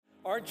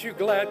Aren't you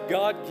glad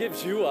God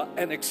gives you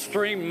an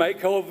extreme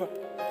makeover?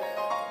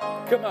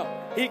 Come on.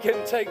 He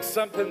can take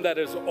something that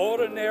is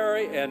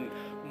ordinary and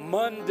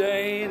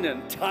mundane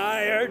and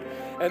tired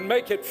and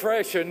make it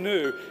fresh and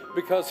new,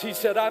 because he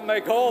said, I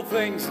make all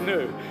things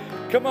new.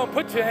 Come on,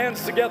 put your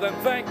hands together and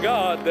thank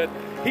God that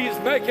he's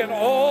making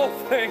all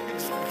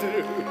things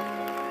new.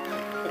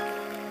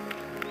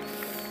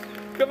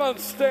 Come on,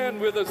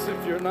 stand with us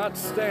if you're not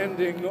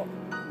standing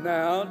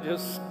now.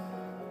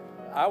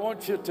 I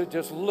want you to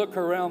just look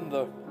around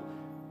the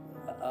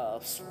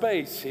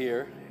space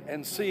here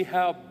and see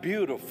how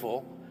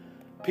beautiful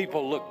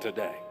people look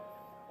today.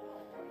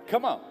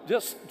 Come on,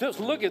 just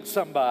look at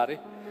somebody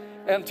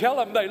and tell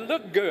them they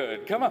look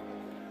good. Come on.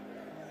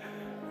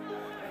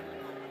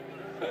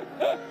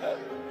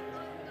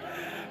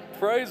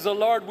 Praise the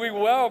Lord. We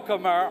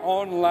welcome our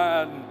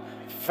online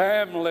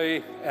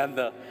family and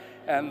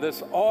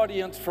this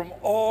audience from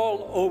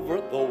all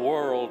over the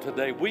world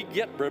today. We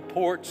get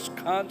reports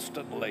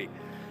constantly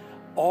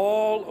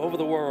all over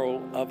the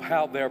world of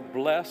how they're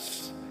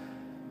blessed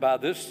by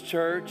this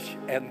church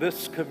and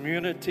this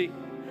community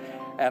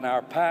and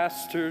our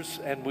pastors,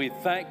 and we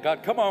thank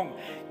God. Come on,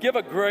 give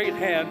a great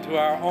hand to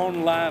our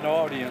online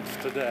audience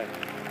today.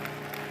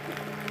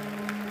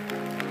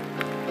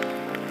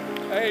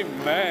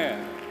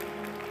 Amen.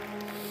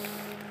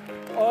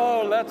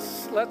 Oh,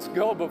 let's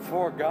go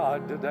before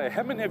God today.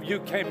 How many of you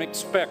came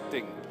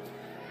expecting?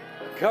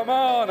 Come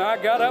on,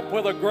 I got up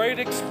with a great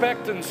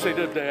expectancy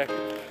today.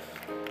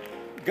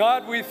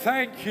 God, we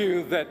thank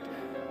you that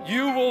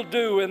you will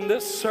do in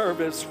this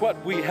service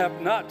what we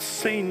have not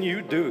seen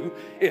you do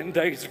in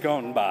days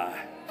gone by.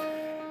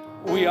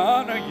 We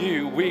honor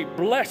you. We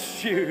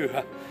bless you.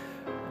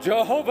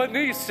 Jehovah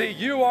Nissi,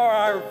 you are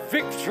our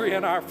victory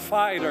and our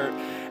fighter,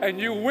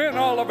 and you win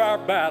all of our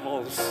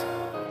battles.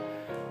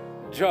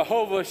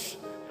 Jehovah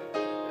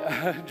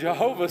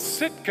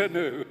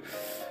Sitkanu,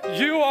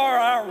 you are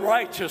our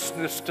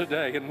righteousness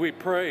today, and we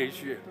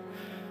praise you.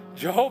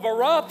 Jehovah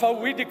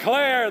Rapha, we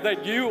declare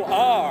that you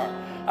are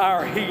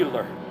our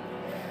healer.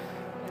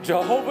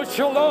 Jehovah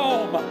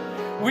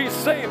Shalom, we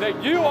say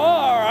that you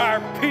are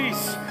our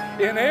peace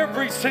in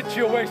every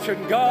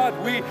situation. God,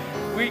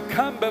 we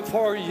come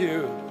before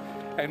you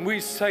and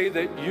we say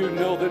that you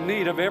know the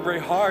need of every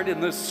heart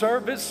in this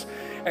service,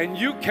 and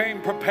you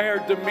came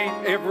prepared to meet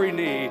every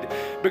need,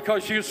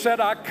 because you said,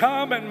 I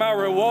come and my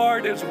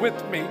reward is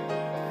with me.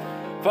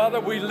 Father,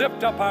 we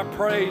lift up our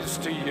praise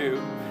to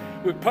you.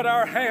 We put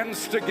our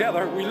hands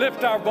together. We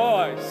lift our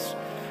voice.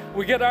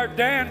 We get our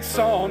dance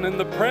on in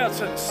the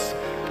presence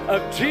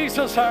of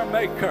Jesus, our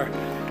Maker.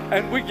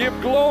 And we give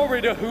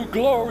glory to who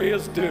glory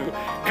is due.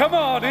 Come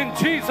on, in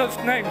Jesus'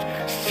 name,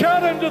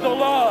 shout unto the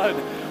Lord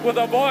with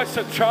a voice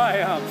of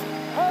triumph.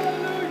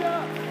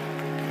 Hallelujah.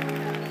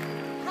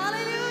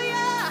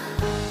 Hallelujah.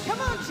 Come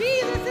on,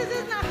 Jesus is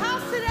in the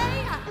house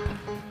today.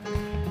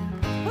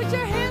 Put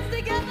your hands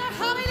together.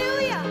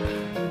 Hallelujah.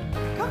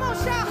 Come on,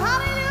 shout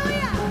hallelujah.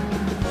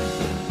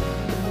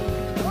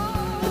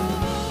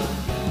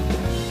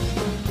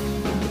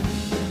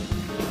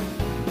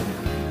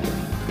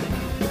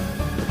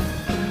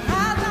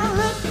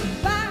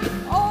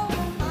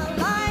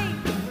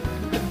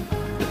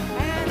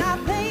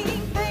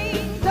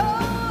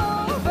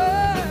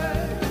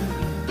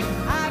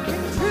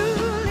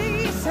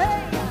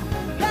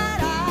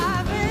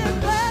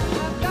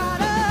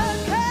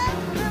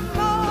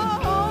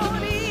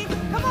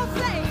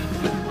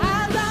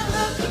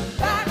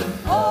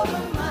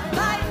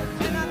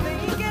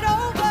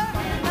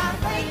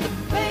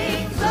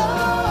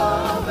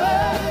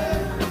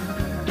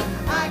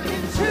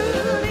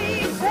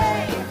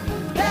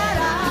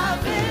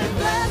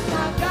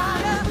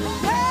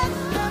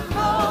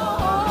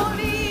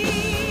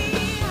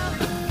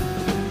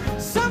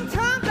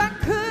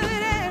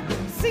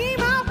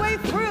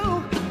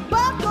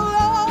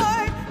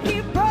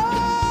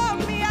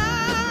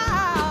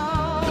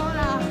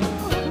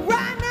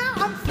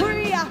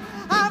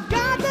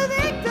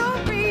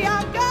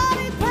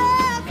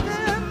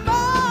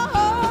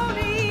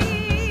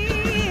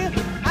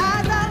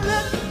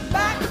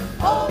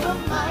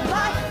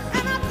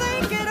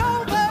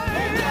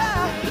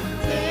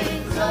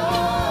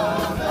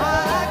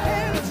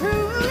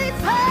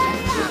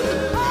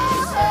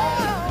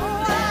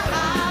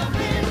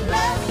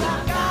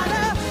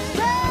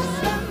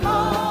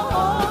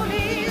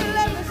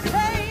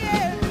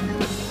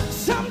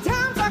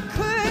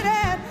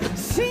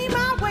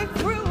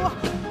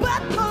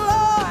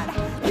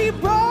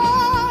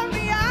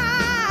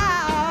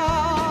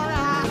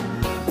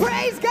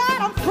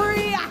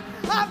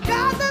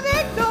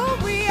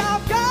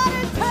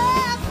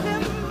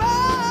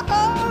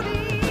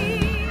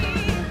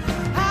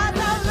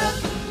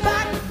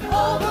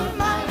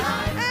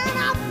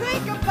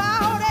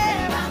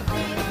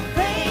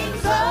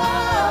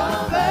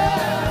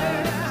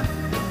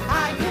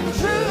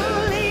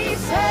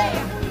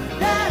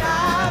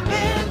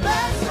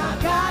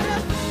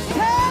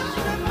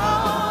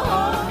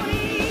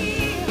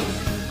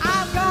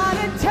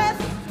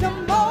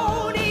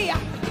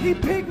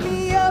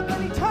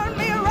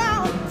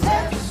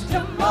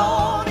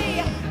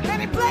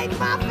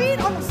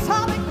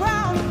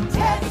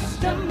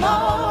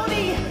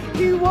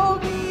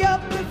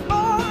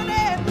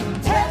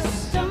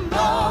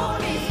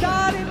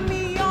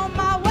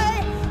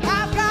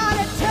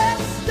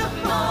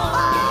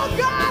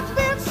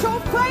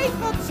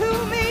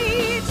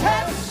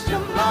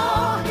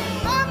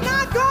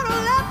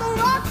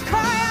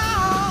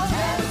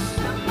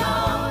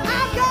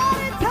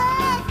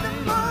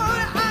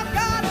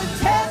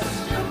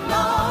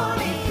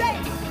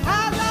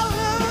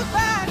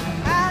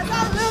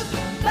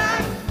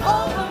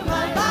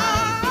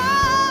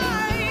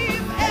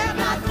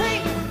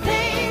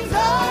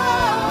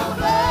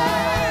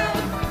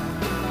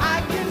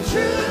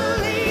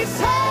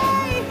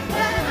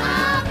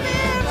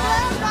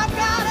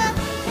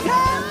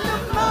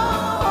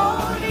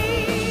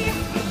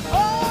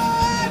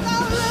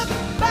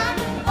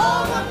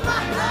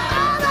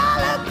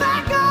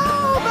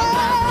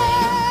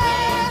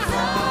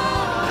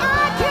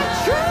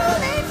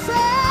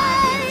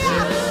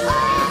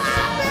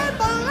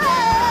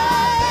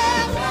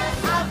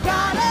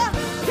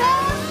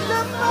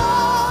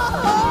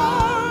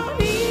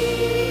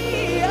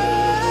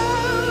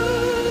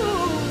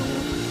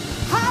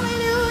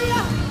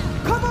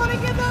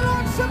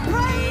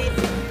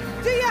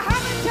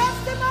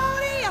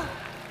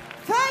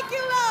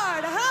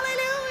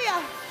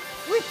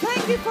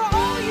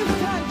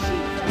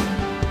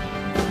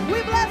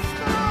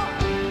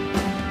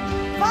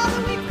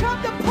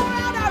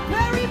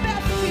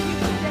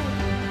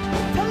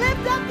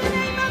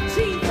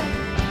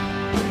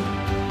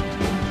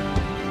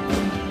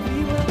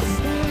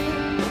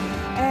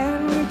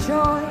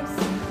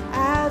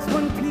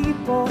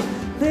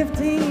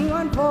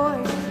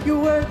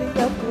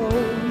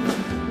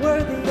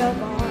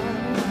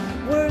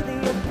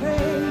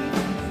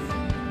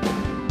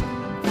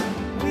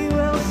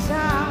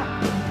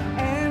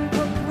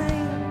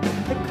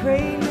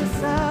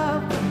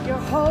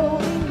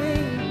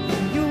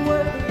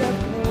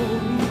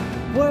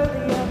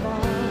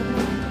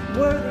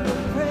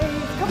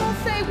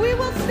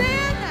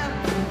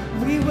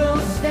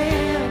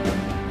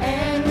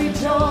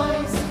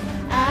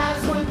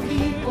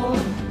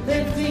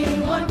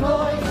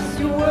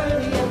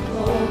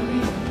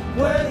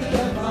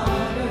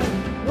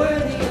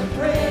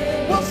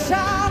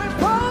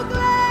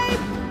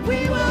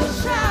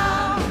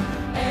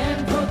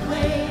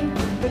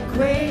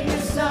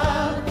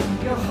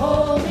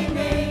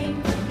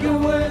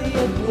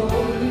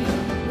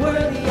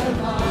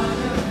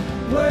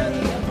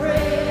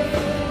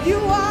 You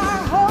are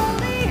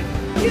holy.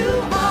 You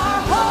are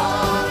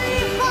holy.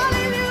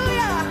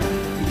 Hallelujah.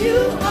 You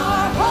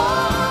are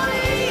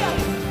holy.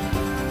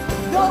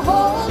 The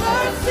whole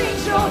earth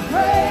sings your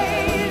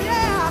praise.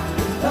 Yeah.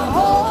 The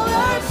whole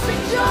earth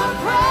sings your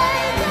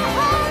praise. You're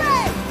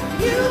holy.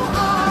 You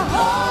are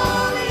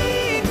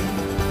holy.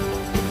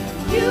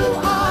 You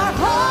are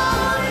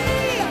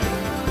holy.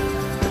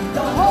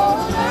 The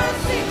whole earth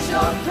sings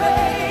your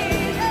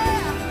praise.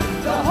 Yeah.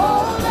 The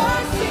whole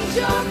earth sings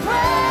your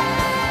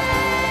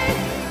praise.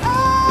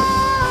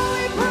 Oh,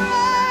 we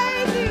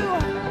praise you.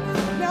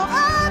 Now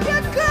of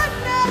your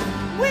goodness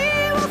we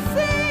will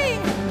sing.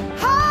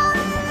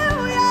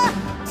 Hallelujah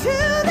to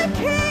the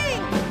King.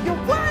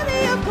 You're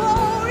worthy of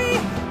glory,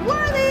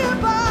 worthy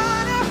of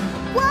honor,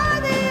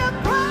 worthy of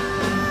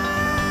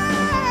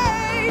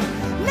praise.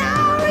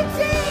 Now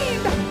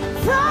redeemed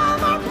from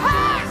our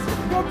past,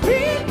 your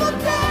people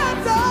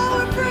dance, oh,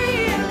 we're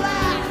free at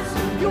last.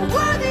 You're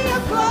worthy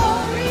of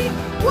glory,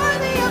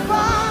 worthy of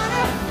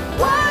honor,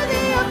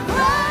 worthy of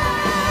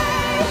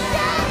praise.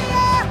 Yeah,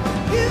 yeah.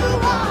 You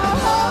are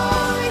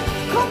holy.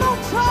 Come on,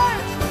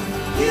 church.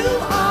 You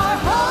are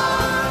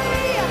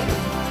holy.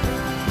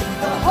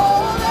 The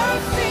whole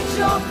earth sings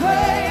your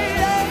praise.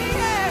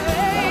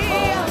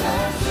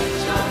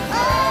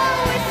 Oh,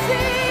 we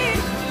sing.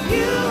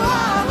 You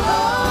are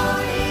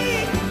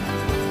holy.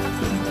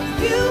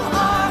 You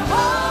are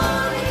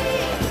holy.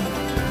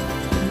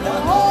 The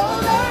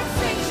whole earth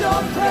sings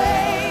your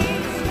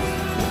praise.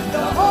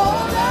 The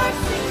whole earth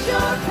sings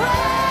your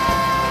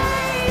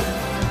praise.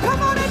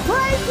 Come on and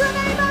praise the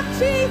name of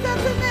Jesus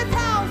in this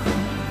house.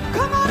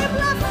 Come on and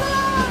bless the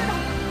Lord.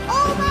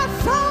 Oh, my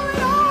soul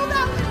and all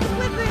that is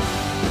within.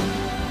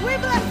 We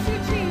bless you,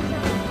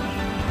 Jesus.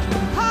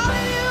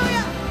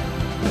 Hallelujah.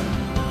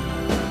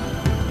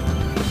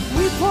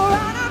 We pour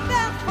out our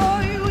best for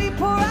you. We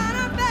pour out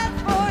our best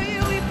for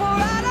you. We pour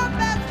out our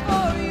best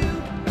for you.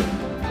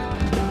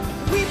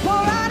 We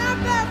pour out our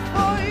best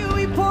for you.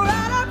 We pour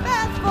out our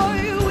best for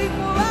you. We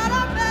pour out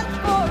our best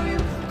for you.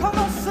 Come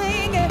on,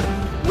 sing it.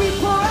 We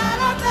pour out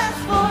our best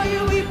for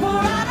you. We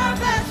pour out our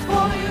best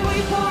for you. We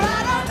pour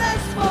out our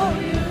best for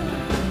you.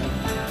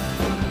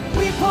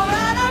 We pour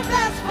out our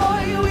best for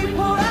you. We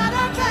pour out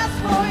our best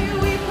for you.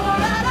 We pour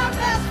out our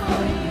best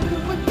for you.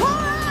 We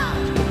pour out.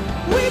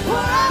 We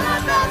pour out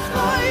our best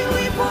for you.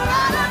 We pour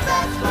out our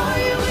best for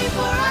you. We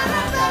pour out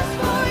our best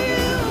for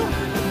you.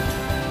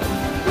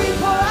 We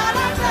pour out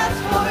our best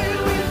for you.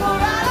 We pour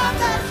out our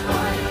best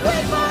for you. We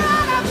pour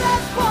out our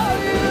best for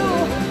you.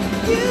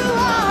 You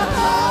are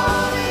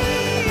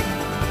holy.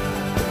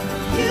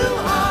 You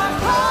are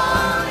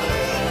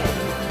holy.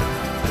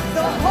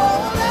 The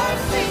whole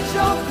earth sings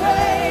your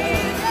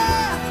praise.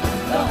 Yeah.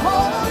 The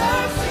whole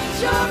earth sings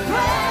your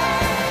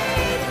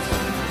praise.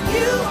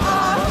 You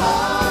are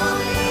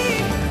holy.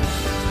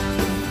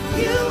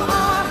 You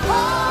are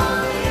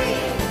holy.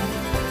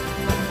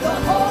 The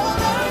whole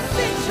earth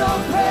sings your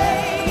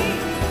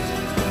praise.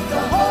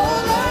 The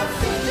whole earth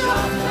sings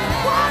your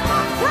praise. One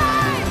more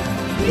time.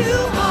 You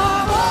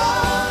are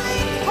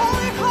holy,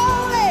 holy,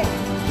 holy.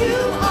 You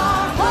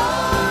are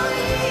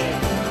holy.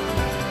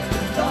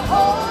 The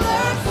whole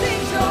earth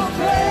sings your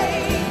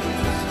praise.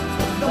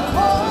 The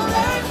whole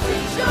earth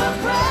sings your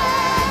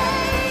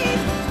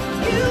praise.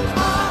 You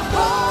are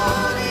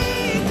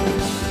holy.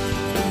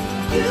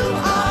 You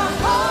are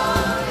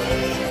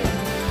holy.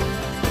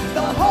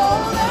 The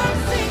whole earth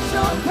sings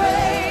your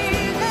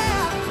praise.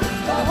 Yeah.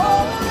 The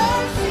whole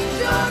earth sings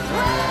your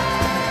praise.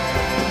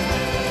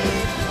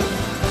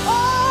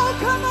 Oh,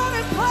 come on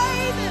and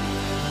praise Him.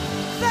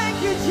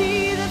 Thank you,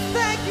 Jesus.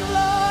 Thank you,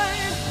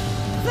 Lord.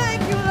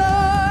 Thank you,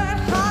 Lord.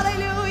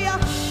 Hallelujah.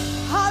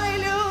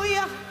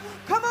 Hallelujah.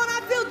 Come on, I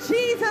feel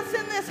Jesus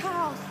in this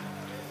house.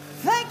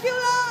 Thank you,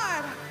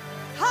 Lord.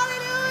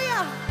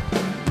 Hallelujah.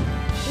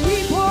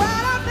 We pour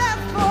out our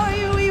best for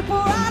you. We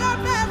pour out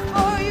our best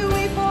for you.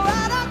 We pour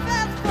out our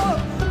best for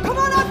you. Come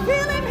on, I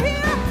feel Him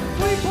here.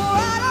 We pour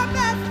out our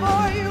best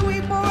for you.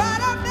 We pour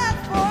out our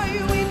best for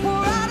you. We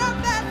pour out our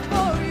best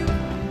for you.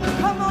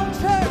 Come on,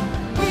 church.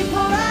 We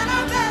pour out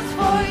our best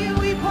for you.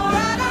 We pour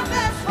out our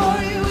best for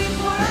you. We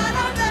pour out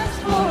our best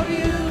for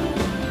you.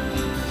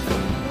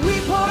 We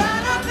pour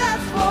out our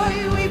best for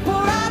you. We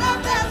pour out our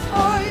best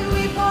for you.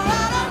 We pour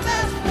out our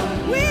best for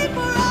you. We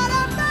pour out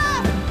our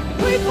best.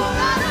 We pour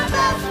out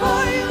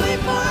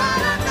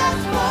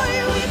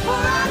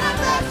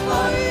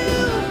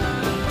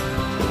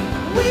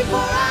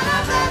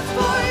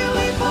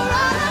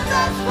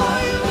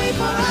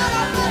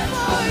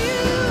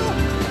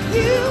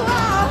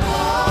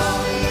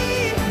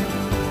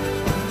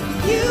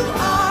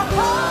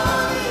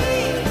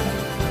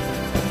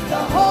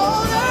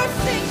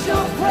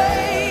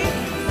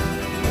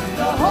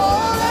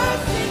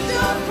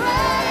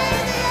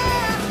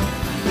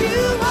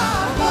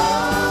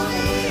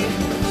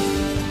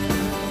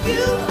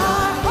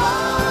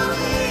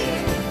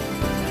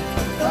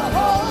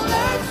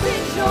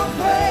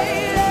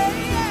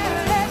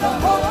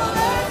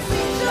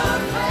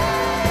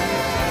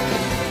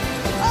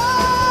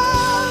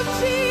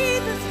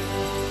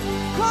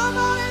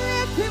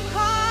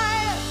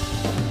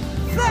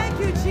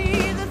you,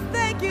 Jesus.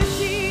 Thank you,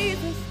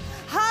 Jesus.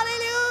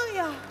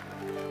 Hallelujah.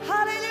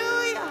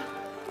 Hallelujah.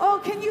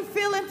 Oh, can you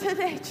feel him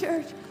today,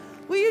 church?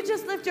 Will you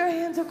just lift your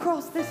hands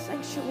across this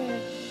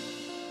sanctuary?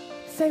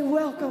 Say,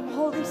 welcome,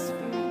 Holy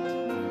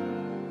Spirit.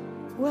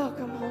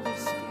 Welcome, Holy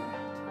Spirit.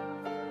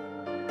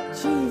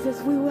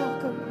 Jesus, we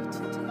welcome you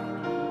today.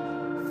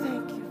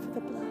 Thank you for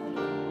the blood.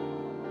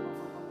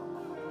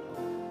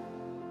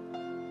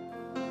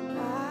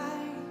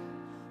 I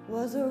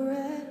was a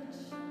wretch.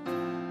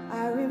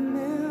 I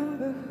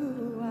remember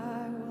who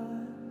I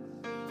was.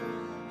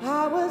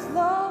 I was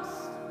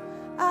lost.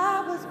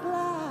 I was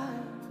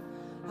blind.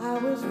 I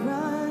was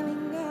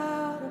running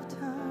out of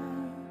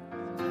time.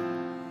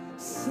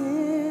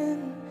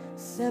 Sin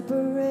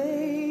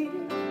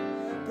separated.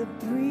 The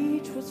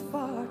breach was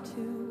far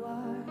too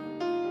wide.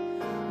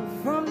 But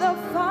from the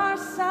far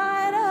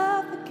side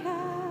of the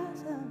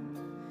chasm,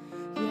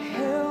 you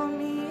held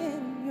me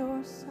in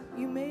your sight.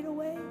 You made a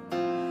way.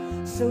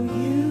 So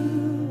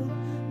you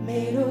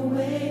made a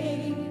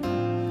way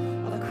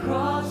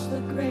across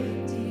the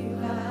great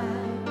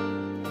divide.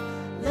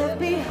 Left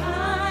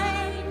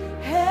behind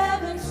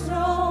heaven's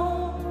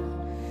throne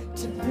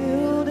to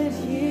build it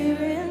here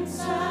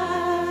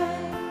inside.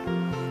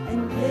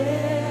 And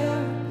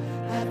there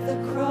at the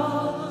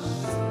cross,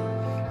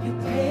 you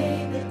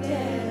paid the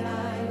debt I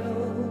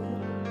owe.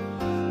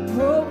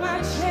 Broke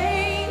my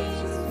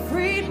chains,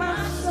 freed my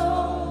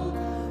soul.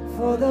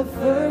 For the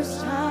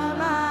first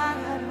time I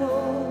had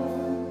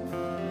hope.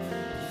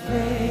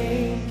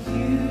 Thank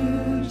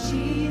you,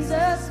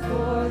 Jesus,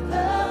 for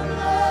the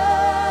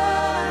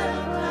blood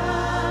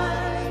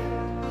applied.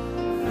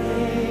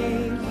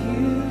 Thank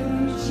you,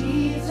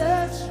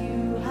 Jesus,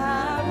 you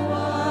have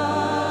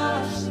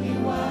washed me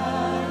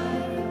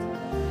white.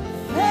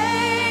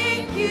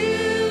 Thank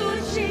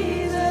you,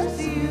 Jesus,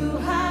 you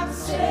have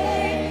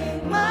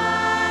saved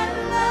my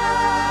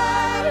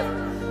life.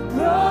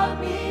 Brought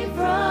me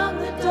from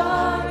the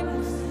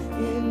darkness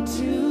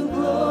into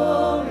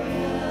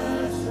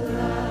glorious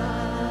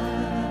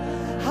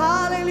light.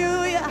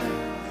 Hallelujah.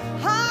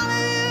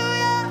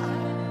 Hallelujah.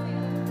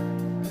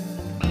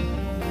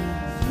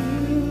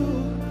 You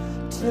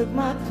took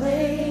my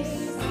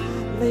place,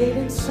 laid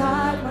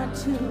inside my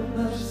tomb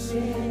of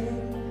sin.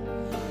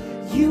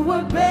 You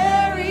were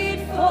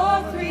buried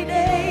for 3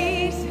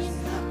 days,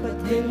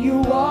 but then you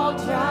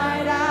walked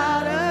right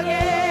out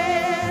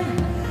again.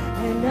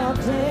 And now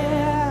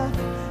death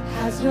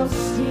has no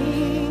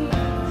sting,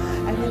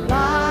 and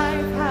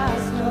life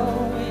has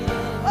no end.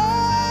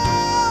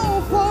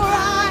 Oh, for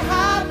I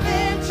have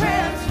been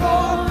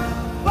transformed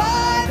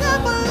by the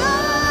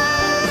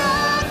blood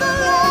of the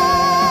Lamb.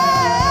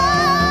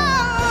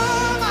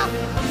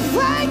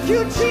 Thank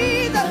you,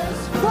 Jesus,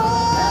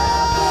 for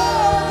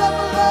the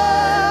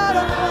blood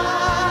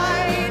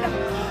applied.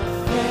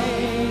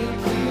 Thank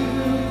you,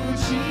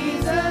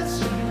 Jesus,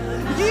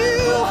 you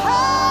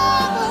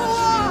have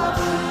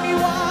washed me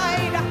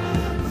white.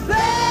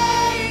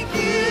 Thank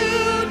you,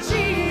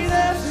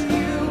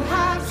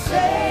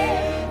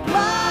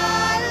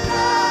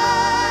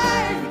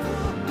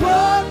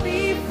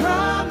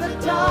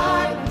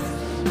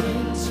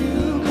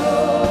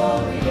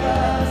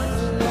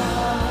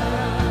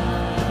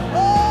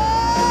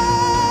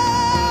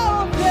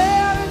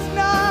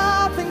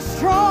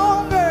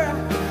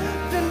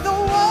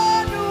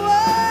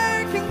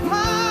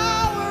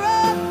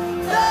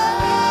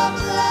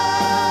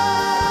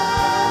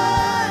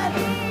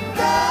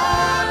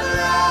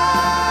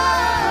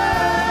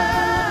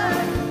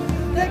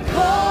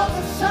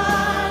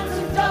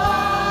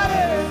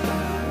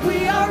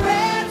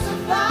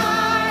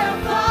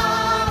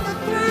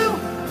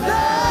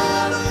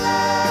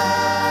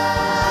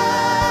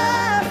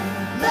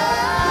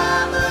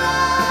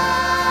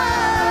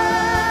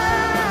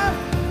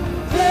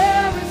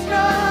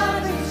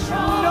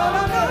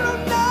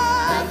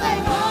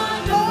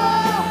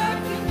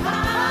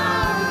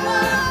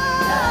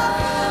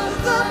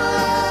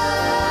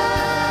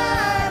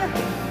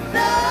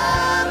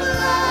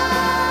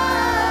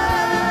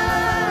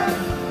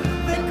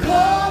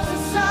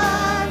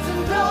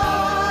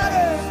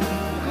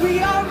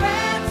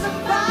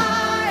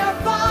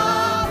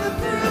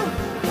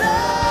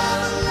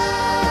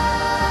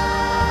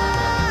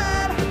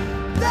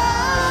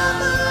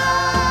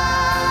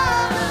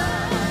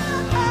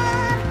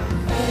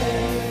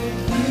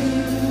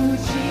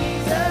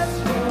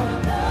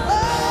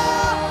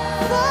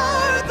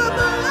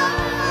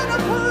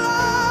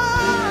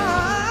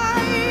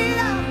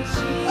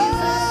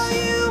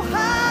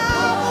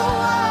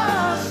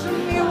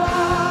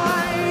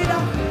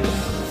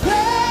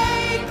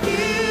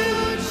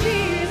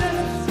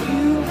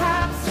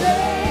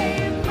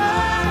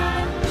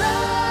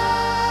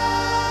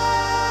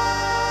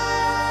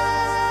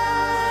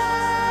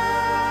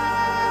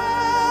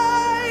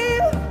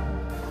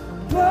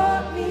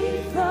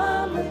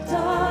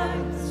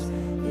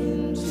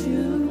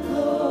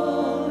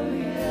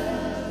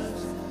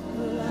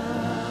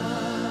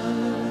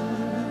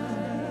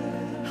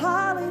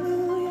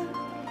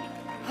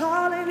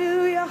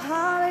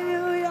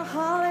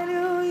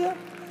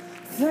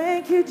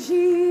 you,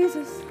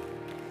 Jesus.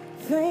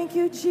 Thank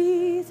you,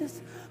 Jesus.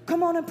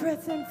 Come on and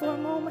press in for a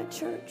moment,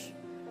 church.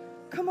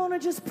 Come on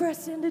and just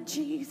press into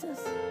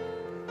Jesus.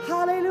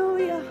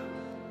 Hallelujah.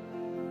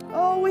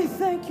 Oh, we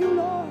thank you,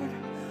 Lord,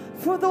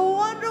 for the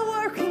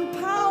wonder-working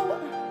power.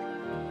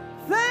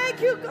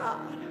 Thank you,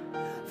 God,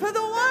 for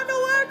the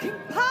wonder-working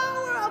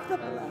power of the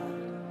blood.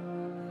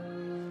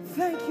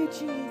 Thank you,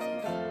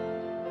 Jesus.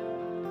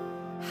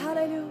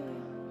 Hallelujah.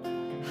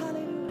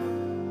 Hallelujah.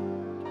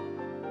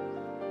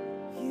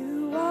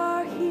 You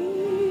are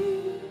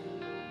here,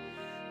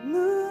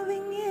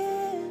 moving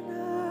in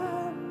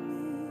our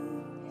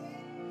midst.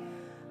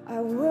 I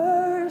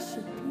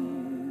worship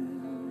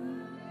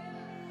you.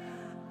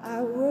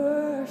 I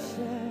worship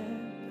you.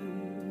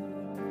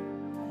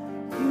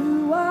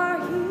 You are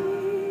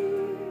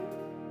here,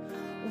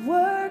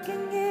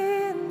 working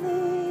in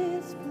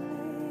this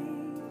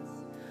place.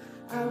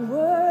 I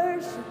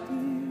worship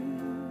you.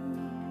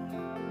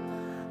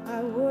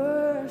 I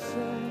worship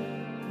you.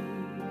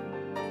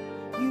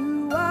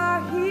 You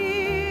are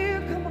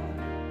here, come on,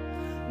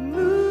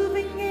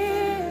 moving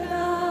in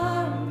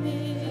our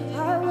midst.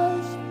 I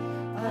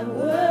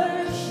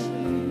worship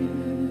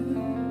you.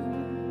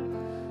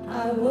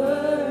 I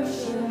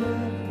worship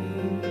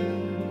you.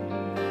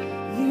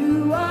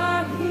 You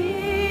are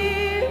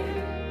here,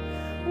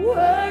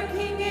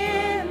 working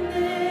in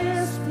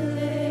this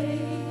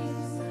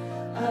place.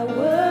 I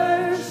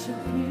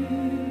worship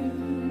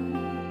you.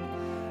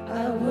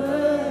 I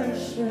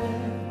worship you.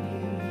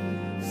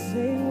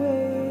 Say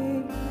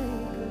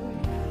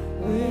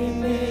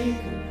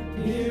waymaker,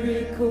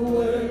 miracle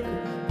worker,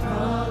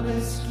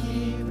 promise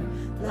keeper,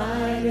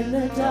 light in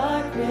the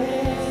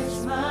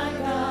darkness, my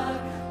God,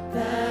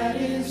 that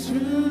is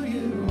who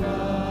you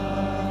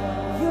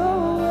are.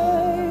 You're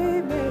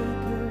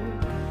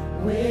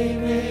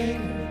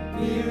waymaker,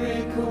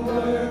 miracle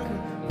worker,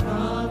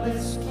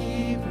 promise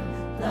keeper,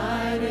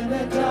 light in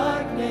the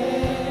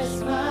darkness,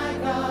 my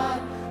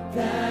God,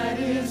 that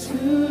is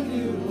who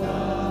you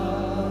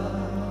are.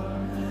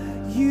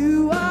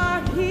 You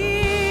are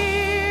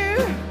here,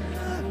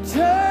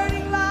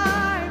 turning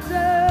lives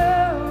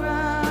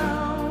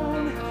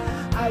around.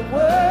 I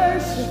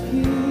worship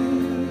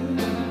you.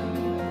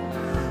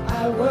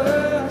 I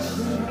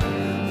worship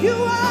you. You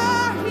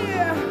are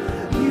here.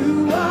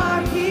 You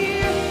are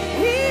here,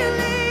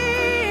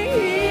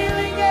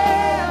 healing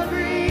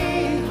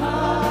every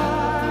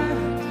heart.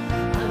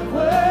 I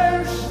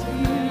worship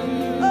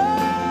you.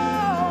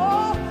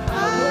 Oh,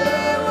 I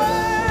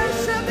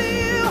worship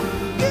you.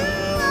 You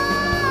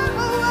are a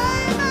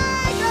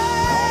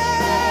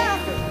waymaker,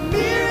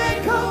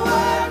 miracle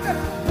worker,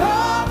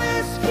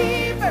 promise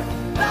keeper,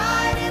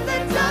 light in the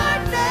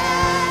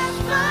darkness.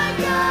 My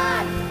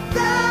God,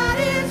 that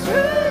is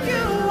who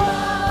you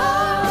are.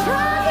 I'm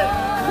trying,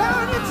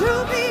 found you to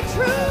be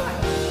true.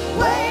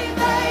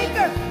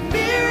 Waymaker,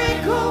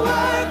 miracle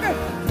worker,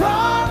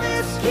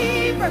 promise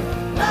keeper,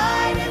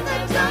 light in the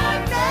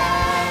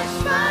darkness.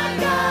 My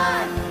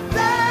God,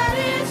 that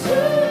is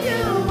who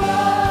you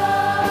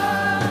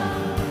are.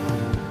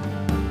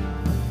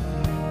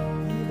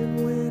 Even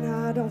when I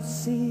don't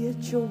see it,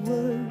 you're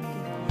working.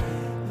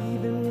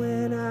 Even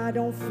when I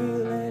don't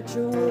feel that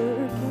you're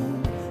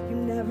working, you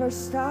never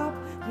stop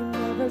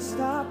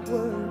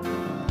working.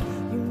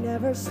 You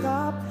never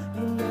stop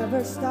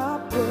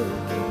working.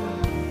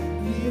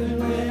 Even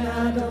when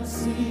I don't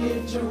see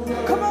it, you're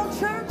working. Come on,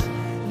 church.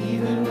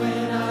 Even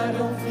when I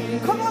don't feel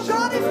it, come on,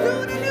 God is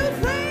doing a new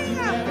thing. You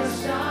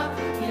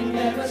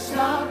never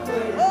stop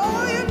working.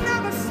 Oh, you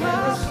never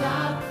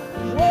stop.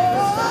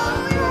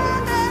 Oh,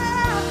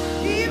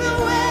 yeah. Even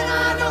when I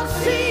don't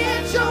see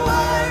it, you're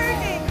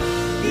working.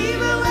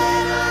 Even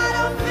when I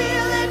don't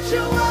feel it,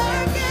 you're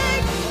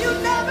working. You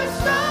never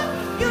stop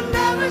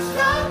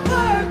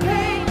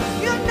working.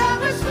 You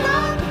never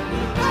stop.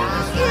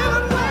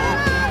 Even when I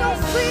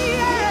don't see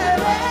it,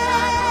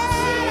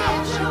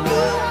 you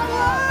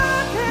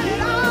are working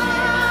it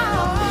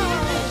out.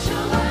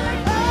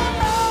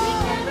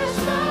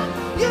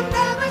 You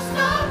never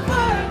stop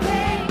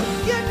working.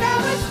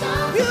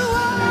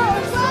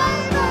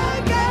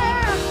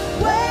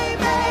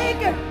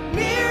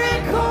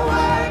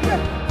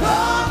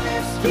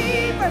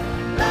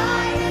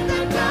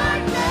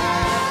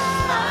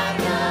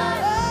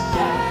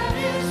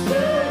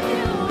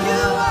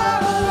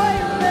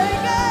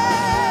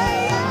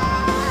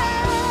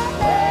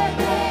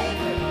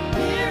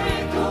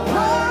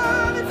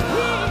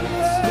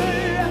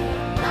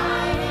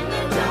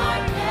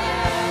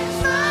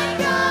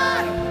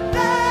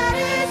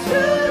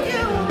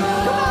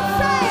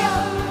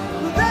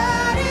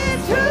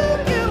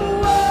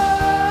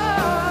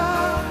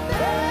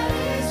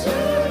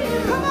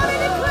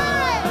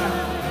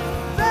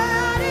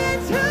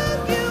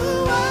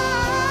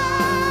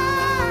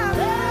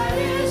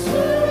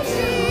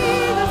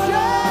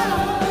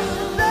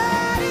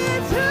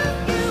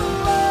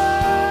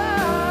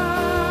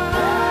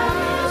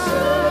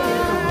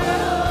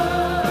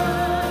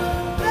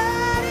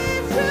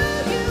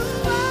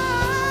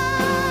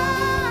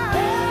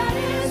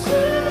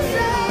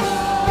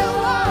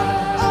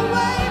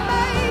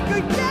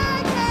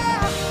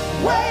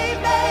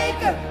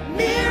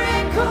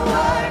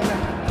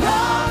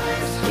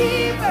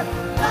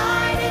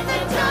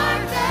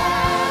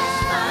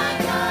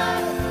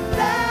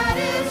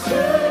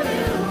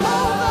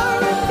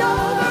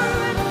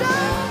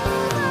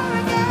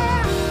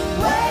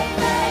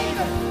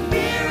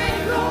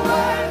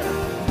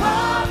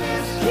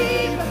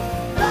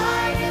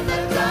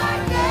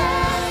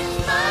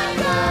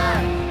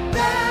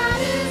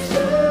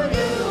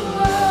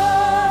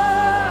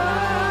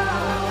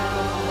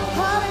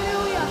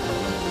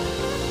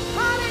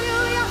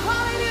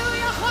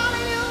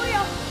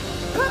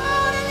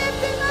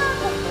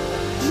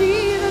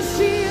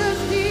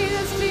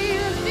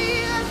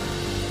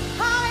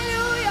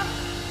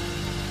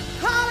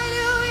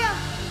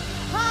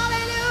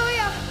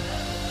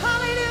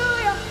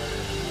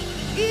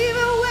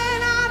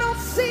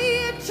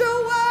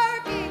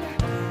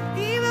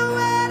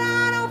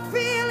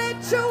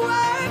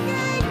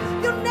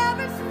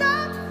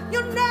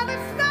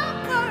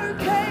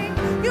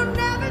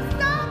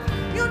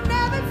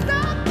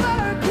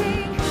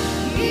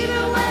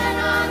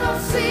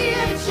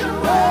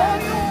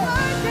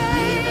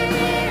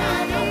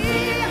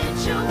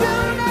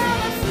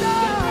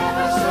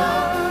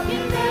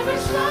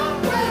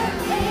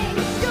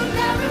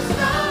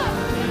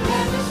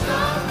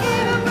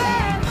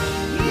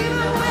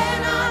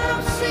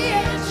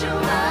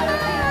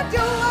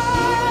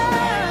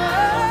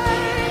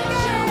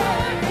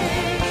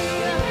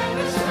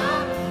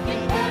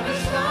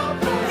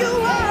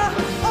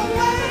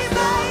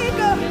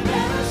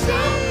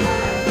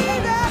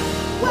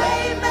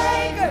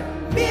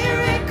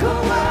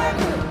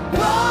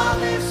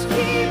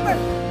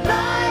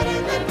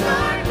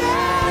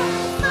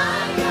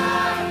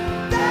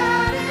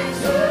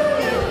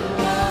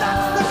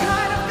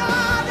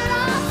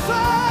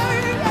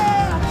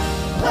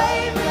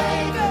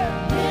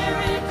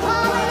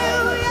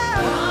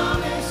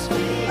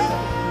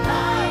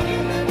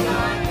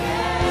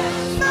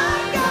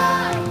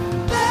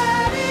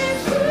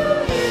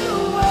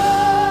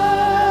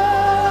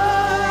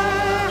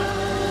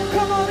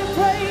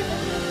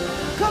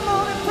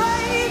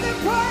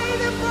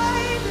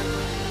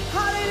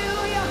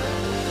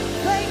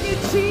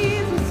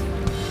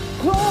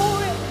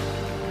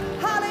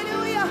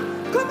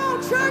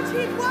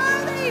 He's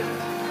worthy.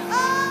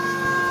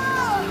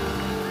 Oh,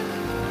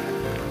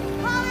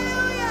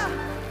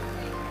 hallelujah.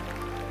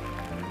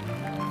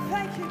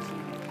 Thank you,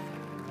 Jesus.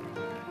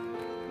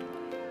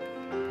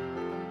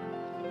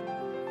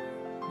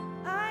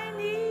 I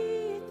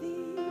need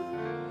thee.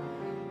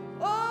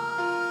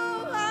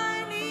 Oh,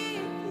 I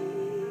need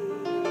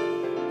thee.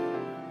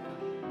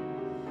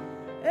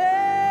 Every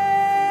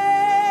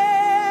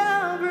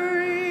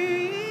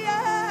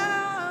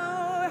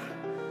hour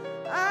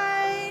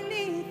I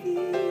need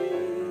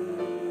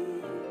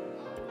thee.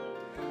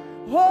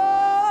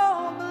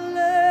 Oh,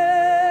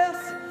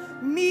 bless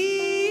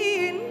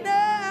me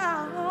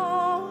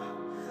now,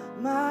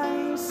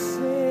 my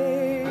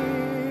Savior.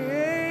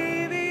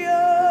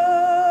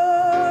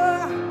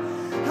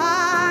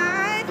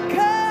 I've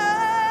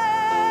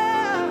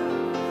come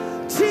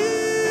to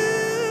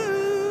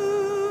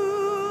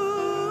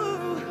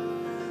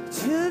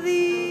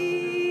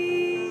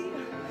thee.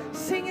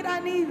 Sing it, I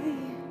need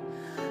thee.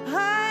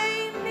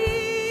 I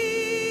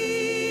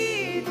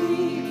need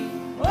thee.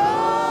 Oh,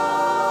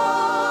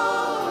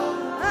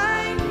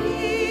 I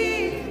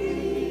need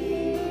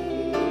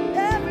thee.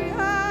 Every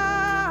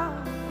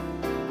hour.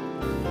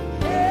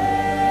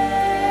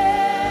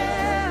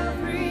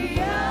 Every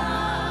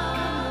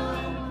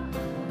hour.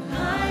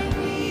 I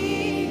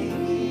need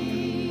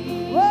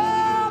thee.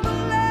 Oh,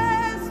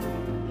 bless me.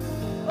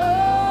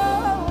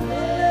 Oh,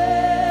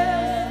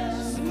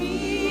 bless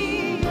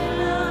me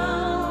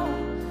now,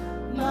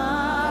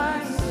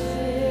 my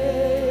Savior.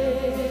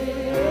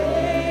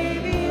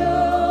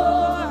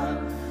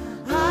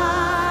 I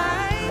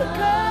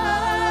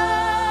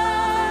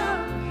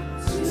come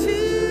to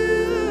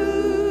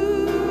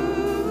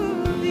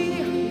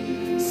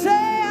thee. Say, I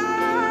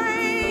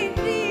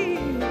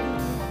need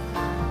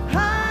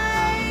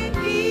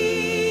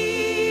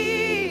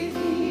thee.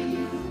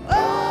 Oh,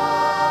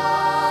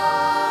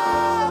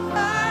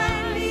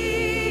 I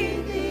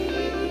need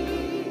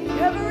thee.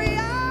 Every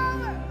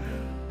hour.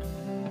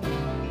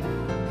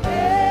 Every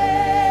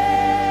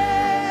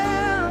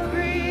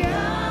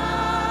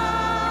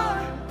hour.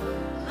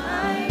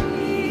 I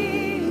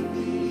need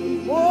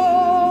thee.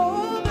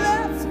 Oh,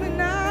 bless me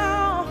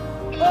now.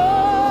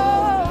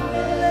 Oh,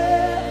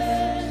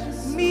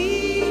 bless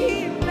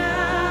me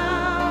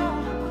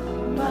now,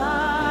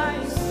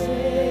 my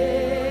Savior.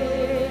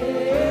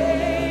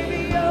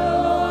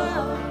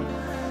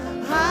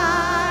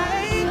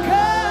 I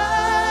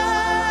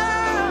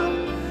come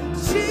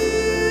to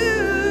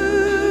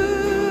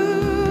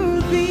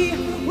thee.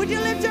 Would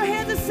you lift your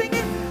hands and sing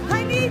it?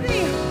 I need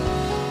thee.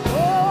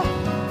 Oh,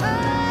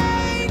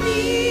 I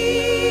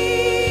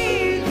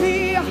need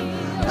thee.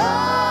 Oh,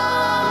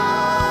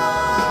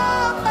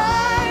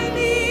 I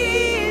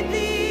need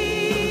thee.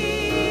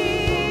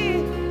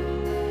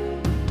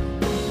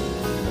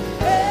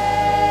 Every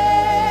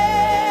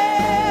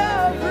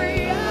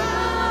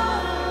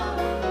hour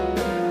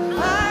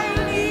I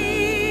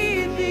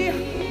need thee.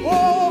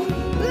 Oh,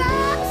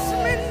 bless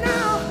me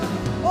now.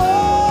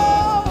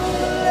 Oh,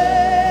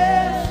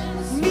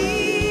 bless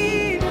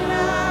me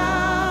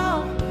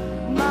now,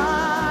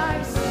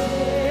 my Savior.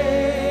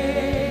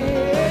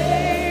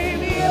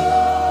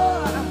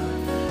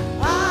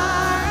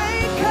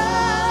 I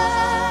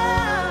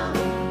come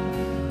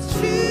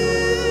to.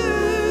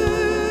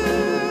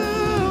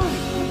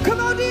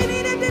 Come on, do you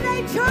need it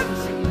today, church?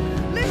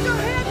 Lift your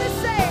hand and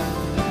say,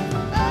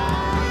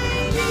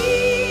 I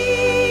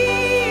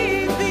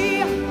need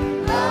thee.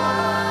 Oh,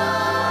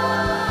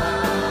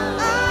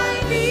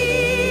 I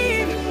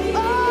need.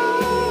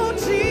 Oh,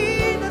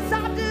 Jesus, I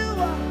do.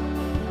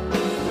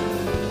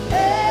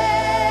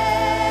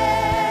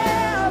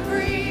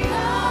 Every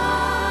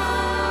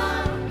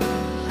hour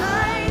I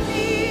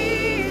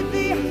need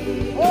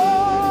thee.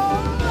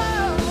 Oh,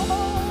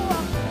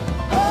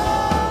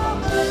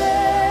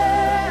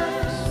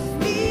 bless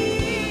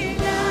me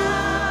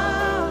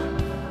now,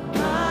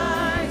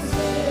 my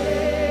Savior.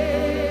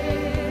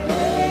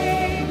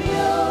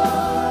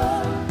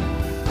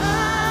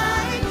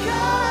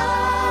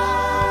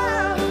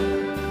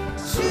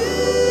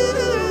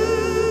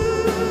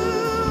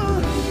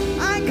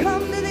 I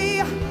come to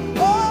thee.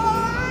 Oh,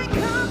 I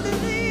come to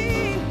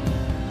thee.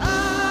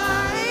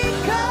 I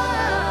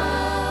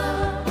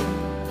come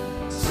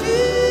to.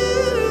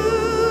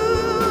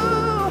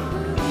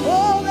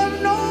 Oh,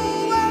 there's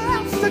nowhere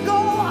else to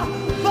go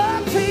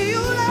but to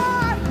you,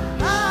 Lord.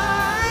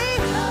 I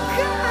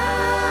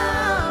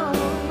come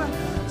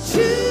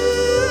to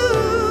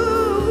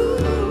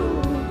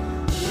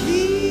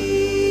thee.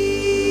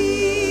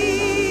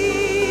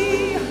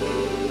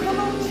 Come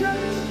on,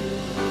 church.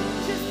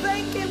 Just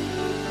thank him.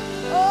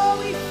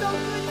 Oh, he's so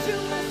good to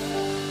us.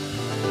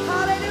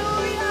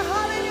 Hallelujah,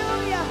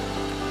 hallelujah,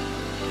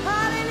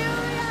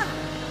 hallelujah,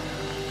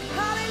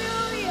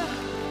 hallelujah.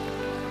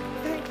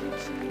 Thank you,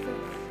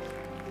 Jesus.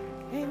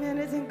 Amen.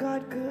 Isn't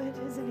God good?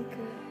 Isn't he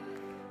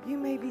good? You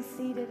may be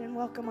seated and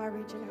welcome our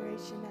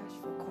Regeneration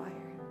Nashville choir.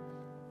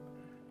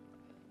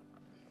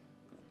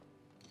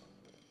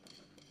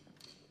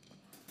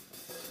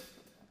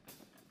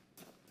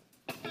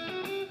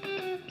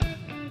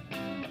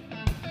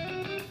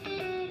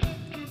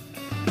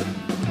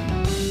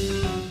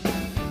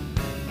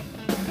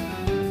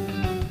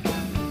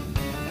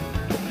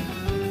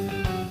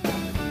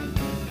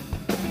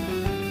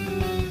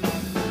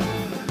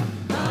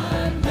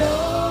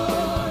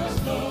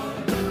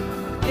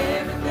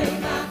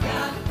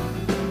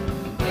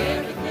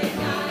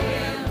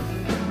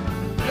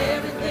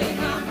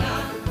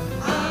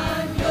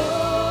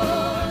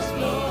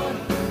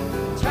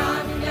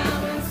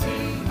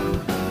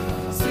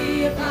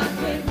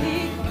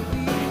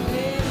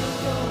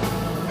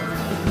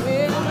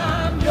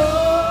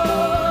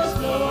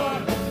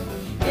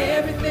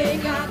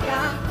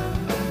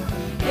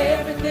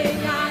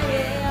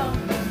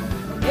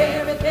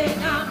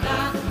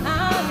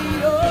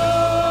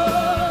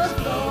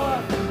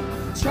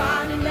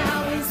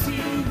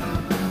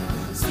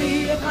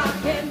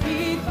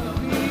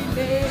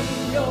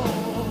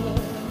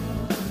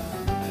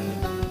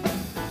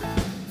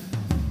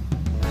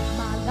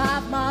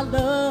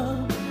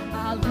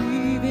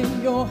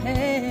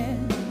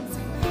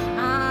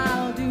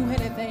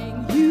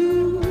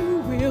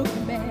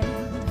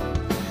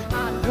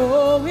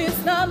 though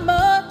it's not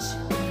much,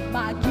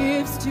 my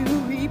gifts to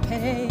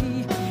repay.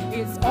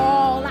 It's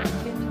all I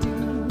can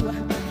do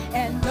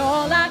and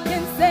all I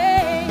can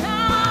say.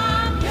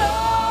 I'm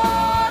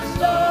yours,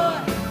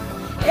 Lord.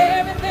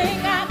 Everything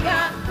I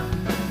got,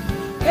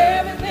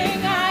 everything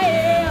I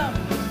am,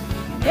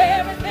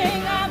 everything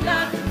I'm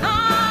not.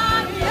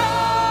 I'm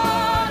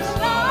yours,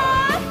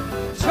 Lord.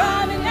 Try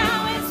me now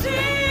and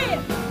see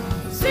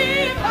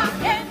if I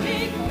can be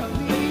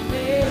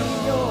completely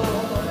yours.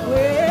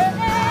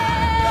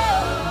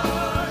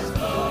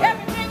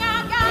 Everything I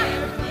got,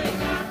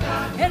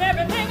 and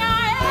everything I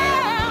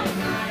am,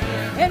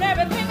 and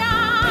everything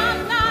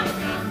I'm not.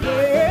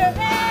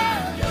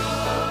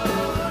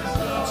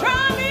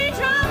 Try me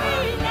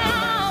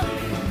now.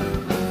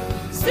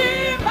 See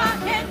if I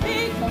can be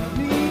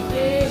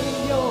completely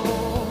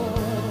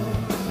yours.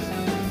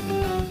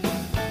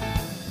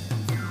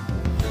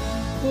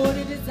 Put a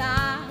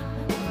desire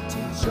to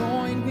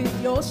join with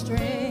your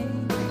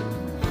strength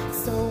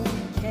so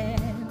we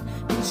can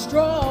be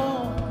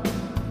strong.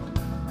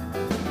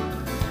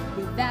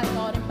 With that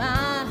thought in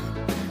mind,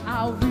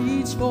 I'll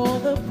reach for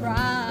the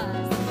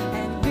prize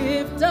and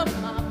lift up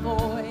my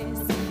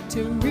voice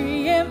to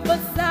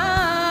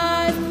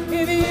re-emphasize.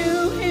 If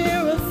you hear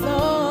a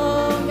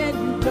song and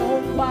you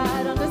don't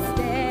quite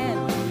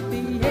understand,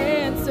 the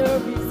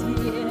answer is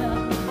here.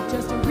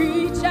 Just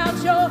reach out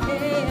your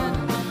hand,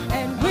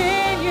 and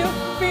when you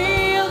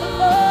feel the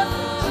voice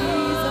of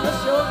Jesus,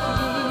 your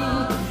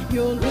King,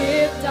 you'll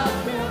lift up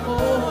your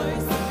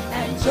voice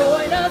and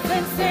join us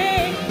and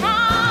sing.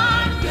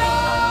 I'm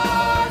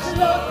yours,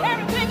 Lord.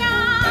 Everything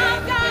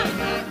I've got,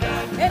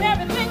 and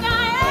everything I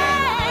am,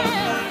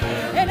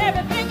 and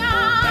everything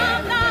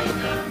I'm not.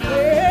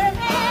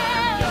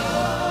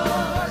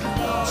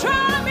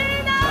 Try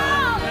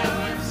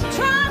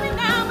me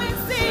now and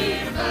see.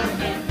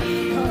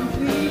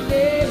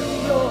 Completely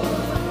yours.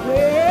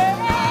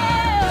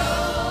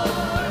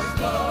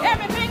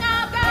 Everything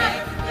I've got,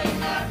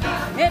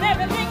 and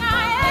everything I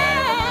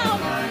am,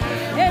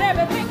 and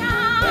everything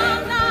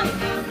I'm not.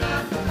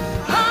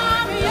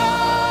 I'm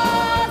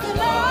yours,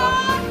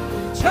 Lord.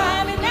 Try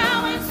me now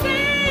and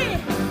see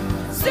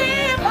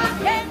if I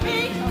can be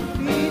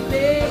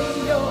completely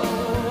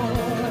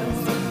yours.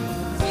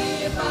 See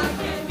if I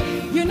can be.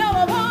 You know I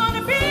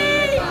wanna be.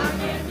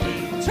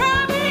 Try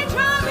me,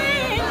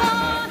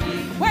 Lord,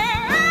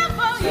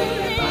 wherever you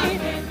need.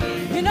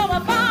 You know I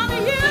follow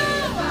you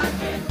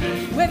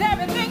with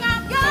everything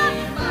I've got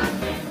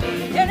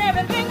and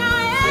everything I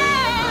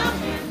am.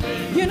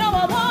 You know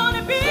I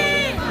wanna be.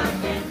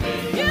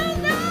 You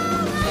know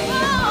I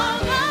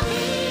wanna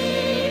be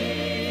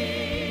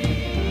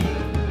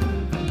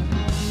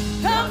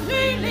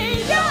completely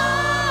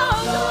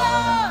yours,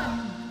 Lord.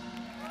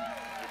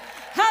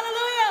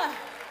 Hallelujah.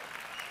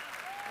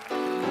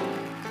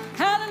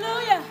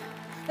 Hallelujah.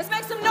 Let's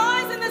make some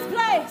noise in this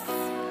place.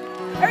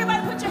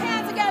 Everybody put your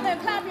hands together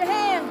and clap your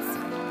hands.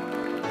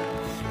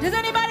 Does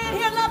anybody in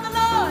here love the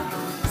Lord?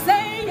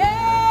 Say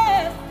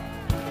yes.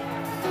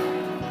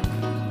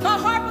 My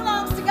heart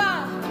belongs to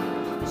God.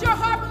 Does your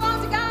heart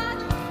belong to God?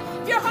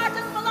 If your heart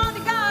doesn't belong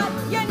to God,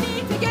 you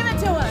need to give it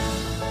to Him.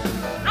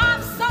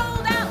 I'm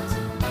sold out.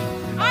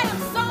 I am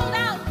sold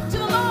out to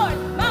the Lord.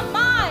 My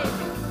mind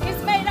is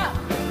made up.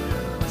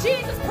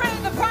 Jesus paid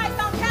the price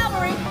on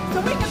Calvary so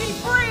we can be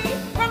free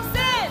from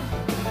sin.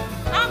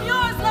 I'm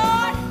yours,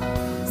 Lord.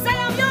 Say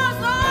I'm yours,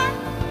 Lord.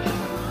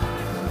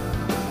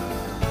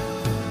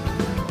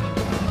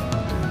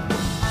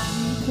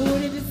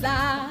 Put a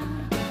desire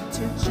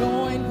to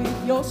join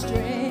with your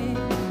strength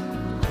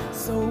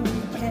so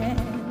we can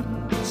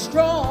be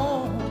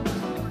strong.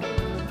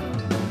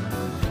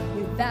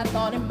 With that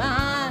thought in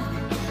mind,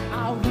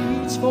 I'll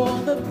reach for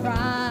the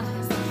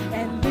prize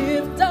and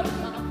lift up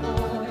my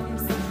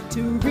voice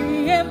to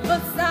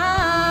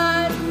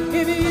re-emphasize.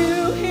 If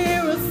you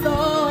hear a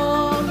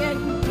song and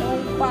you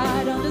don't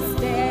quite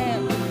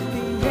understand,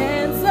 the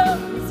answer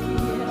is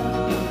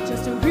here.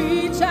 Just to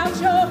reach out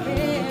your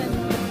hand,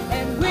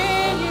 and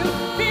when you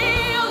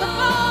feel the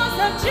voice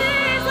of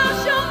Jesus,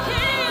 your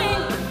King,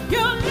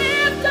 you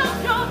lift up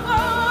your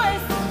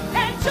voice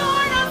and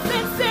join us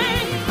and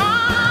sing.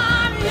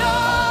 I'm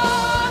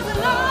yours,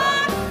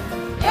 Lord.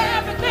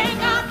 Everything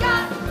I've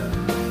got,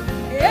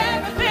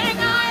 everything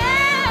I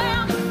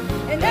am,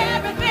 and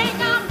everything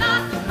I'm not.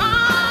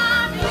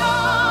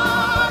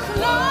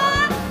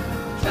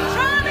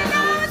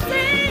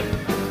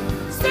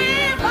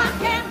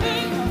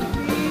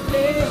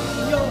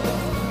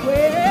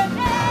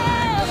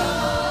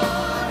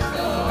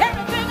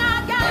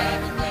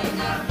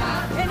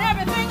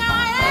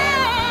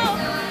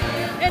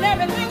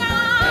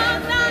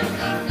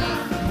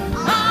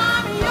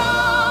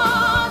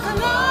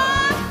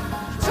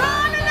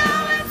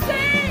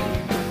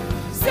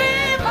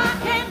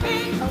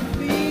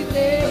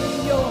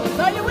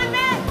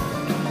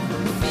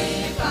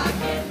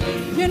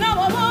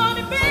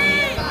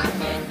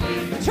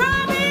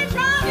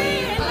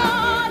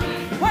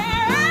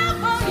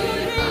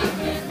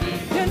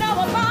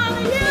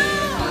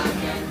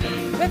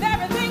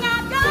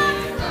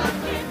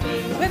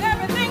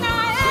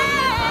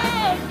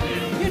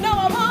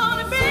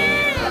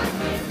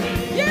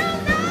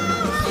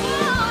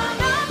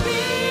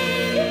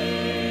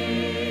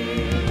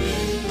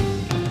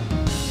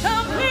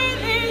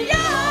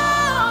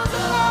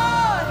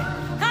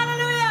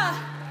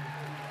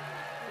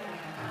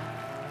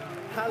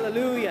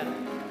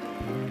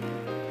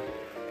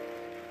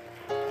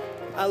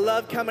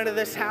 love coming to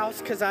this house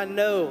because I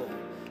know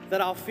that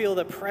I'll feel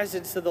the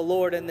presence of the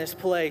Lord in this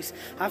place.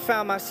 I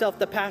found myself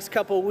the past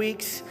couple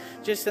weeks,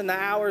 just in the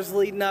hours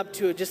leading up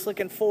to it, just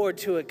looking forward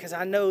to it because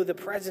I know the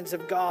presence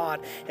of God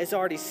is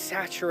already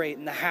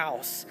saturating the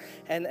house.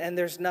 And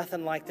there's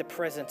nothing like the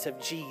presence of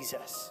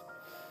Jesus.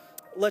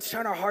 Let's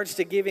turn our hearts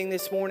to giving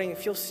this morning.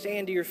 If you'll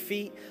stand to your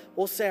feet,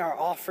 we'll say our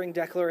offering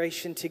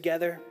declaration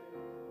together.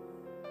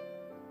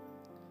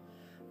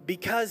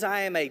 Because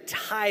I am a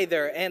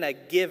tither and a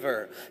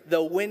giver,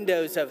 the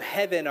windows of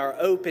heaven are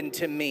open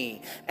to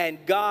me,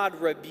 and God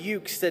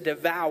rebukes the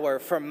devourer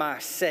for my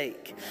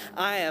sake.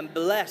 I am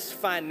blessed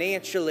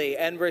financially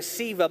and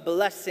receive a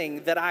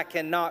blessing that I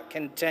cannot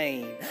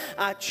contain.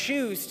 I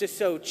choose to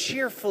sow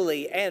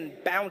cheerfully and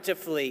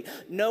bountifully,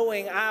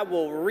 knowing I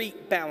will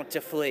reap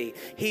bountifully.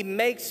 He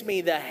makes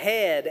me the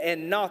head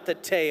and not the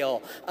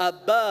tail,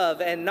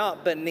 above and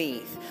not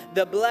beneath.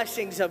 The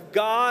blessings of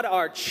God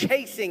are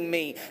chasing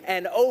me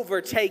and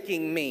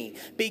overtaking me.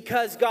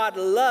 Because God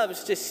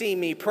loves to see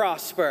me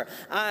prosper,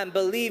 I'm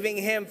believing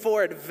Him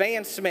for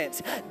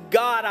advancements,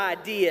 God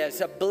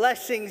ideas,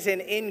 blessings and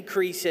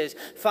increases,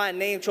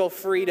 financial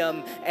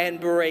freedom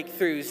and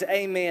breakthroughs.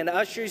 Amen.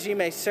 Ushers, you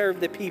may serve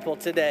the people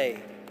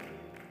today.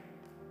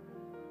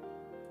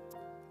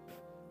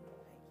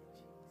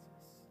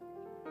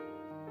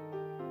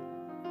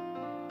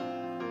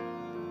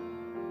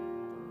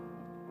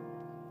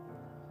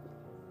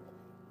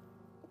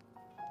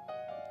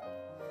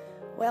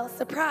 Well,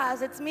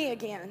 surprise, it's me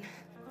again.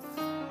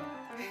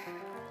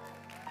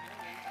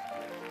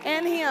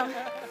 And him.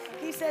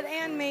 He said,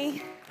 and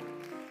me.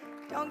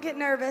 Don't get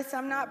nervous.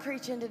 I'm not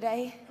preaching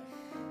today.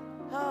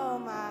 Oh,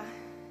 my.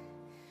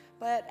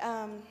 But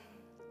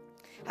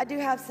I do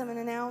have some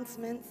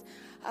announcements.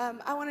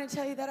 I want to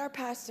tell you that our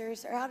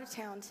pastors are out of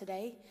town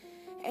today.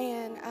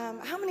 And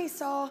how many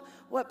saw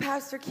what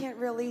Pastor Kent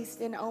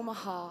released in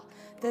Omaha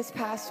this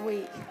past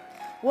week?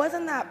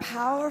 Wasn't that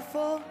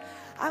powerful?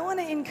 I want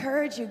to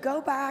encourage you, go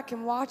back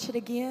and watch it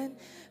again.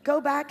 Go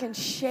back and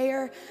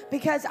share,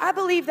 because I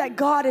believe that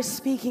God is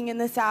speaking in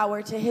this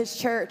hour to His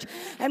church.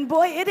 And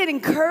boy, it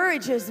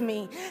encourages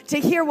me to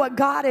hear what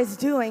God is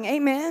doing.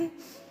 Amen.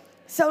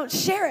 So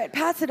share it,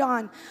 pass it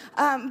on.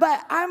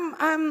 But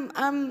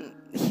I'm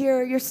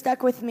here. You're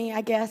stuck with me,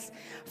 I guess.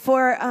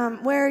 For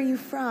where are you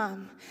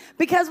from?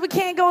 Because we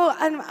can't go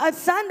on a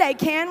Sunday,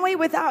 can we,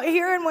 without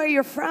hearing where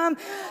you're from?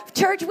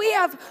 Church, we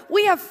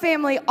have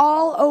family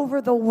all over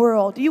the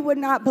world. You would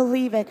not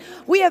believe it.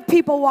 We have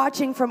people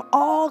watching from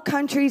all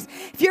countries.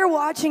 If you're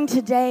watching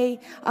today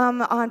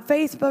on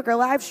Facebook or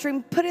live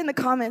stream, put in the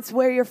comments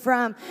where you're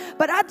from.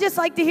 But I'd just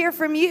like to hear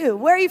from you.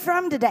 Where are you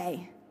from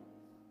today?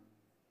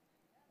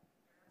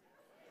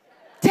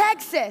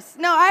 Texas.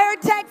 No, I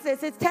heard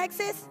Texas. It's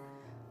Texas?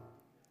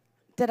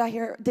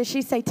 Did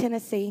she say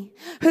Tennessee?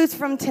 Who's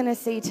from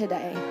Tennessee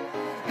today?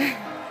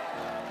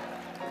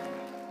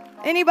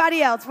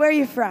 Anybody else? Where are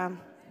you from?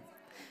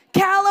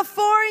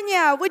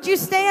 California. Would you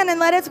stand and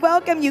let us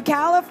welcome you,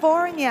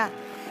 California?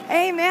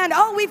 Amen.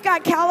 Oh, we've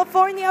got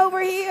California over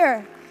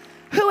here.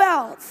 Who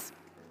else?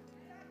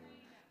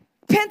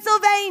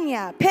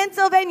 Pennsylvania.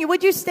 Pennsylvania.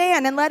 Would you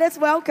stand and let us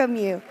welcome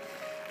you?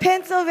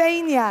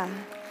 Pennsylvania.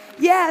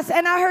 Yes,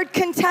 and I heard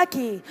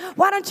Kentucky.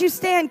 Why don't you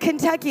stand,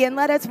 Kentucky, and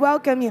let us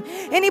welcome you?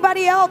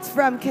 Anybody else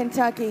from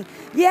Kentucky?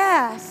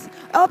 Yes.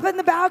 Up in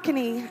the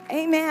balcony.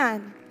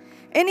 Amen.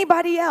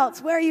 Anybody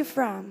else? Where are you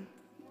from?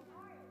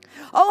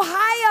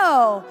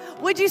 Ohio.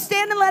 Would you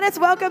stand and let us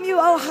welcome you,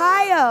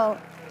 Ohio?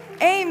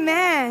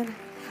 Amen.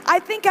 I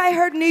think I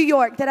heard New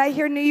York. Did I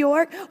hear New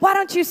York? Why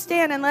don't you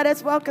stand and let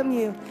us welcome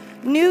you?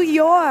 New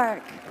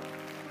York.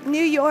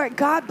 New York.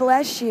 God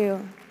bless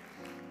you.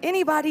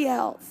 Anybody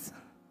else?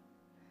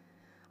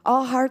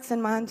 All hearts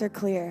and minds are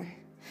clear.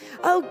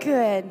 Oh,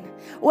 good.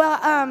 Well,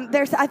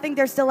 I think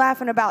they're still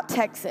laughing about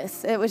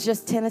Texas. It was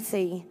just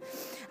Tennessee.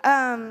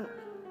 I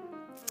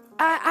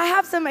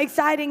have some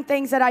exciting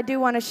things that I do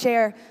want to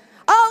share.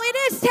 Oh,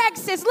 it is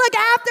Texas. Look,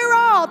 after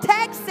all,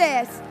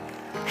 Texas.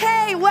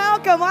 Hey,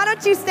 welcome. Why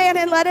don't you stand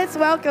and let us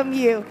welcome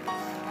you?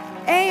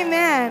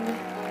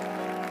 Amen.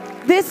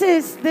 This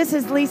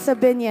is Lisa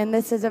Binion.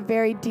 This is a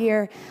very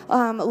dear,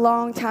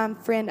 longtime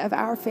friend of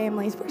our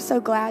families. We're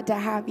so glad to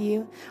have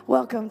you.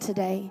 Welcome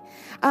today.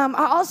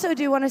 I also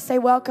do want to say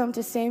welcome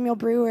to Samuel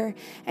Brewer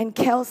and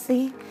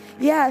Kelsey.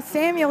 Yeah,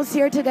 Samuel's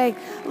here today.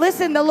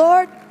 Listen, the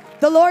Lord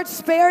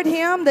spared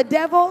him. The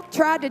devil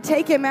tried to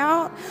take him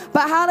out.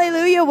 But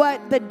hallelujah,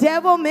 what the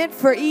devil meant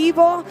for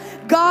evil,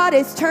 God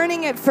is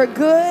turning it for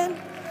good.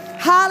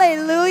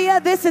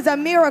 Hallelujah. This is a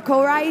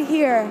miracle right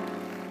here.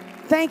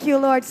 Thank you,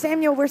 Lord.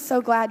 Samuel, we're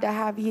so glad to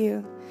have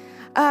you.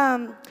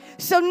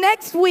 So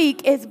next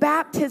week is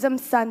Baptism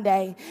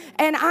Sunday.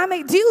 And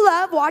do you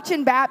love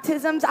watching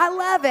baptisms? I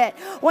love it.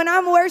 When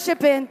I'm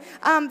worshiping,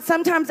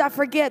 sometimes I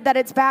forget that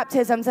it's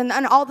baptisms. And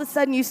all of a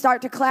sudden you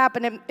start to clap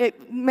and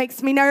it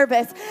makes me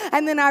nervous.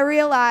 And then I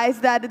realize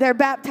that they're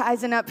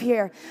baptizing up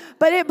here.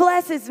 But it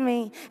blesses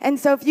me. And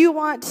so if you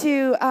want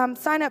to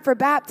sign up for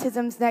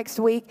baptisms next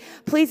week,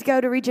 please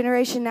go to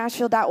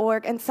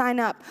regenerationnashville.org and sign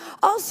up.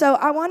 Also,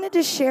 I wanted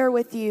to share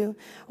with you,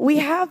 we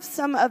have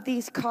some of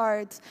these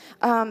cards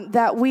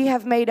that we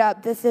have made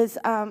up. This is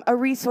a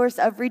resource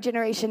of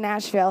Regeneration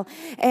Nashville.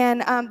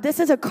 And this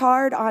is a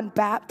card on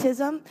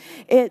baptism.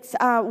 It's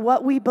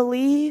what we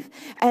believe,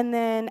 and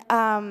then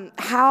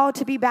how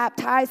to be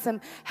baptized,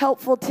 some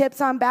helpful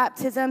tips on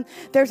baptism.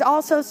 There's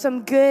also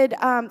some good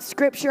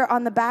scripture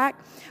on the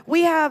back.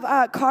 We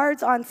have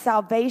cards on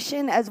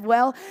salvation as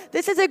well.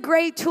 This is a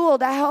great tool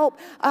to help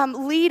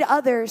lead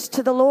others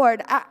to the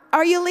Lord.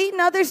 Are you leading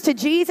others to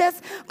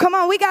Jesus? Come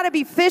on, we got to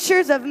be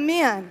fishers of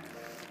men.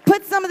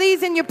 Put some of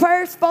these in your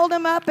purse, fold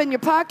them up in your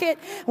pocket.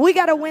 We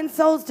got to win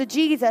souls to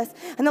Jesus.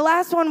 And the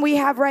last one we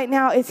have right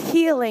now is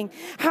healing.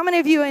 How many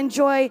of you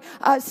enjoy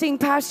seeing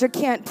Pastor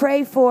Kent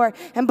pray for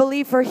and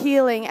believe for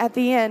healing at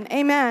the end?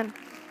 Amen.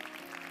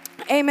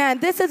 Amen.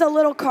 This is a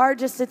little card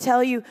just to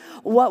tell you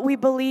what we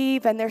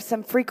believe, and there's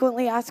some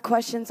frequently asked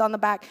questions on the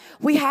back.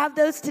 We have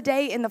those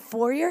today in the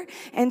foyer,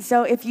 and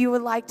so if you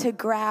would like to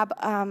grab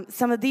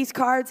some of these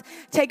cards,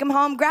 take them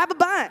home, grab a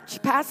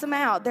bunch, pass them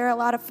out. They're a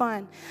lot of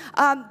fun.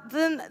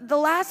 Then the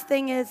last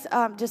thing is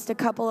just a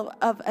couple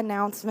of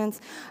announcements.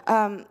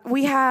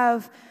 We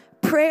have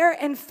prayer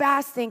and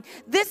fasting.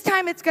 This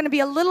time it's going to be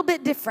a little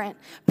bit different.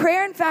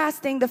 Prayer and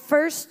fasting, the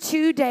first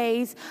 2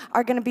 days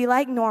are going to be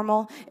like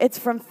normal. It's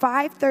from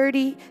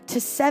 5:30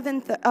 to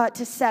 7,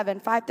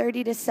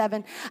 5:30 to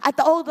 7 at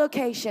the old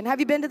location.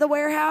 Have you been to the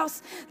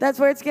warehouse? That's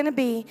where it's going to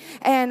be.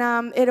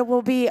 And it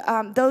will be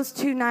those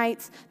 2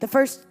 nights, the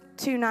first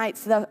 2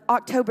 nights, the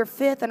October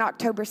 5th and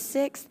October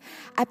 6th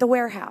at the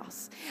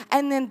warehouse.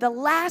 And then the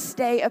last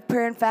day of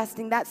prayer and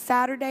fasting, that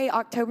Saturday,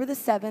 October the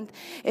 7th,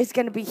 is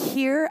going to be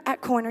here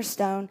at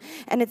Cornerstone,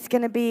 and it's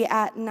going to be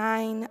at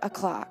 9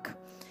 o'clock.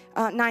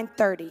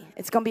 9:30.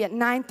 It's going to be at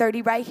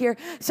 9:30 right here.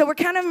 So we're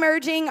kind of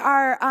merging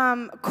our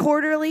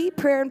quarterly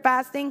prayer and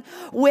fasting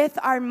with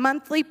our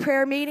monthly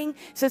prayer meeting.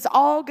 So it's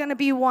all going to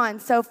be one.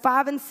 So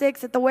 5 and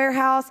 6 at the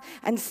warehouse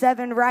and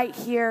 7 right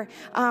here.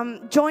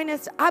 Join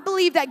us. I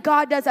believe that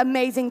God does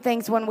amazing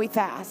things when we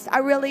fast. I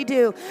really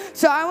do.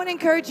 So I want to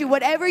encourage you,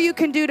 whatever you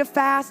can do to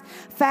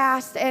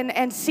fast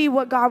and see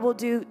what God will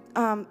do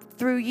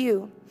through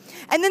you.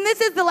 And then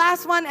this is the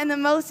last one and the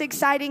most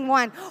exciting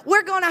one.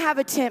 We're going to have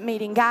a tent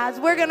meeting, guys.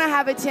 We're going to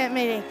have a tent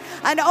meeting.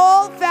 An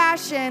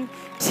old-fashioned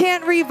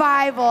tent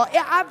revival.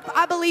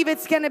 I believe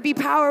it's going to be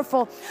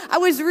powerful. I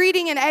was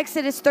reading in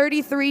Exodus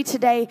 33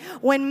 today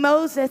when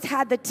Moses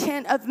had the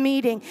tent of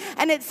meeting.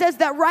 And it says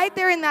that right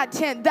there in that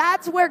tent,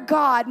 that's where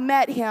God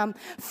met him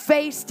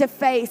face to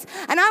face.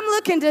 And I'm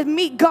looking to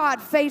meet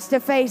God face to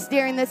face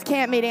during this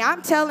camp meeting.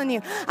 I'm telling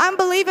you, I'm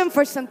believing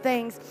for some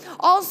things.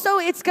 Also,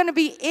 it's going to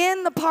be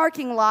in the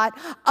parking lot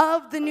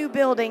of the new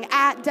building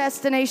at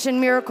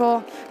Destination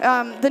Miracle,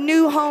 the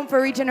new home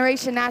for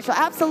Regeneration Nashville.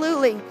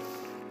 Absolutely.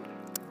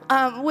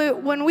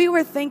 When we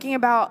were thinking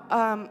about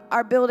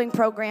our building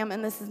program,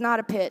 and this is not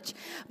a pitch,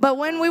 but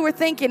when we were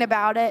thinking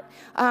about it,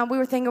 we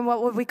were thinking,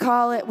 what would we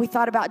call it? We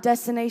thought about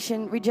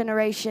Destination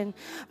Regeneration,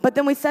 but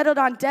then we settled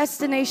on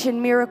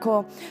Destination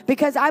Miracle,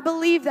 because I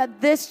believe that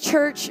this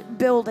church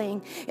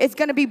building is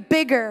going to be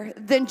bigger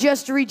than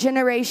just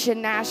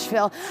Regeneration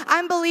Nashville.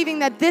 I'm believing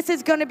that this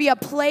is going to be a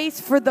place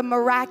for the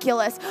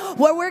miraculous,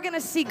 where we're going to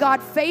see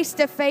God face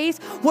to face,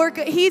 where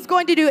He's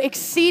going to do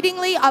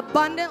exceedingly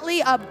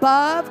abundantly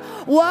above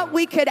what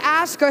we could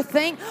ask or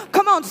think.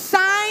 Come on,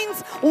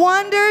 signs,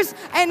 wonders,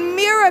 and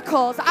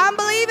miracles. I'm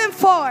believing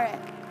for it.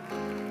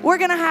 We're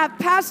going to have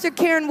Pastor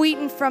Karen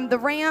Wheaton from The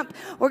Ramp.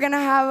 We're going to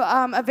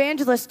have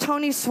evangelist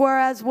Tony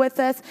Suarez with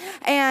us.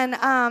 And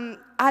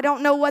I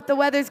don't know what the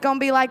weather's going to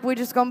be like. We're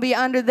just going to be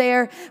under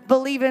there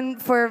believing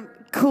for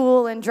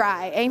cool and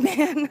dry.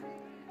 Amen.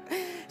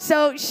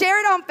 So share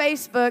it on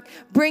Facebook.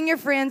 Bring your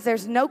friends.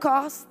 There's no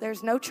cost.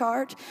 There's no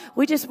charge.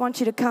 We just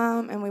want you to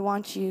come, and we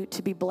want you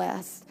to be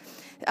blessed.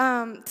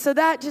 So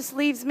that just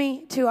leaves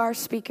me to our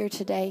speaker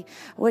today,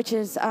 which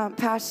is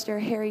Pastor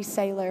Harry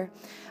Saylor.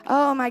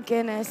 Oh, my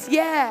goodness.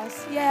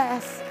 Yes,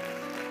 yes.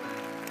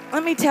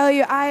 Let me tell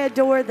you, I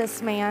adore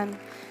this man.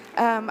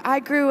 I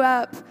grew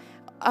up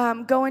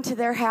going to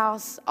their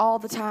house all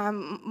the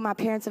time. My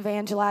parents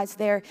evangelized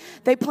there.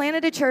 They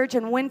planted a church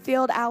in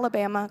Winfield,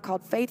 Alabama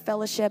called Faith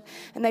Fellowship,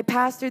 and they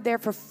pastored there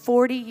for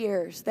 40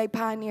 years. They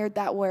pioneered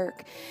that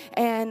work.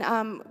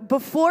 And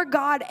before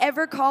God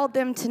ever called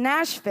them to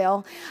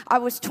Nashville, I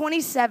was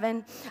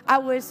 27. I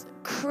was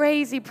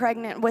crazy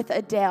pregnant with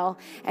Adele,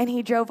 and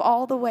he drove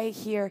all the way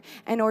here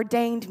and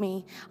ordained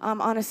me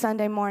on a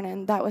Sunday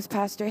morning. That was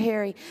Pastor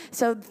Harry.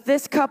 So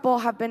this couple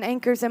have been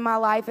anchors in my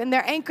life, and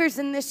they're anchors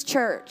in this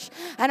church.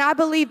 And I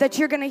believe that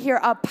you're going to hear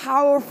a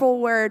powerful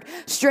word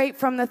straight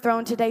from the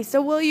throne today.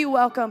 So will you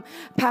welcome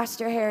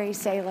Pastor Harry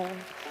Saylor?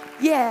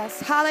 Yes,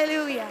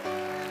 hallelujah.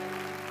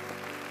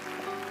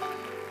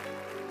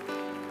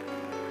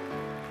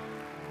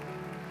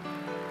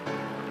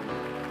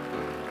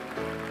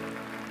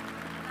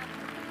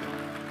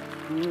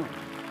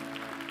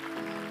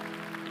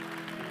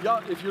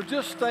 Y'all, if you'll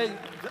just stay,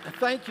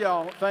 thank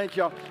y'all.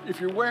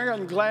 If you're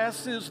wearing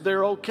glasses,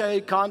 they're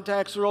okay.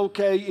 Contacts are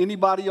okay.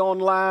 Anybody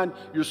online,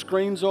 your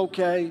screen's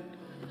okay.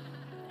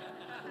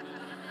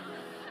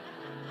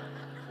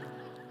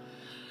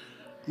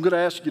 I'm going to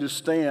ask you to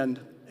stand,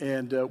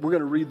 and we're going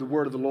to read the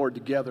word of the Lord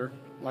together,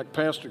 like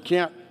Pastor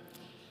Kent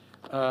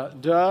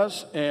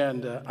does.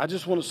 And I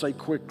just want to say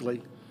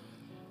quickly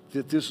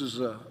that this is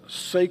a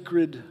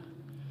sacred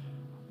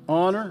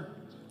honor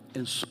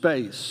and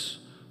space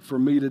for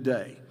me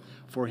today,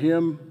 for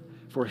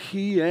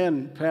he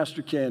and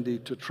Pastor Candy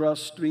to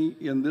trust me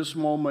in this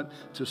moment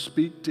to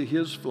speak to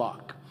his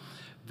flock,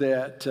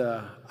 that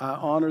I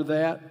honor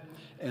that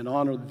and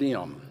honor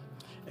them.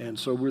 And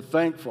so we're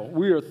thankful.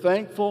 We are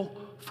thankful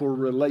for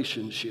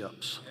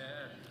relationships,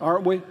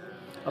 aren't we?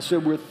 I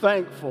said we're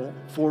thankful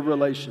for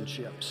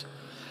relationships.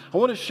 I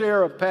want to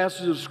share a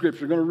passage of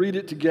Scripture. We're going to read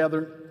it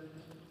together.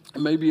 It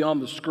may be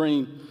on the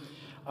screen.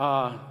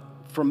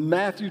 From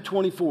Matthew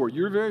 24.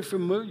 You're very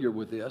familiar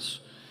with this,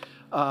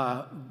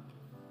 but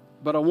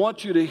I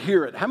want you to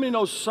hear it. How many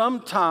know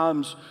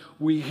sometimes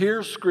we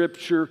hear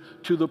Scripture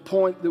to the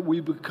point that we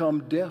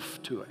become deaf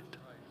to it?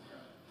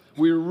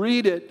 We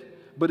read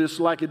it, but it's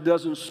like it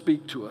doesn't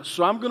speak to us.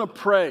 So I'm going to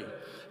pray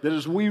that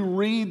as we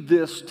read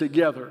this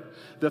together,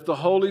 that the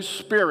Holy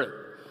Spirit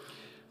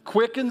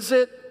quickens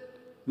it,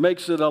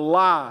 makes it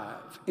alive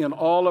in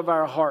all of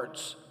our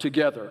hearts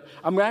together.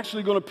 I'm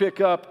actually going to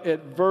pick up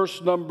at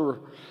verse number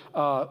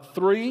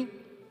 3,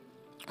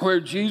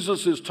 where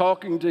Jesus is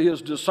talking to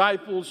his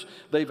disciples.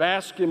 They've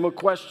asked him a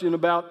question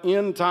about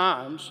end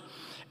times,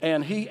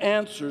 and he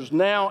answers.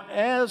 Now,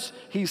 as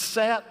he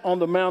sat on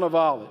the Mount of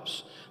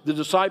Olives, the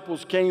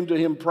disciples came to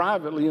him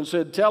privately and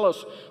said, "Tell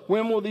us,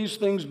 when will these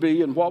things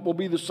be, and what will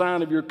be the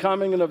sign of your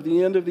coming and of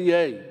the end of the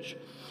age?"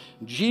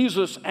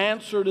 Jesus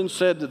answered and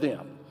said to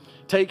them,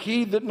 "Take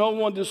heed that no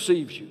one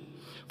deceives you.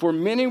 For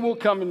many will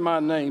come in my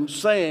name,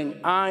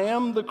 saying, 'I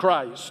am the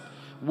Christ,'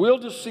 will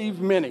deceive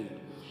many.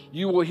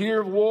 You will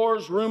hear of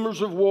wars,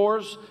 rumors of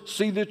wars.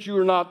 See that you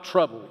are not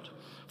troubled.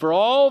 For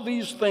all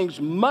these things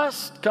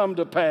must come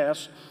to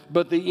pass,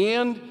 but the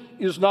end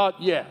is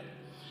not yet.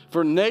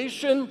 For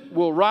nation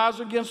will rise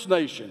against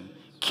nation,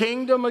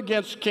 kingdom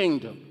against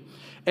kingdom.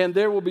 And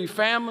there will be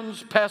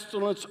famines,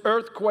 pestilence,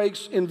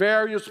 earthquakes in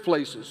various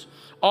places.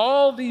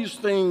 All these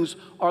things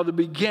are the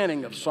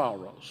beginning of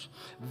sorrows.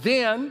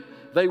 Then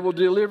they will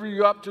deliver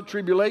you up to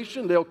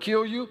tribulation. They'll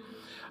kill you.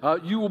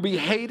 You will be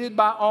hated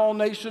by all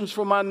nations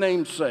for my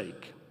name's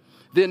sake.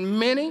 Then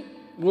many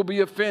will be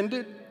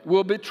offended,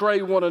 will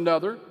betray one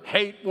another,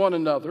 hate one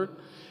another.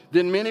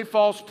 Then many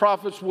false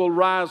prophets will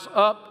rise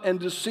up and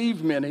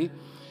deceive many.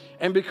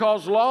 And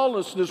because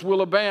lawlessness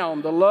will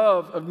abound, the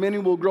love of many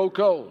will grow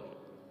cold.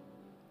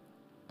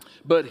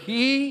 But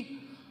he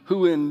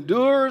who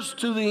endures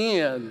to the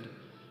end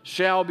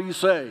shall be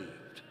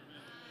saved."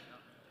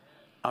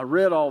 I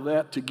read all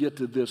that to get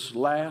to this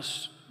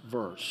last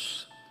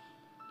verse.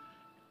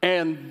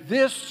 "And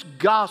this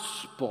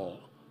gospel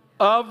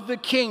of the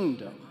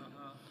kingdom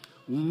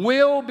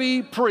will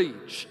be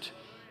preached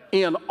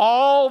in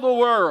all the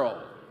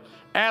world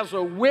as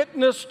a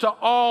witness to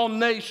all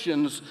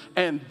nations,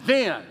 and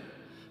then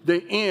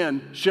the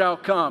end shall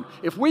come."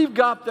 If we've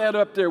got that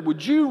up there,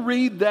 would you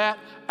read that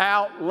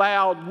out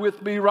loud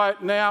with me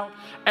right now?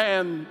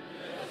 And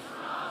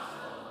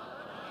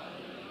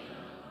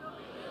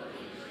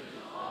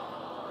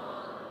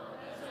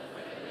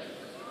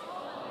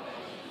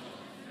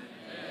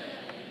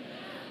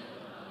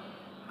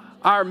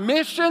our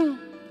mission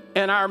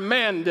and our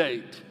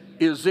mandate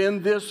is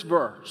in this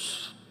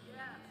verse.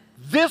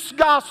 This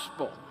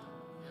gospel,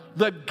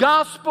 the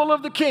gospel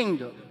of the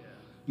kingdom,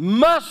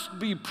 must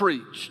be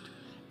preached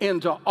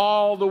into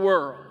all the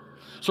world.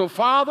 So,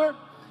 Father,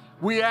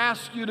 we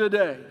ask you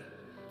today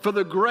for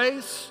the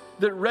grace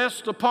that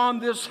rests upon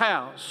this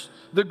house,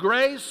 the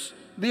grace,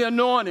 the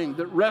anointing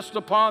that rests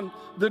upon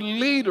the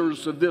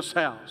leaders of this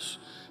house.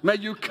 May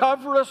you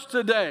cover us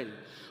today.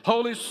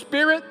 Holy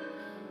Spirit,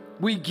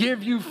 we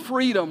give you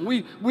freedom.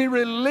 We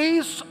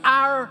release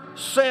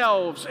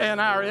ourselves, and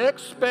our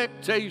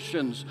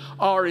expectations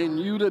are in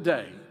you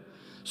today.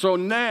 So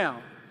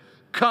now,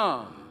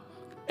 come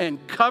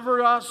and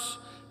cover us,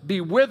 be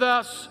with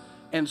us,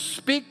 and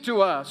speak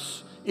to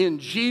us in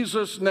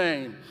Jesus'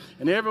 name.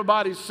 And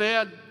everybody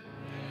said, amen.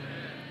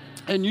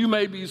 And you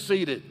may be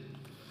seated.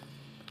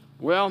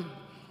 Well,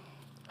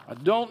 I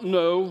don't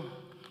know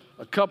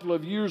a couple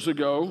of years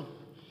ago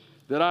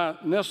that I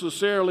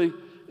necessarily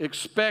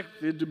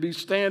expected to be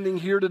standing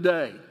here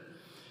today,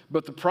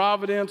 but the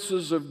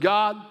providences of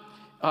God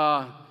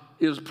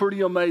is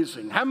pretty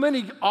amazing. How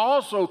many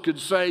also could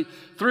say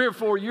 3 or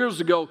 4 years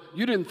ago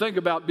you didn't think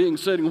about being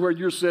sitting where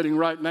you're sitting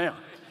right now?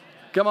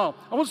 Come on,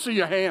 I want to see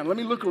your hand. Let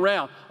me look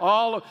around.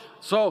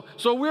 So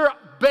we're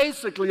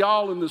basically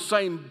all in the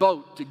same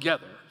boat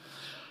together.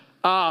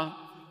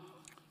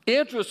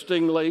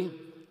 Interestingly,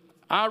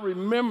 I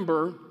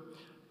remember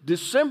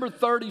December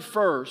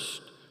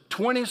 31st,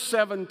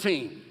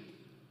 2017.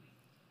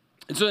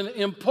 It's an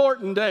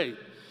important day.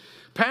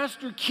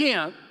 Pastor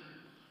Kent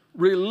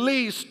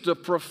released a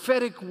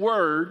prophetic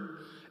word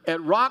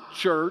at Rock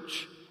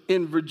Church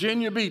in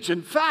Virginia Beach.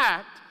 In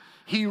fact,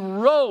 he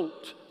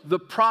wrote the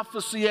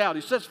prophecy out.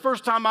 He said it's the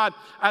first time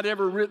I'd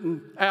ever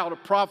written out a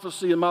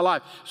prophecy in my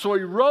life. So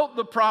he wrote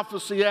the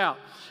prophecy out.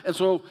 And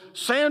so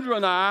Sandra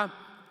and I,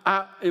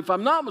 if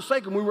I'm not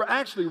mistaken, we were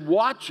actually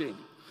watching.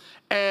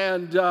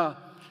 And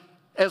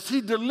as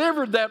he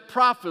delivered that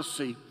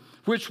prophecy,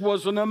 which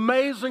was an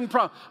amazing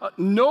prophecy,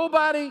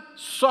 nobody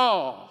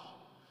saw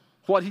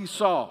what he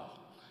saw.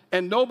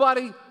 And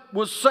nobody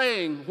was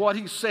saying what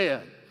he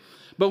said.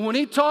 But when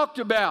he talked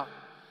about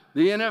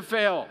the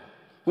NFL,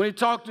 when he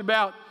talked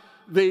about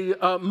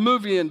the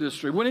movie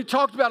industry, when he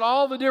talked about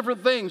all the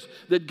different things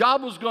that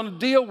God was going to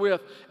deal with,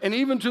 and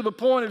even to the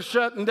point of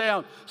shutting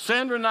down,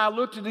 Sandra and I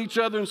looked at each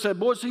other and said,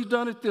 boys, he's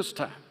done it this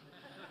time.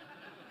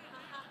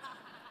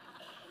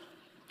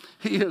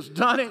 He has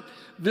done it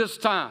this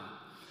time.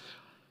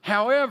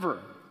 However,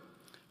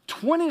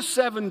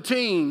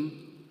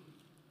 2017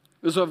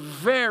 is a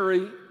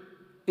very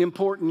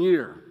important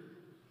year.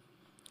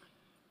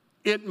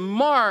 It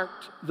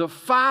marked the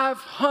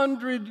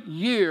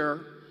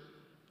 500-year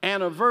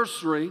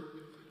anniversary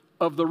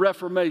of the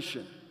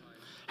Reformation.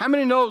 How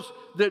many knows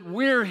that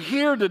we're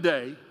here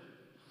today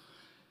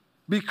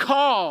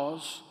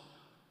because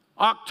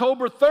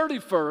October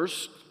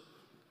 31st,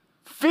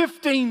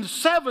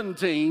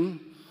 1517,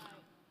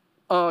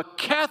 a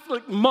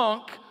Catholic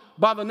monk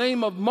by the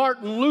name of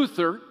Martin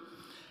Luther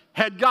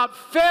had got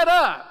fed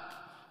up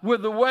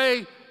with the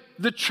way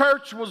the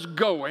church was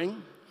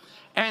going,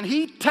 and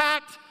he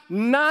tacked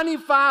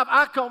 95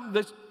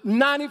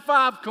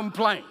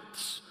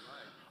 complaints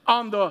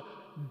on the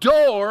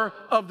door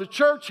of the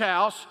church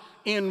house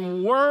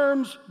in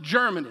Worms,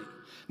 Germany.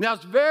 Now,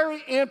 it's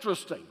very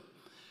interesting.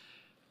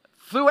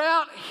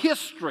 Throughout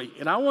history,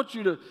 and I want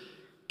you to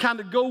kind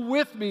of go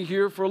with me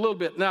here for a little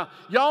bit. Now,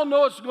 y'all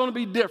know it's going to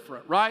be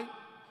different, right?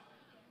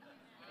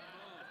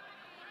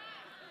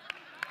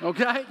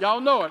 Okay?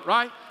 Y'all know it,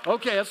 right?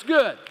 Okay, that's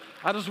good.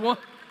 I just want,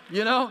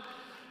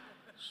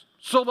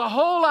 So the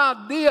whole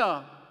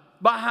idea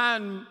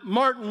behind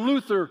Martin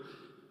Luther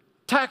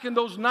tacking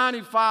those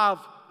 95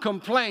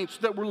 complaints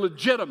that were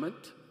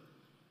legitimate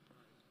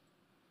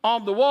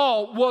on the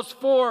wall was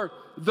for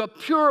the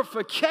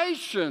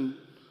purification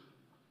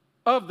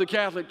of the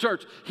Catholic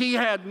Church. He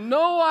had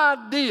no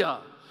idea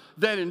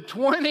that in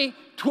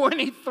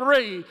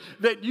 2023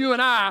 that you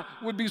and I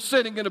would be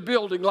sitting in a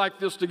building like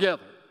this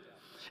together.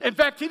 In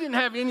fact, he didn't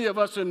have any of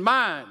us in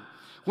mind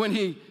when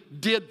he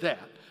did that.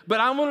 But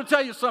I want to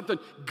tell you something.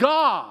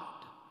 God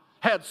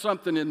had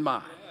something in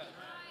mind.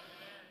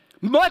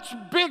 Much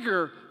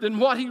bigger than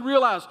what he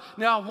realized.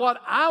 Now, what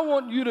I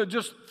want you to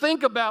just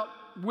think about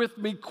with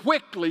me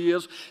quickly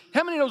is,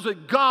 how many knows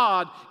that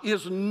God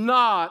is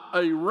not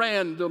a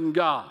random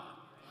God?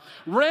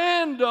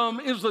 Random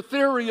is the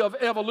theory of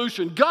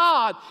evolution.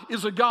 God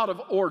is a God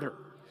of order.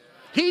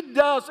 He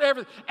does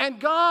everything. And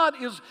God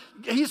is,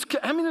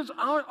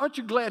 aren't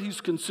you glad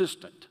he's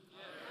consistent?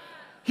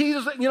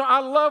 I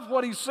love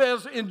what he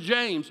says in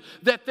James,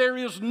 that there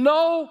is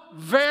no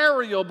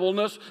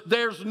variableness,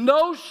 there's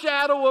no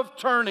shadow of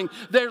turning,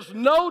 there's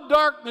no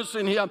darkness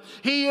in him.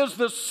 He is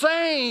the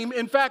same.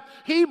 In fact,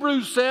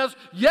 Hebrews says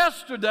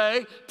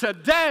yesterday,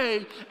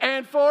 today,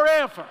 and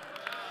forever.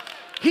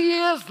 He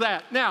is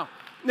that. Now,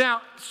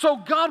 so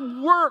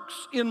God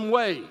works in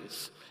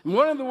ways. And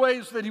one of the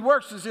ways that he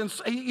works is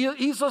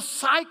he's a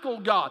cycle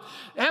God.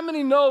 How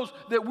many knows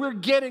that we're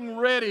getting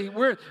ready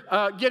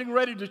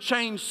to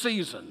change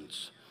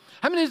seasons?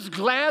 How many is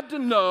glad to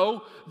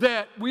know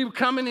that we're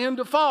coming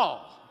into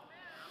fall?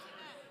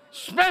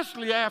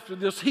 Especially after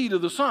this heat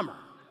of the summer,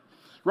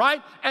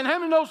 right? And how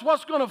many knows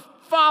what's going to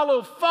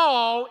follow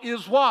fall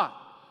is what?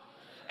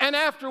 And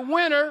after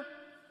winter,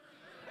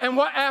 and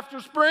what after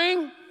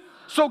spring?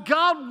 So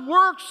God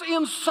works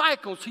in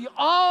cycles. He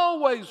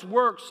always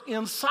works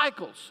in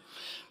cycles.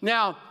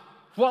 Now,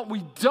 what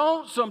we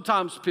don't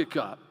sometimes pick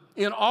up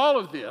in all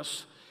of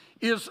this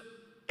is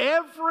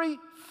every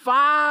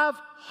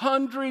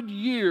 500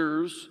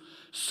 years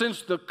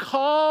since the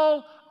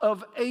call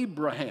of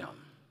Abraham,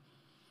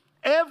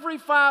 every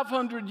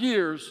 500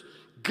 years,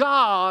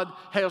 God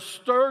has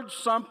stirred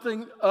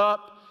something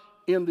up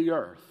in the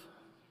earth.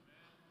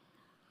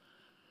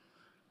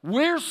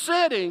 We're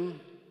sitting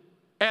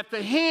at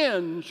the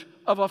hinge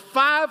of a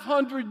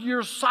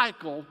 500-year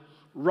cycle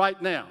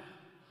right now.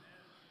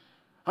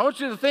 I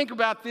want you to think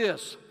about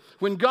this.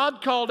 When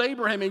God called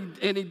Abraham,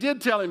 and he did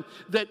tell him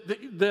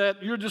that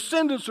your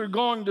descendants are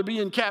going to be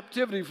in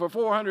captivity for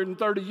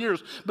 430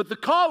 years, but the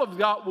call of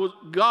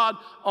God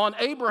on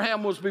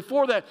Abraham was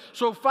before that.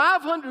 So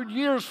 500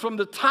 years from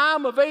the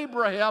time of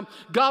Abraham,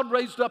 God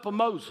raised up a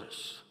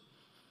Moses.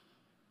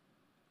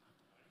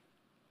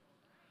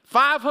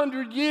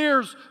 500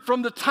 years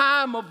from the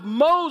time of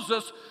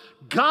Moses,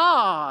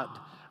 God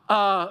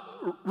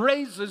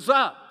raises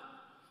up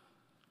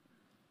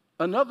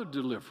another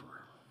deliverer.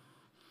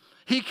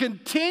 He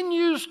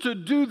continues to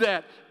do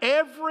that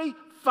every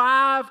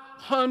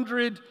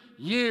 500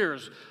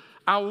 years.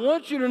 I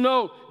want you to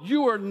know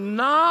you are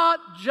not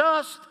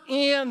just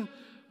in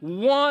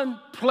one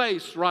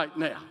place right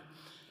now.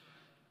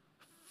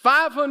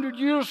 500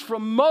 years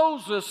from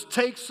Moses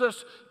takes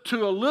us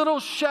to a little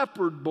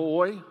shepherd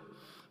boy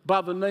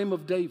by the name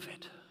of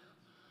David.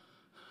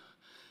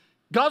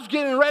 God's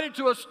getting ready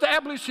to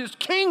establish his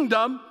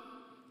kingdom.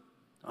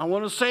 I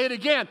want to say it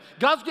again.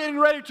 God's getting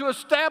ready to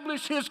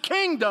establish his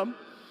kingdom,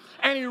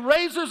 and he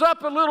raises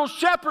up a little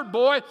shepherd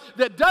boy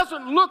that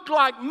doesn't look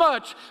like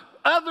much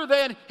other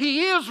than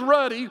he is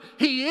ruddy,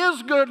 he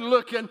is good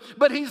looking,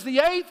 but he's the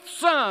 8th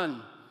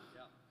son.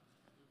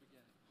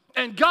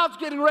 And God's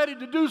getting ready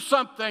to do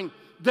something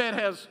that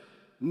has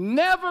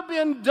never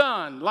been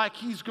done like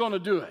he's going to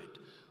do it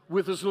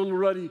with this little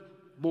ruddy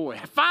boy.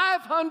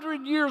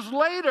 500 years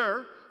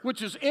later,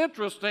 which is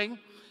interesting,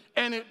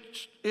 and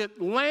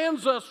it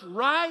lands us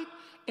right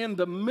in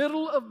the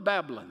middle of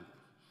Babylon,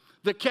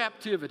 the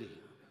captivity.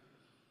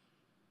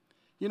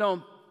 You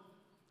know,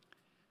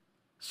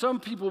 some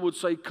people would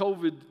say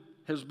COVID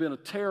has been a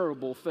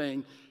terrible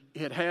thing.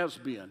 It has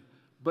been.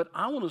 But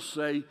I want to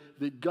say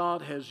that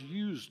God has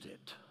used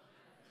it.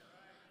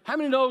 How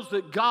many knows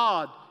that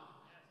God,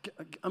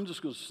 I'm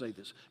just going to say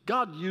this,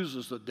 God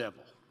uses the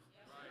devil.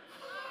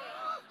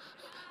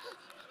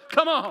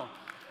 Come on.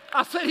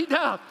 I said he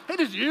does.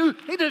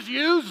 He just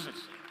uses.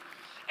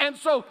 And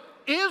so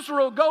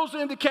Israel goes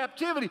into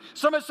captivity.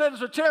 Somebody said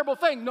it's a terrible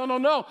thing.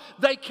 No.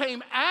 They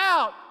came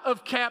out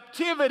of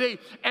captivity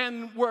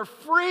and were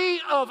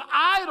free of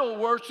idol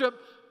worship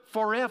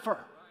forever.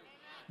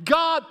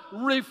 God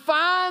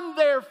refined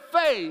their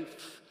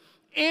faith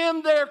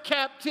in their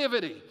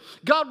captivity.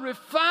 God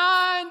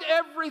refined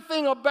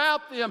everything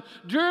about them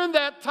during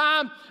that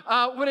time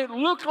when it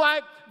looked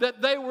like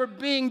that they were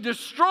being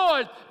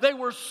destroyed. They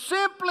were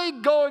simply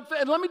going through,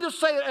 and let me just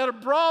say it at a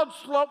broad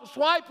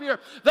swipe here,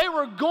 they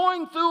were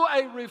going through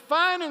a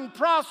refining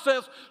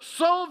process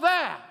so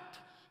that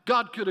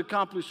God could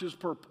accomplish his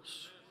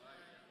purpose.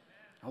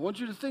 I want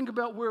you to think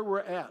about where we're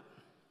at.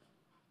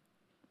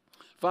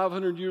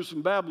 500 years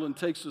from Babylon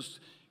takes us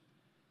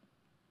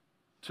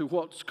to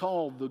what's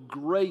called the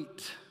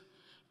Great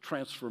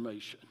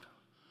Transformation.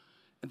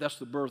 And that's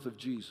the birth of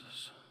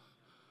Jesus.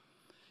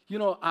 You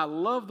know, I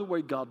love the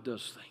way God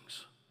does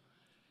things.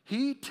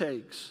 He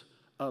takes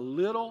a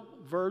little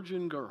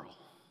virgin girl.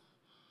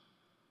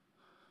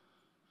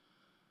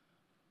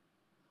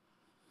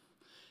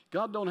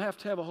 God don't have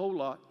to have a whole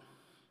lot.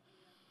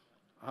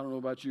 I don't know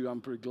about you, I'm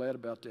pretty glad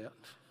about that.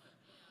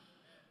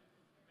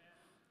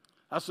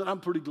 I said, I'm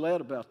pretty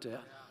glad about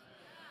that.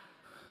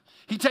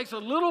 He takes a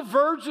little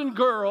virgin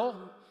girl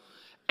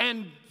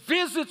and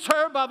visits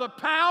her by the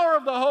power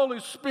of the Holy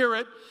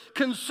Spirit,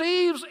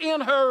 conceives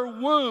in her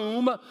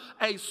womb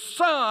a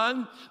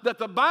son that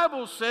the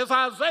Bible says,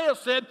 Isaiah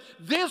said,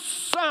 this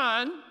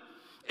son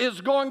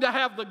is going to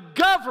have the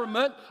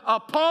government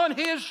upon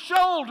his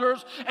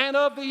shoulders, and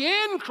of the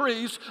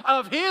increase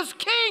of his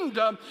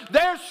kingdom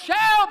there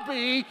shall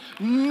be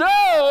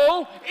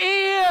no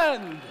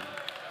end.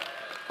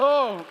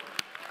 Oh,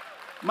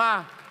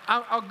 my.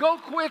 I'll go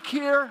quick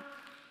here.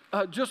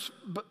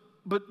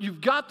 But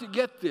you've got to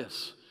get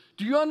this.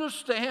 Do you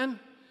understand?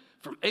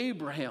 From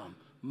Abraham,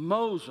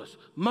 Moses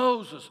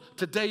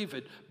to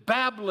David,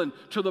 Babylon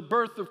to the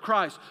birth of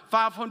Christ.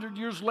 500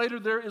 years later,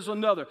 there is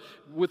another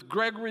with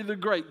Gregory the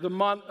Great, the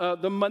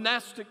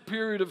monastic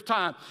period of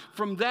time.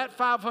 From that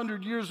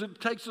 500 years, it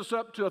takes us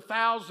up to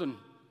 1000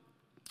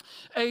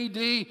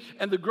 A.D.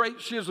 and the Great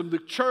Schism. The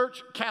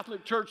church,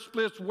 Catholic Church,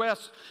 splits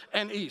west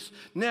and east.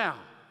 Now,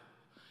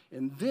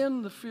 and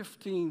then the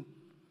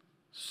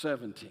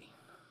 1517,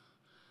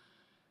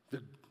 the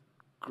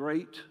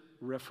Great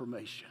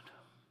Reformation.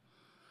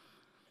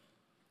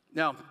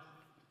 Now,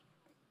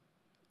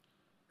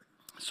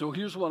 so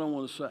here's what I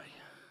want to say.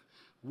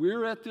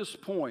 We're at this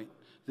point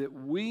that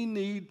we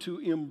need to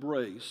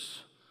embrace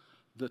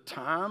the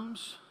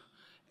times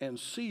and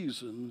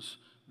seasons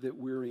that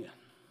we're in.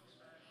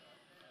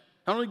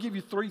 I'm going to give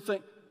you 3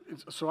 things.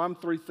 So I'm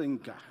 3-thing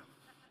guy.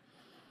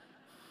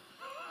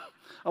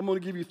 I'm going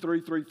to give you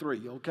 3,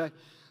 okay?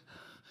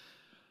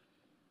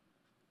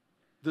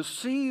 The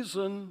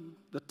season,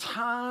 the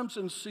times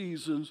and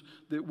seasons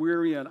that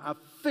we're in, I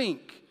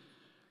think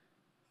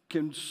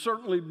can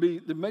certainly be,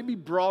 they may be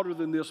broader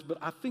than this, but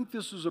I think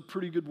this is a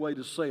pretty good way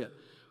to say it.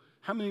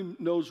 How many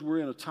knows we're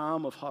in a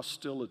time of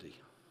hostility?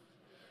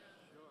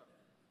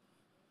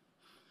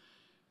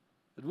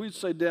 As we'd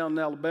say down in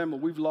Alabama,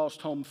 we've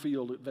lost home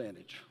field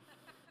advantage.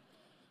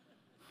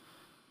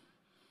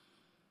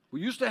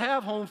 We used to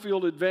have home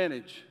field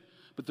advantage,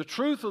 but the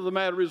truth of the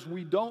matter is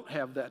we don't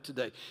have that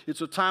today.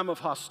 It's a time of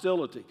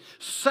hostility.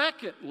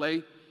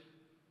 Secondly,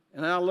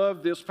 and I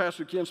love this,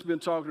 Pastor Ken's been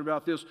talking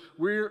about this,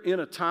 we're in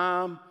a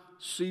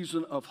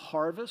season of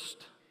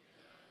harvest.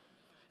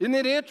 Isn't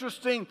it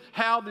interesting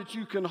how that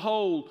you can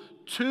hold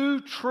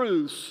 2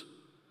 truths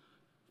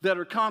that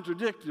are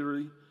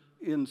contradictory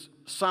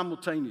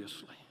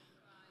simultaneously?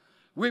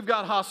 We've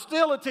got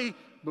hostility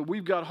but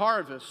we've got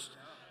harvest.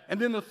 And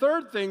then the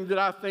third thing that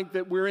I think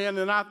that we're in,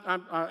 and I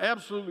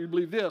absolutely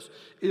believe this,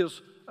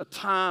 is a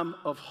time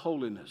of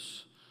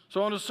holiness.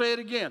 So I want to say it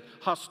again.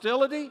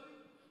 Hostility,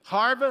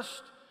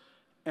 harvest,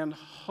 and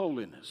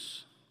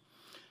holiness.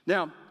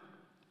 Now,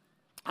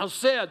 I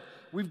said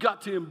we've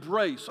got to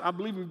embrace. I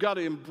believe we've got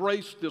to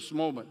embrace this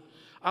moment.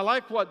 I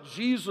like what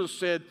Jesus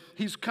said.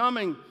 He's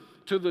coming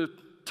to the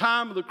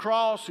time of the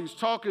cross. He's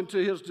talking to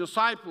his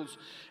disciples.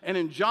 And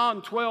in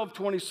John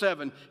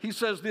 12:27, he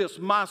says this,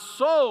 "My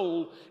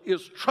soul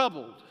is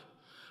troubled,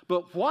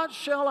 but what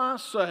shall I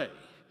say?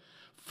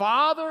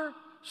 Father,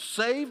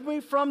 save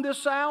me from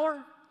this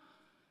hour?"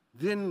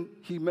 Then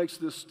he makes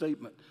this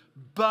statement,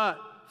 "But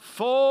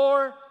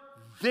for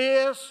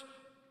this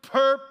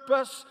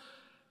purpose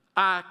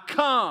I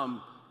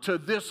come to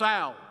this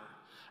hour."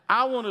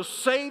 I want to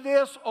say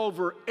this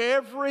over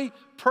every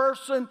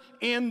person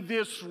in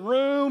this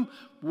room,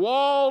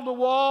 wall to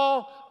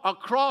wall,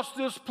 across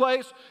this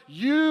place.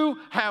 You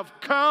have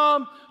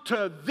come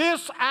to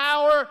this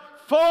hour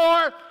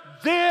for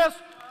this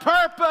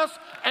purpose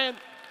and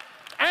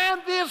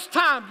this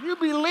time. You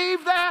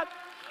believe that?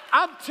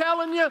 I'm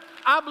telling you,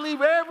 I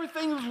believe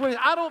everything is winning.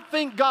 I don't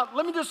think God,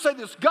 let me just say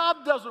this,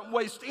 God doesn't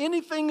waste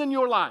anything in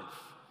your life.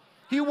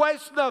 He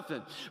wastes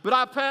nothing.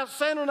 But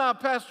Sandra and I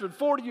pastored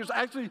 40 years,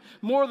 actually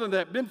more than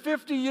that, been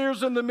 50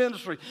 years in the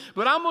ministry.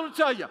 But I'm going to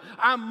tell you,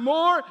 I'm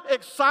more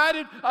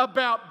excited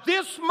about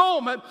this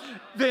moment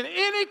than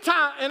any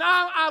time. And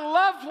I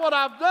love what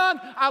I've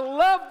done. I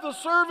love the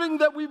serving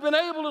that we've been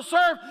able to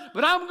serve.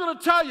 But I'm going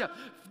to tell you,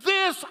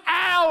 this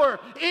hour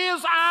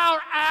is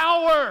our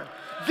hour.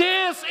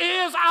 This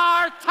is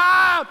our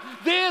time.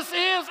 This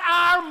is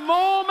our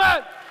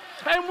moment.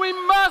 And we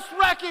must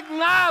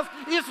recognize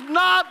it's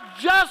not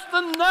just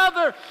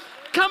another,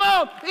 come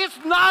on, it's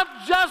not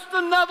just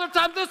another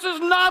time. This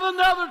is not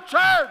another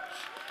church.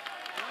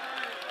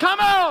 Come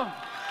on.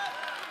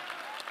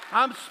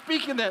 I'm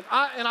speaking that,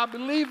 and I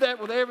believe that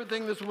with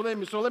everything that's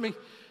within me. So let me,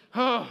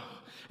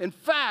 in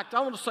fact, I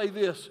want to say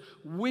this.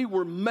 We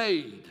were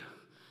made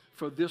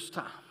for this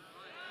time.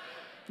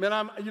 Man,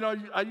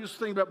 I used to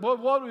think about, boy,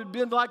 what would it have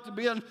been like to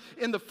be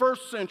in the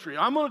first century?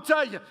 I'm going to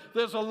tell you,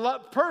 there's a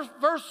lot,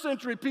 first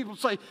century people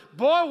say,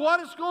 boy, what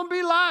it's going to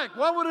be like.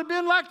 What would it have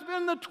been like to be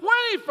in the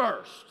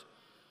 21st?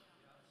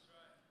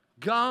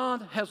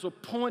 God has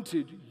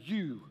appointed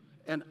you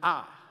and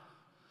I.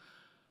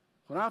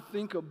 When I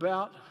think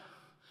about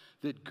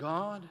that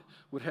God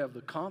would have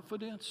the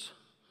confidence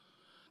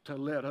to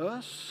let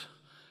us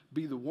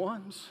be the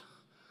ones,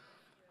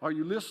 are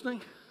you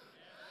listening?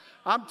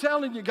 I'm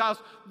telling you guys,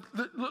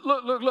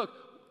 look.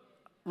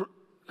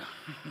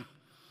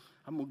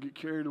 I'm going to get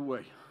carried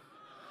away.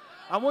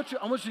 I want you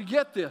to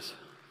get this.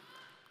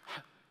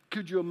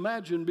 Could you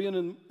imagine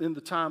being in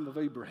the time of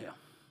Abraham?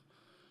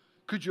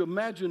 Could you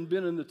imagine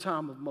being in the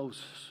time of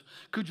Moses?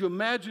 Could you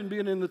imagine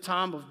being in the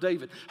time of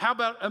David? How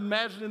about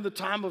imagining the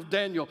time of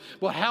Daniel?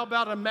 Well, how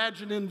about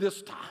imagining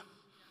this time?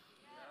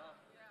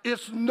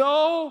 It's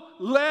no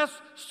less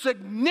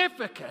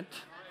significant.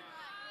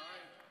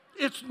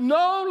 It's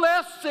no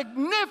less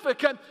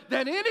significant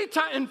than any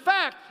time. In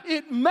fact,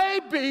 it may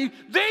be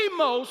the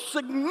most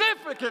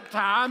significant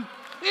time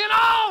in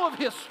all of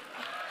history.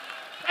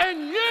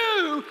 And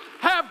you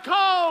have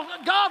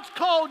God's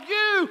called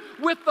you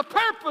with the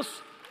purpose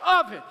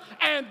of it.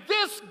 And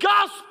this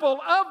gospel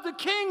of the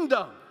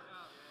kingdom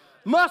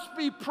must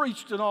be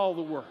preached in all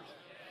the world.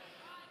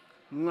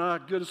 My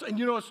goodness. And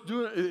you know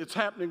it's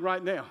happening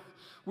right now.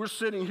 We're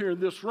sitting here in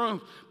this room,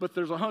 but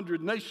there's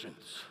 100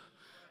 nations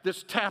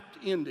that's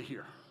tapped into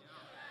here.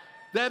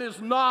 That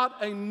is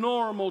not a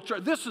normal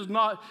church. This is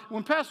not,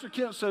 when Pastor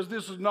Kent says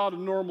this is not a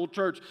normal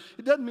church,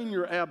 it doesn't mean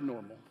you're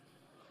abnormal.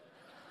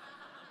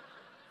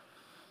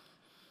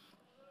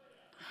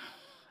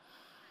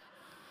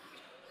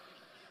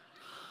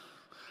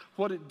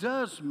 What it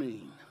does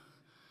mean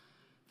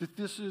that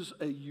this is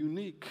a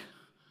unique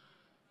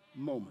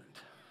moment.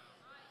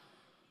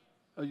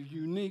 A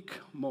unique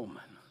moment.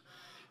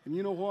 And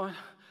you know what?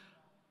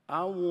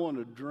 I want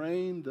to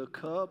drain the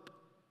cup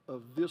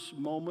of this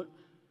moment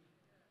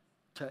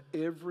to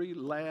every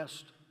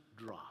last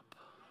drop.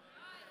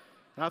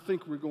 And I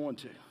think we're going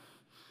to.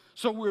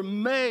 So we're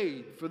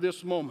made for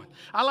this moment.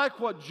 I like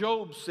what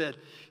Job said.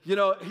 You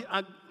know,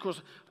 of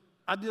course,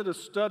 I did a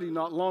study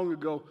not long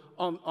ago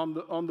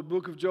on the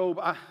book of Job,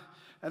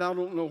 and I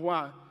don't know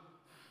why.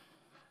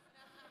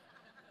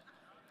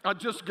 I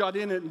just got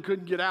in it and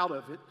couldn't get out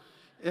of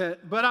it.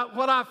 But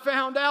what I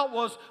found out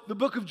was the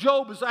book of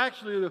Job is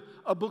actually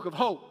a book of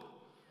hope.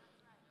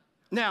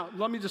 Now,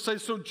 let me just say,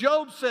 so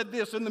Job said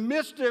this, in the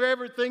midst of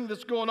everything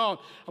that's going on,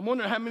 I'm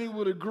wondering how many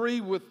would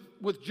agree with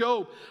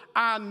Job.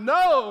 I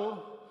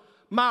know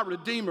my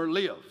Redeemer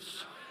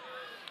lives.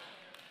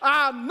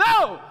 I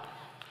know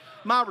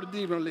my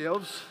Redeemer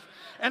lives.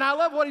 And I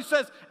love what he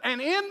says,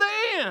 and in the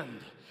end,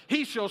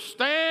 he shall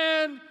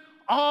stand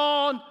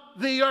on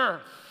the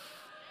earth.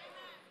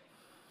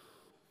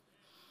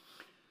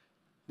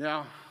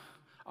 Now,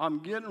 I'm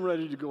getting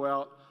ready to go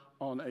out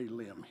on a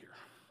limb here.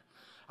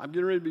 I'm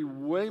getting ready to be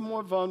way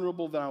more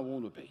vulnerable than I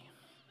want to be.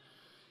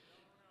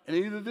 And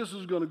either this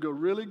is going to go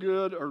really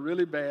good or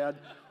really bad.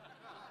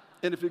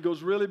 And if it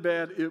goes really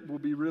bad, it will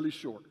be really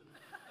short.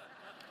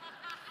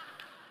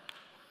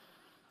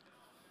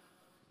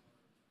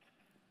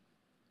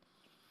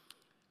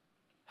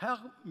 How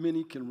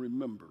many can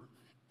remember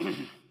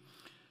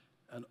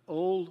an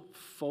old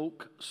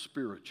folk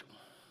spiritual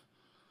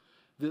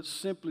that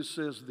simply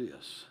says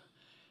this,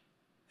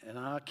 and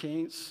I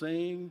can't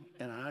sing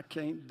and I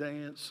can't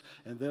dance,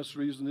 and that's the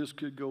reason this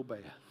could go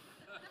bad?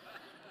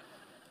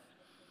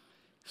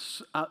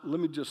 Let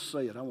me just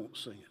say it, I won't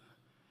sing it.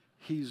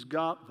 He's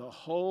got the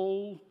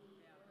whole,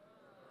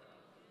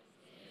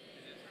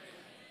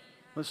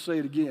 let's say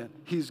it again.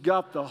 He's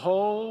got the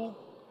whole.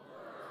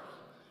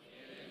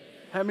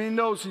 How many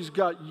knows he's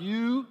got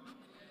you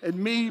and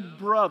me,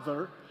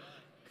 brother?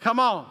 Come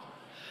on.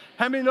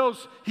 How many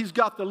knows he's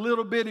got the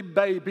little bitty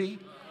baby?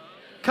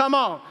 Come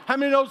on. How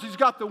many knows he's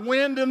got the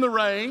wind and the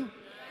rain?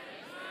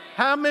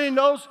 How many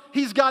knows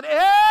he's got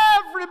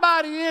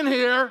everybody in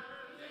here?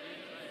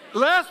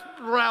 Let's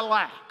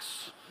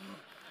relax.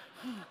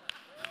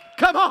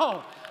 Come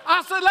on.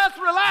 I said, let's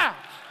relax.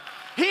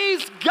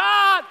 He's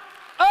got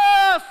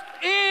us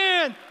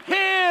in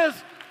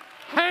his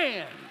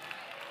hand.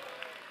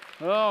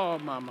 Oh,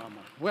 my.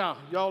 Well,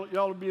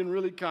 y'all are being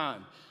really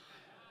kind.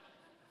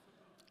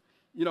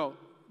 You know,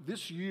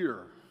 this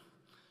year,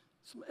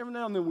 every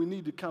now and then we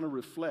need to kind of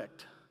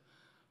reflect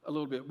a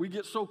little bit. We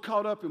get so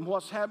caught up in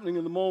what's happening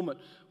in the moment,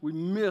 we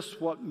miss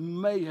what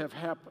may have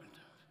happened.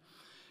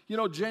 You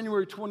know,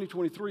 January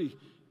 2023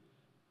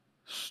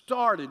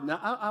 started. Now,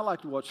 I like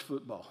to watch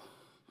football.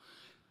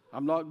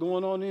 I'm not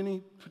going on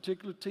any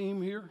particular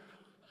team here.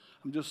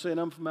 I'm just saying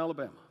I'm from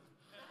Alabama.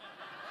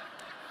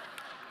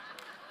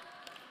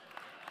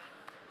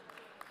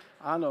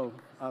 I know.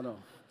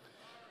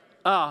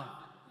 But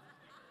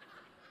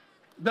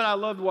I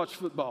love to watch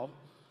football.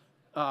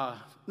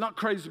 Not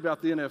crazy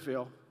about the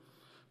NFL,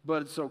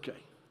 but it's okay.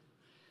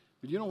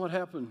 But you know what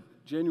happened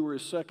January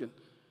 2nd?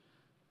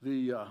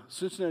 The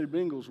Cincinnati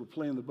Bengals were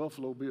playing the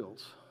Buffalo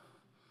Bills.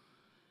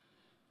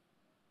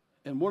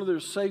 And one of their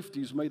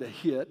safeties made a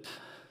hit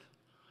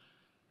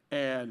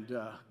and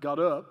got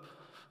up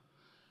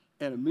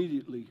and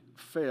immediately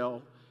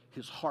fell.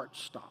 His heart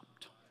stopped.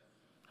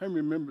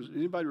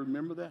 Anybody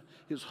remember that?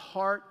 His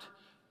heart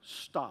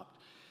stopped.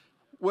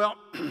 Well,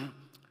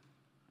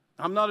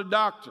 I'm not a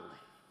doctor.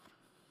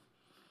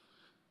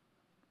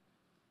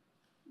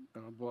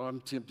 Oh, boy,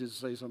 I'm tempted to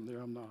say something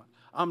there. I'm not.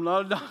 I'm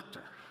not a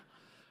doctor.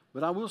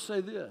 But I will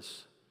say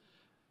this,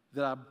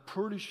 that I'm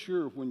pretty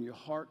sure when your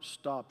heart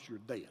stops, you're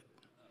dead.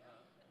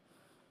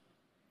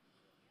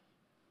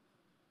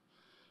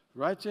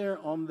 Right there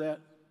on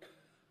that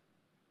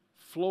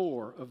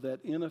floor of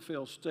that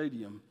NFL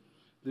stadium,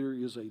 there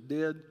is a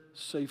dead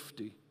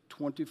safety,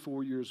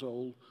 24 years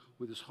old,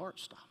 with his heart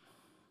stopped.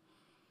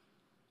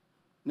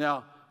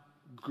 Now,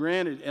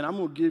 granted, and I'm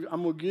going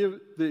to give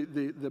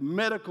the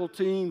medical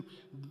team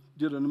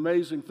did an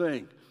amazing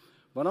thing,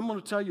 but I'm going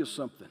to tell you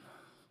something.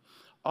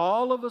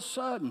 All of a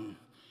sudden,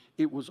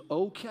 it was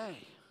okay.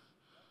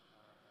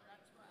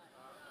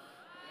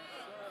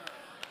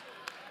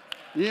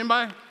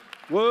 Anybody?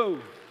 Whoa.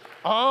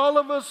 All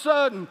of a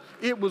sudden,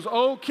 it was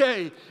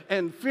okay,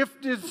 and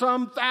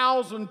 50-some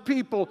thousand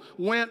people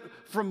went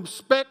from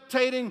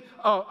spectating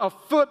a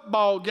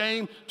football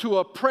game to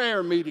a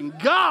prayer meeting.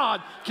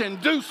 God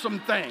can do some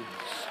things.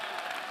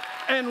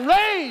 And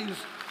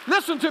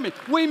listen to me,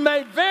 we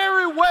may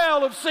very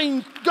well have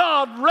seen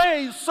God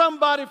raise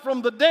somebody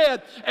from the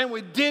dead, and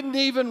we didn't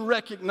even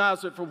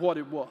recognize it for what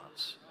it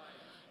was.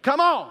 Come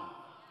on.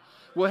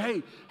 Well,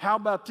 hey, how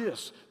about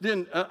this?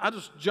 Then I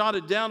just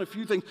jotted down a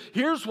few things.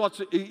 Here's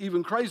what's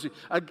even crazy,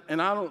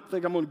 and I don't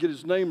think I'm going to get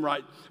his name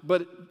right,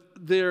 but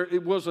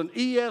it was an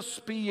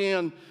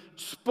ESPN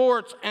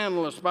sports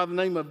analyst by the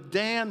name of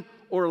Dan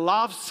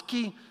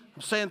Orlovsky.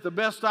 I'm saying it the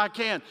best I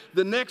can.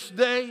 The next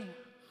day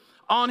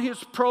on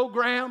his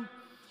program,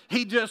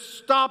 he just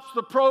stops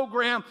the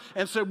program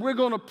and said, we're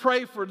going to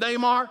pray for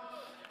Damar.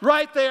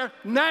 Right there,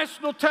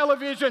 national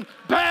television,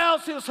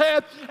 bows his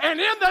head, and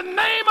in the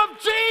name of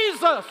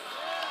Jesus,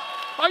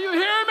 are you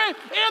hearing me?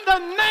 In the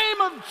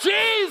name of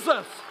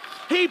Jesus,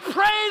 he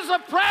prays a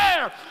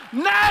prayer.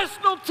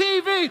 National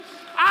TV.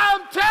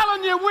 I'm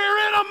telling you, we're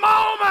in a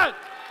moment.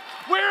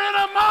 We're in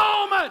a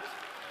moment.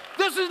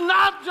 This is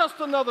not just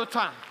another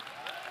time.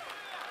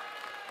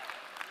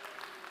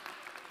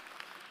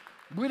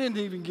 We didn't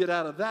even get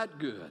out of that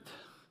good.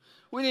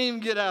 We didn't even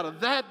get out of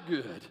that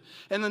good.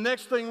 And the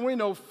next thing we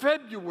know,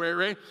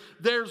 February,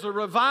 there's a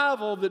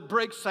revival that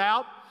breaks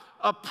out.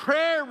 A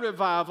prayer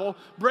revival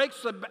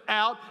breaks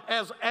out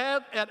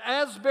at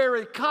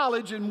Asbury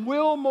College in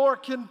Wilmore,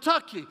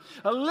 Kentucky.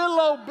 A little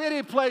old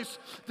bitty place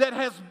that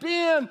has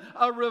been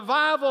a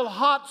revival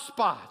hot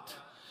spot.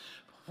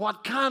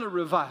 What kind of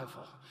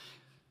revival?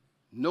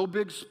 No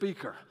big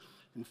speaker.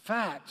 In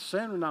fact,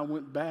 Sandra and I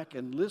went back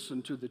and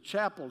listened to the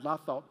chapel, and I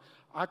thought,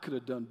 I could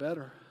have done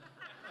better.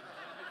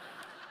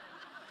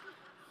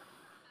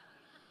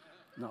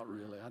 Not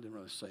really. I didn't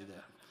really say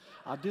that.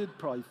 I did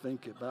probably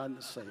think it, but I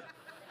didn't say it.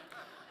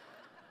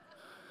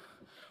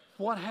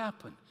 what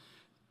happened?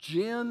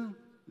 Gen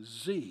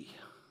Z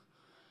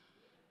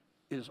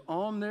is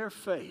on their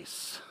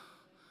face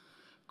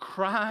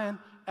crying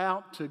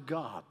out to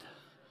God.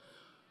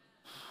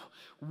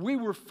 We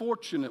were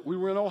fortunate. We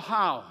were in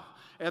Ohio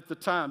at the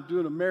time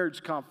doing a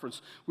marriage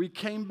conference. We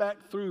came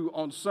back through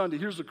on Sunday.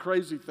 Here's the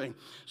crazy thing.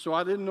 So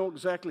I didn't know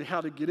exactly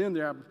how to get in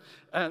there.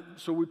 And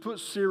so we put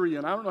Siri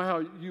in. I don't know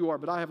how you are,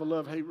 but I have a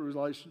love-hate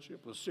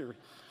relationship with Siri.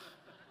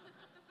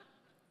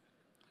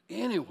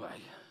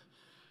 Anyway,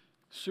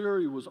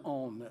 Siri was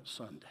on that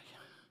Sunday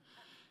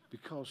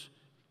because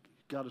it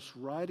got us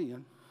right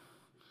in.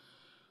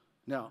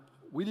 Now,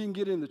 we didn't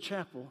get in the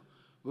chapel,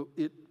 but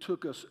it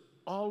took us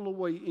all the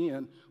way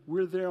in.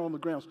 We're there on the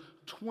grounds.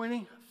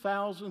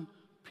 20,000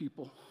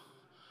 people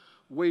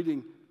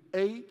waiting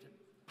 8+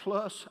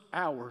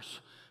 hours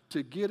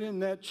to get in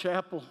that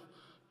chapel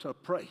to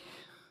pray.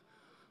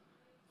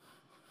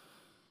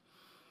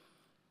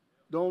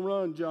 Don't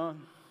run,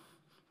 John,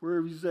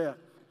 wherever he's at.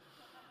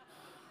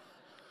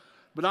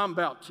 But I'm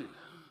about to.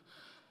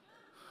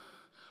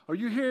 Are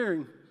you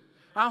hearing?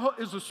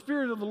 Is the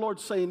Spirit of the Lord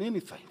saying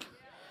anything?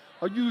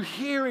 Are you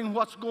hearing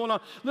what's going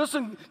on?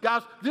 Listen,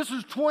 guys, this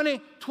is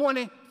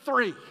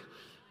 2023.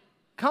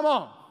 Come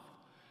on.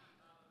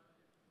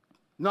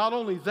 Not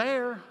only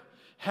there,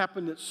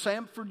 happened at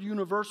Samford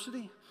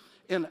University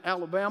in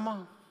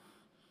Alabama,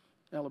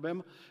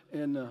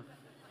 and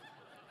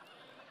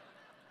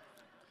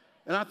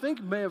I think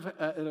it may have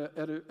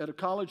at a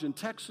college in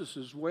Texas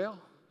as well.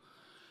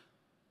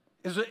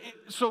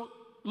 So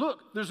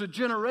look, there's a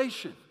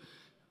generation,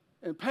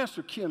 and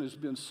Pastor Ken has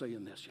been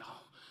saying this, y'all.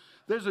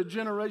 There's a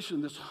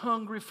generation that's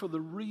hungry for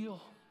the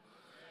real.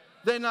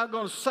 They're not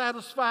going to be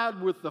satisfied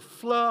with the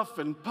fluff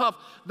and puff.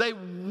 They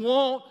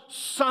want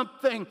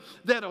something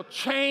that'll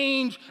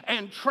change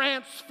and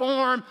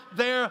transform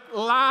their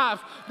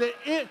lives.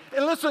 And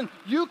listen,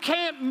 you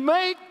can't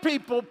make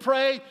people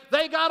pray.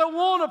 They got to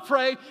want to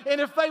pray.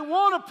 And if they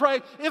want to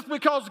pray, it's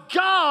because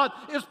God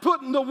is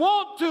putting the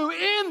want to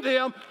in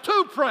them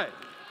to pray.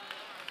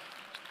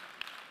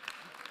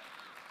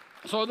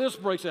 So this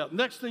breaks out.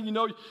 Next thing you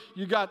know,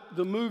 you got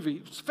the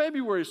movie. It's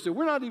February still.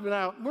 We're not even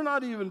out. We're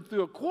not even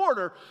through a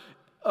quarter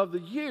of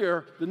the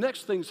year. The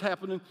next thing's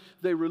happening.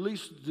 They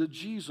released the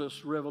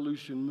Jesus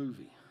Revolution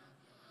movie.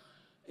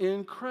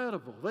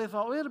 Incredible. They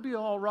thought it'll be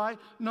all right.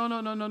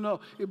 No.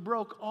 It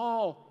broke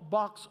all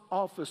box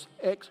office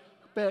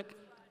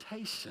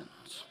expectations.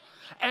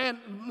 And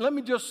let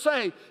me just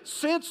say,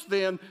 since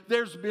then,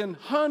 there's been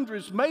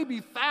hundreds, maybe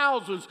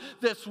thousands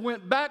that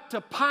went back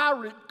to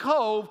Pirate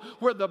Cove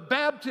where the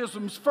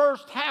baptisms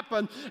first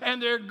happened,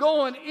 and they're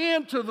going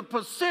into the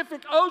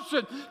Pacific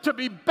Ocean to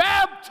be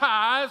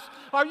baptized.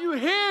 Are you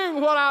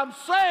hearing what I'm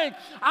saying?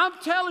 I'm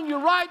telling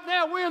you right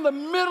now, we're in the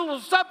middle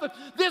of something.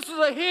 This is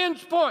a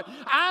hinge point.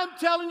 I'm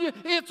telling you,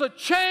 it's a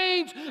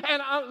change,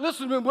 and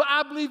listen to me,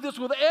 I believe this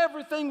with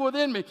everything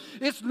within me.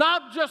 It's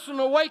not just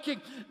an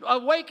awakening.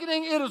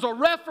 It is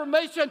a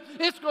reformation.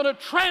 It's going to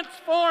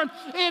transform.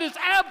 It is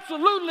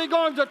absolutely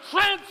going to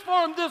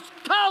transform this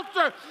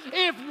culture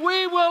if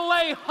we will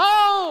lay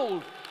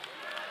hold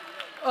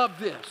of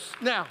this.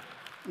 Now,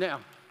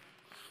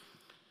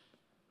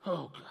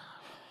 oh God,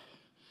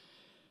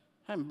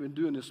 I haven't been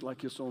doing this like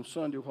this on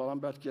Sunday while I'm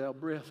about to get out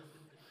of breath.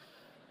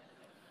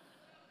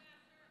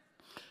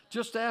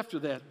 Just after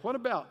that, what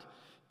about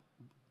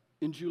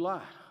in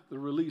July, the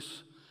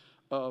release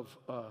of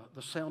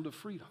The Sound of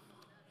Freedom?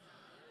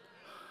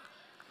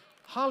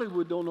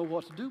 Hollywood don't know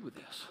what to do with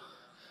this.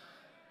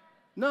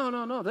 No, they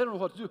don't know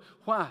what to do.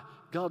 Why?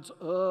 God's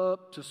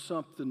up to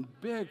something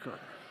bigger.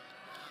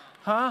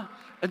 Huh?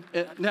 And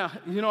now,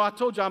 you know, I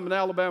told you I'm an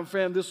Alabama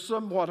fan. This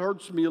somewhat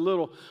hurts me a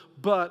little,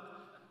 but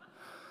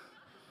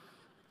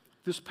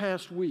this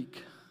past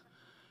week,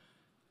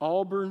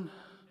 Auburn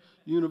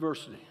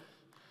University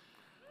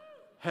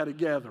had a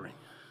gathering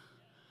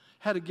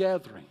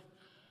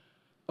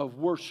of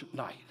worship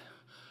night.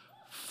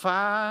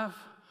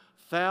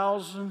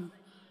 5,000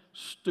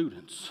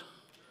 students.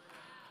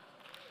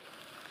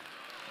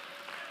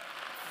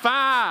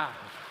 5.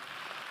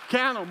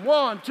 Count them.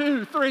 1,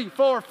 2, 3,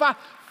 4, 5.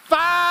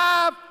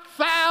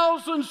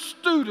 5,000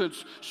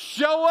 students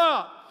show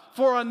up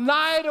for a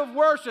night of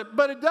worship,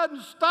 but it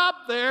doesn't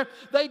stop there.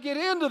 They get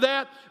into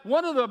that.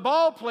 One of the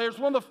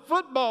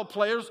football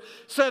players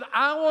said,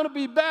 I want to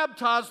be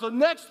baptized. The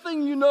next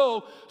thing you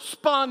know,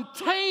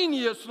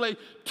 spontaneously,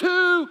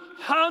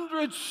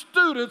 200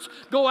 students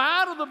go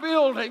out of the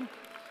building.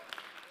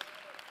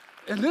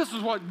 And this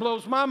is what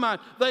blows my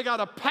mind. They got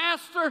a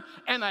pastor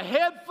and a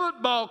head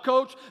football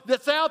coach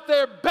that's out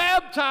there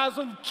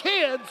baptizing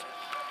kids.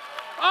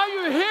 Are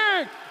you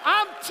hearing?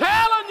 I'm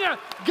telling you,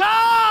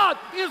 God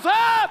is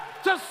up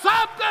to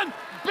something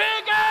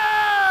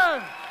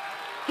bigger.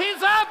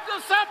 He's up to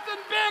something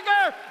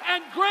bigger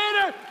and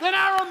greater than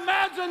our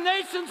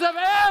imaginations have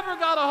ever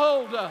got a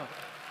hold of.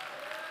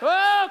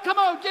 Well, come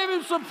on, give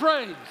him some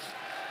praise.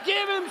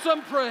 Give him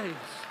some praise.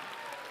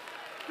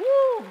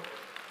 Woo.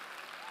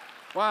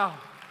 Wow.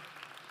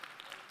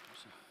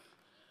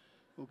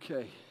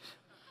 Okay,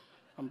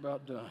 I'm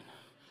about done.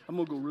 I'm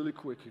going to go really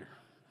quick here.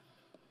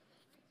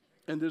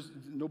 And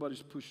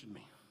nobody's pushing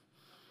me.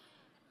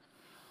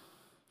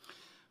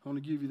 I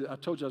want to give you, I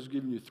told you I was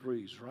giving you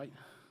threes, right?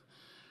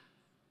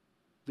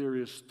 There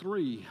is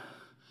three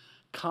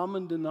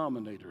common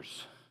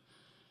denominators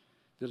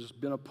that has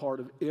been a part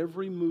of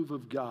every move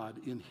of God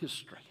in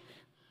history.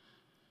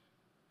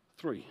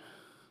 Three.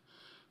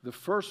 The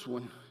first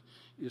one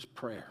is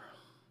prayer.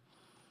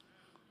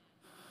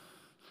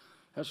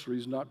 That's the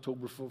reason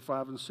October 4,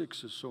 5, and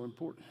 6 is so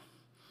important.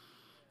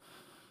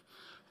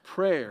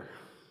 Prayer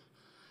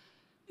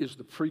is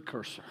the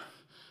precursor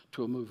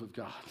to a move of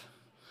God.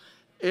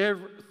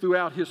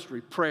 Throughout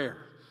history, prayer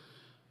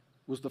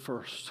was the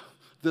first.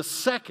 The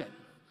second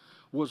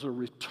was a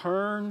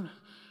return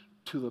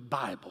to the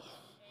Bible.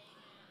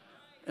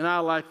 And I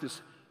like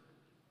this,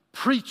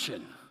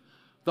 preaching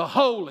the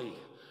Holy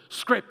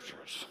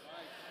Scriptures.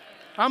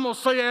 I'm going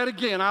to say that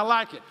again. I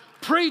like it.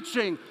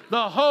 Preaching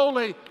the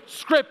Holy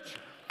Scripture.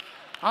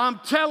 I'm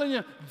telling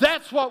you,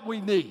 that's what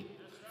we need.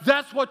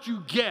 That's what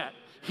you get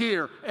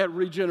here at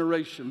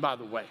Regeneration, by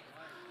the way.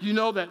 You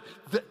know that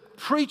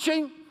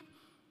preaching,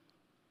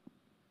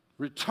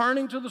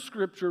 returning to the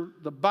Scripture,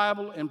 the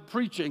Bible, and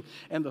preaching.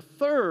 And the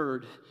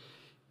third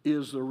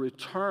is the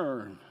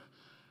return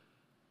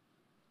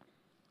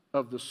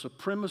of the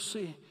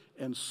supremacy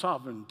and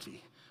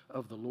sovereignty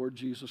of the Lord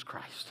Jesus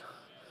Christ.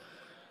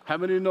 How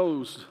many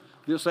knows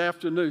this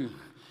afternoon,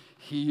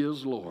 He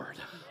is Lord?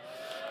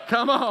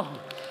 Come on.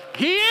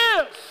 He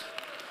is.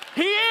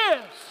 He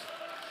is.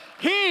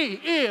 He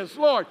is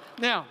Lord.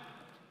 Now,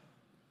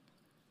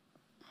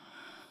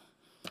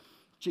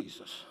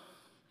 Jesus.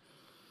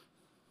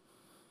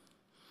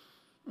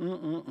 I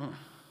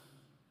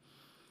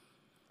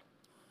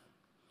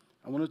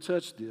want to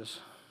touch this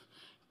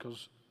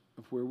because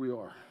of where we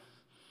are.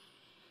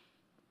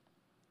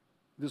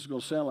 This is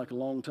going to sound like a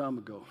long time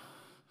ago,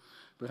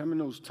 but how many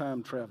knows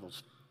time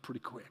travels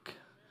pretty quick?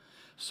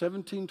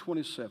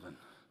 1727,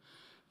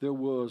 there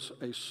was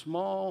a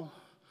small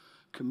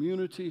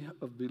community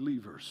of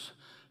believers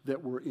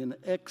that were in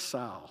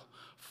exile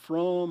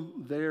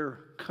from their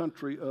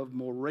country of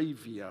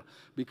Moravia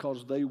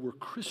because they were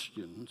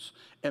Christians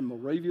and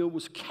Moravia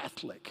was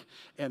Catholic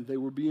and they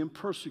were being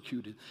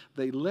persecuted.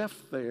 They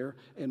left there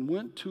and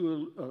went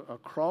to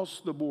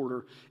across the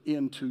border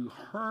into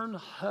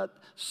Herrnhut,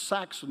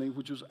 Saxony,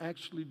 which was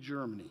actually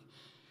Germany.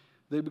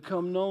 They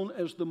become known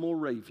as the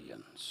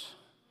Moravians.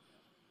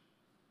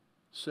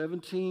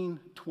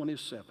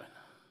 1727.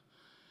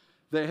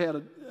 They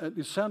had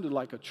it sounded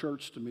like a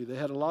church to me. They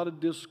had a lot of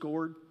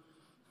discord.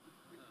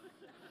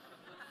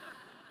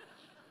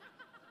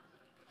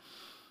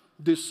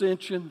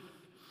 Dissension,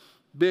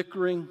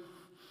 bickering,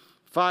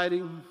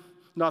 fighting.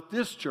 Not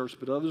this church,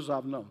 but others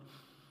I've known.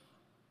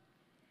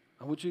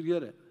 I want you to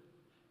get it.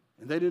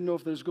 And they didn't know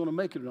if they was going to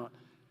make it or not.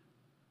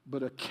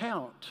 But a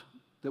count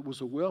that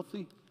was a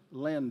wealthy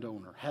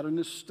landowner, had an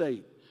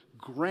estate,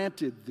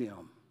 granted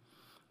them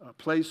a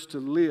place to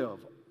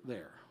live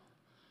there.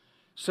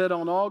 Said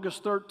on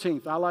August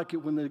 13th, I like it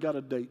when they got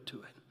a date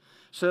to it.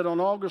 Said on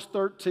August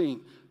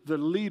 13th, the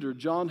leader,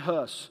 John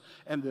Huss,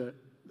 and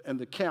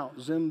the count,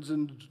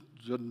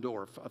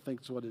 Zinzendorf, I think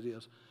that's what it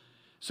is,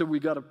 said, we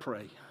got to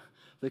pray.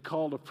 They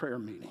called a prayer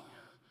meeting.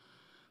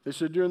 They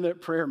said during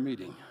that prayer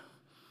meeting,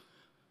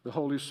 the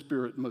Holy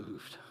Spirit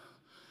moved.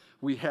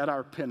 We had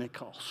our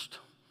Pentecost.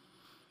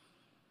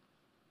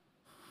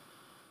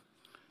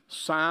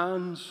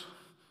 Signs,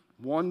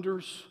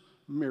 wonders,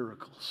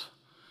 miracles.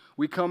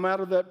 We come out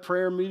of that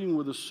prayer meeting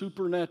with a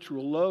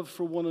supernatural love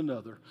for one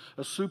another,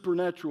 a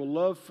supernatural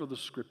love for the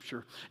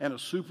Scripture, and a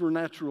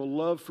supernatural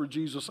love for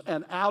Jesus.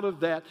 And out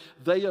of that,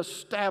 they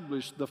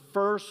established the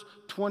first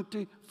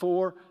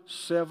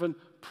 24/7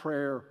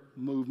 prayer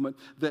movement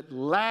that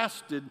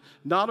lasted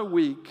not a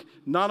week,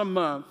 not a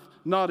month,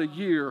 not a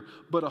year,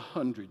 but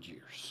 100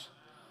 years.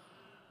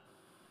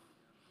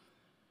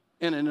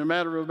 And in a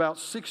matter of about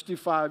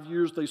 65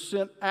 years, they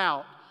sent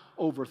out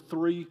over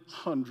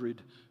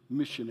 300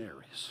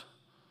 missionaries.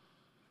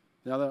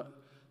 Now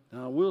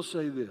I will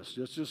say this,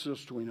 just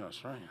between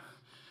us, right?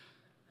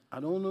 I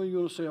don't know you're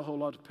going to say a whole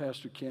lot to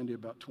Pastor Candy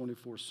about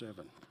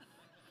 24/7.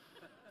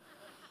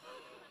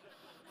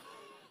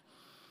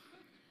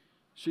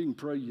 She can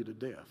pray you to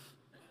death.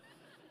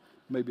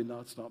 Maybe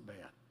not, it's not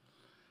bad.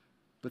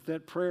 But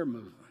that prayer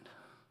movement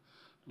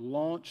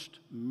launched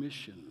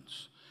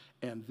missions,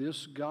 and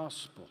this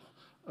gospel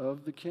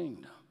of the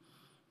kingdom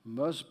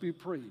must be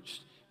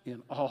preached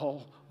in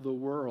all the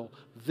world.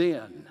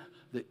 Then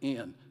the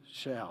end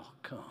shall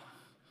come.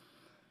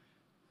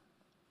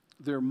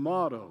 Their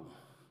motto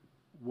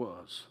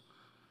was,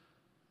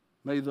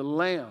 may the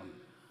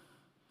Lamb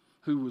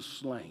who was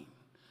slain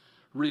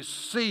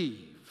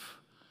receive,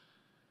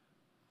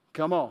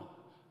 come on,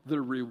 the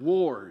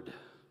reward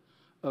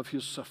of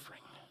his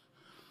suffering.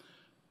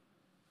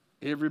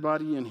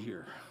 Everybody in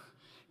here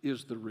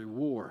is the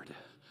reward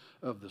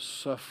of the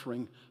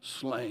suffering,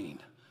 slain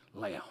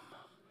Lamb.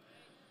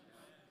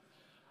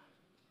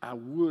 I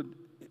would,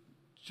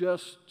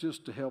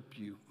 just to help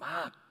you,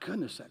 my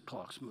goodness, that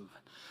clock's moving.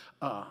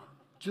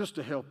 Just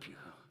to help you.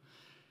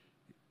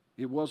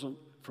 It wasn't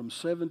from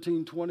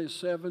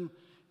 1727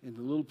 in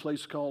the little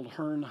place called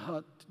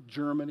Herrnhut,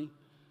 Germany.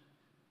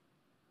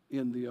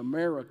 In the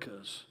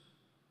Americas,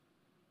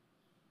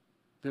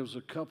 there was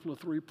a couple of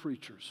three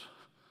preachers.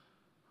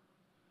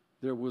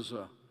 There was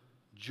a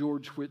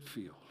George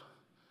Whitefield.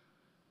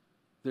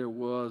 There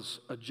was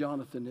a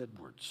Jonathan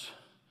Edwards.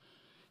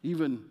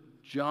 Even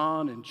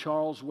John and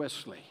Charles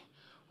Wesley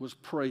was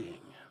praying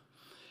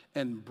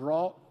and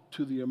brought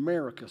to the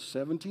Americas,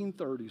 1730s,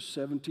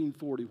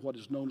 1740, what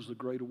is known as the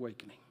Great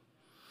Awakening.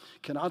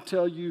 Can I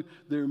tell you,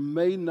 there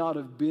may not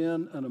have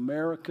been an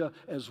America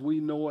as we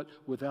know it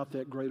without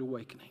that Great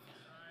Awakening.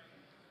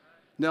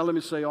 Now let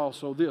me say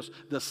also this.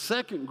 The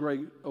second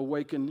Great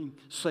Awakening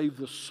saved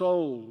the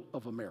soul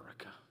of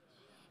America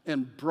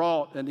and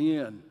brought an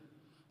end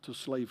to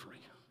slavery.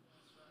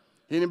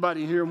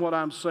 Anybody hearing what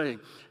I'm saying?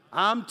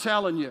 I'm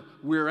telling you,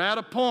 we're at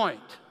a point,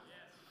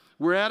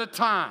 we're at a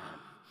time,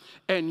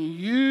 and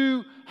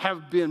you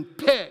have been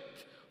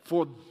picked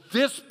for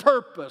this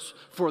purpose,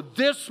 for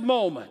this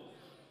moment,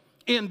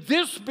 in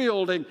this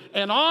building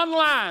and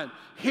online.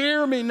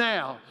 Hear me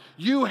now.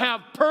 You have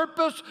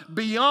purpose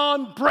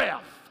beyond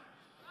breath.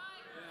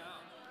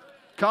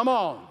 Come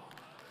on.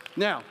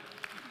 Now,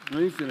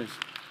 let me finish.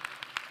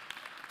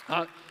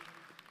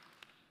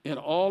 In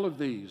all of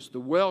these, the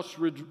Welsh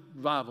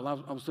revival, I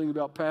was thinking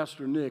about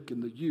Pastor Nick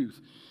and the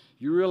youth.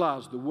 You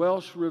realize the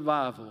Welsh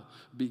revival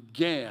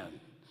began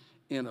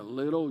in a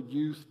little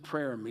youth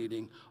prayer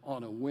meeting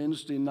on a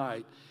Wednesday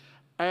night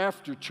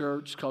after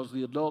church because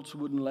the adults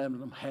wouldn't let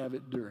them have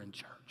it during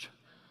church.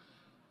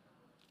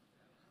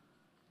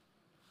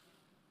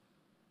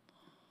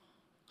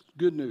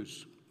 Good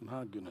news.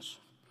 My goodness.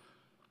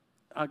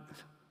 I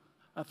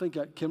think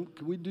can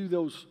we do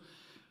those?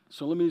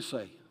 So let me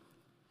say,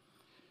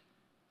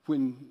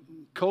 when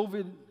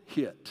COVID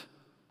hit,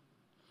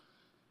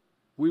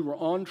 we were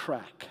on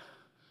track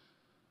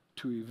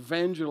to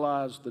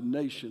evangelize the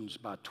nations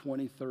by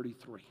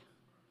 2033.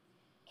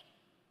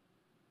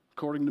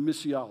 According to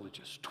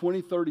missiologists,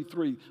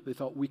 2033, they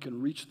thought we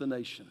can reach the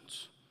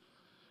nations.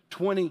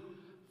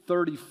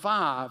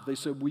 2035, they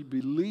said we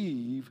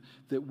believe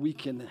that we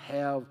can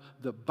have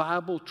the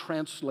Bible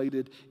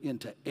translated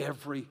into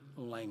every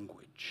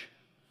language.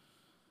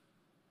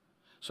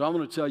 So I'm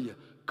going to tell you,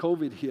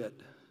 COVID hit,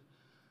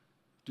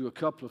 do a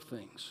couple of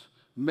things.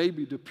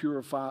 Maybe to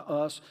purify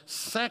us.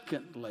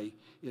 Secondly,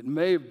 it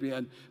may have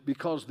been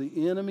because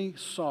the enemy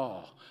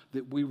saw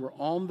that we were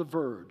on the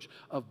verge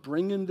of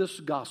bringing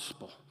this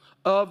gospel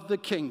of the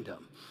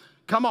kingdom,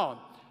 come on,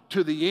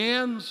 to the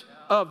ends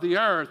of the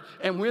earth.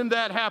 And when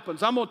that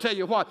happens, I'm going to tell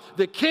you what,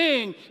 the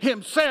king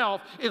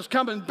himself is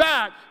coming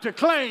back to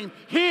claim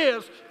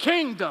his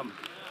kingdom.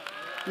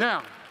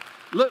 Now,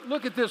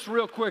 look at this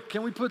real quick.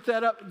 Can we put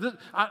that up?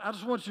 I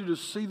just want you to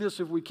see this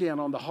if we can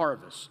on the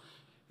harvest.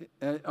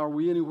 Are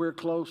we anywhere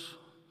close?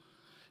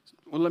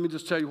 Well, let me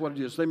just tell you what it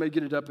is. They may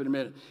get it up in a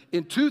minute.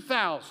 In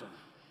 2000,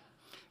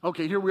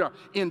 okay, here we are.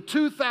 In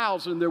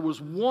 2000, there was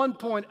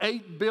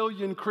 1.8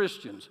 billion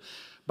Christians.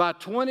 By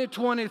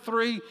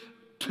 2023,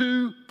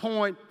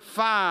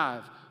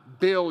 2.5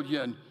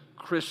 billion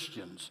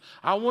Christians.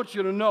 I want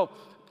you to know,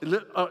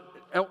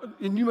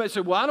 and you may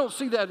say, well, I don't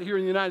see that here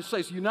in the United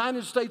States. The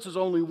United States is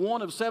only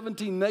one of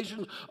 17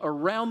 nations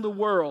around the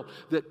world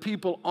that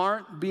people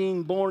aren't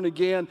being born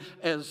again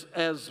as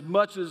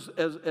much as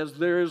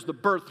there is the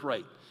birth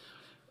rate.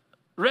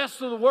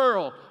 Rest of the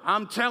world,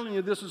 I'm telling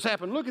you, this has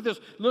happened. Look at this.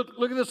 Look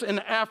at this in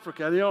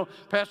Africa. You know,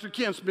 Pastor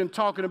Kent's been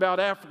talking about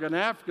Africa. In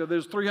Africa,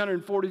 there's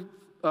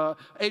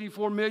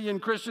 84 million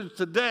Christians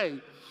today.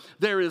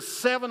 There is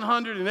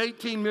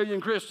 718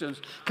 million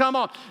Christians. Come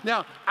on.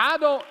 Now,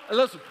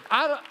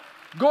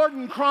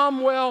 Gordon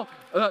Cromwell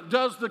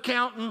does the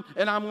counting,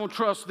 and I'm going to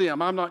trust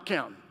them. I'm not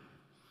counting.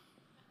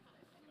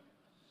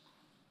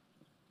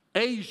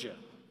 Asia,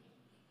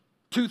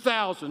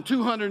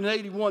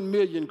 281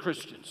 million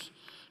Christians.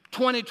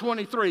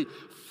 2023,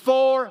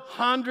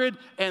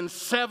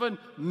 407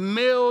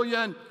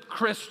 million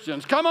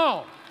Christians. Come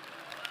on.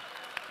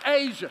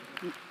 Asia.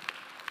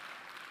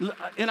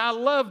 And I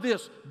love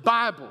this.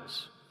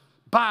 Bibles.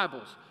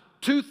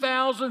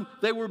 2000,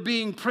 they were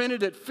being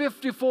printed at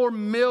 54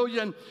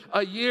 million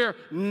a year.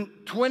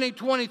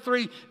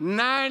 2023,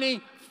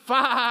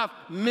 95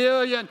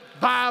 million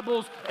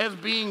Bibles as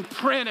being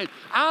printed.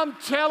 I'm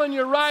telling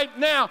you right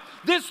now,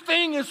 this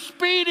thing is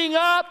speeding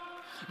up.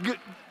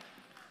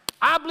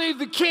 I believe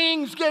the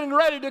king's getting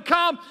ready to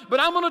come, but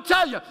I'm going to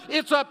tell you,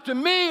 it's up to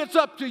me, it's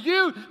up to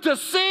you to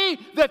see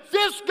that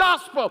this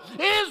gospel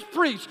is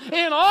preached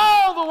in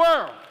all the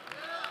world.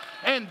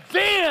 And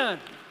then,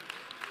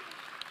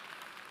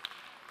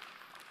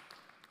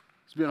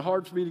 it's been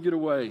hard for me to get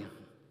away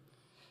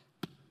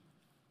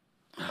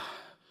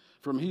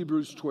from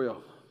Hebrews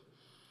 12,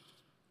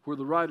 where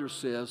the writer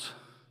says,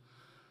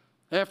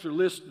 after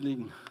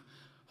listing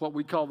what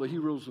we call the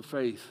heroes of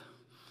faith,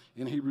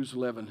 in Hebrews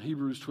 11,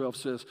 Hebrews 12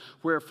 says,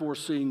 wherefore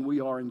seeing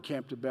we are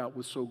encamped about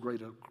with so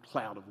great a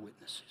cloud of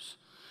witnesses.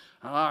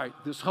 All right,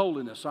 this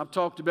holiness. I've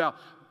talked about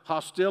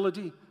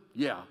hostility,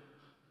 yeah.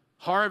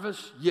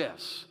 Harvest,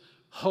 yes.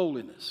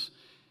 Holiness.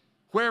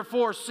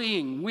 Wherefore,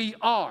 seeing we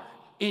are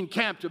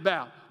encamped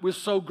about with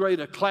so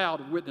great a cloud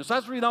of witness.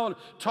 That's the reason I want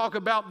to talk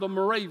about the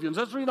Moravians.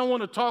 That's the reason I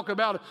want to talk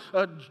about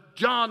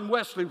John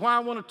Wesley, why I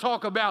want to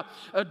talk about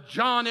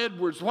John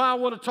Edwards, why I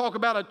want to talk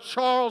about a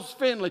Charles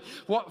Finney,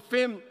 why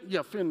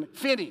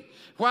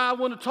I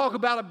want to talk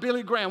about a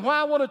Billy Graham, why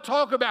I want to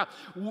talk about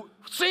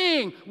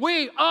seeing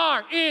we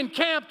are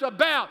encamped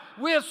about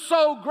with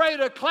so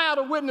great a cloud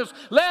of witness.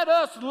 Let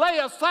us lay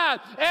aside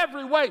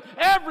every weight,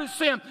 every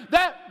sin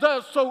that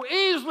does so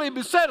easily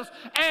beset us,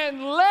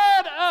 and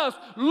let us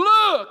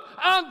look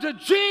unto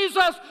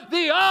Jesus,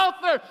 the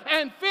author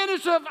and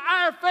finisher of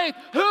our faith,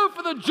 who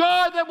for the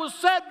joy that was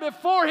set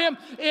before him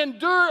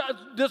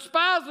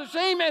despised the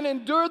shame and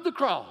endured the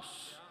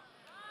cross.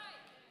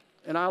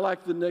 And I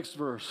like the next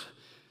verse.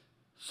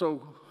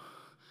 So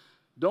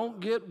don't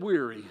get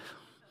weary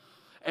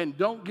and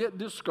don't get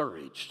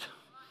discouraged.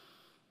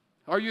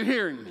 Are you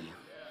hearing me?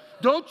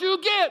 Don't you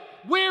get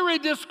weary,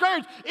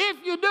 discouraged.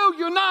 If you do,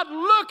 you're not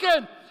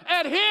looking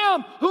at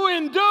him who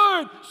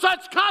endured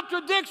such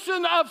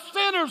contradiction of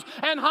sinners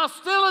and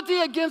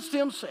hostility against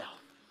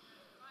himself.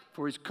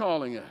 For he's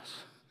calling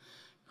us.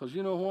 Because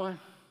you know why?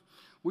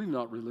 We've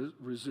not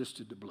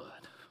resisted the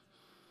blood.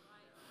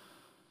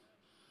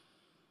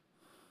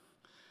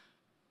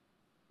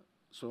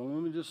 So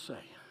let me just say,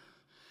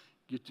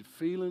 get your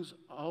feelings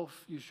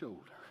off your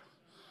shoulder.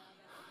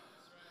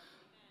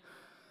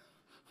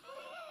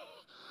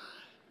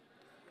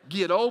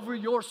 Get over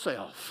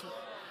yourself.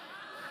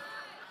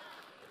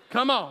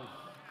 Come on.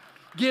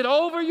 Get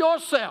over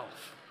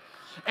yourself.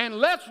 And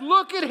let's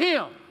look at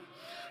him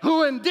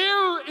who I don't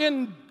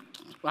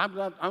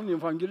know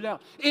if I can get it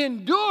out.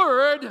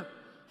 Endured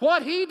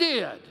what he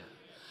did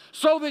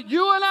so that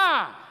you and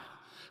I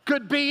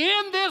could be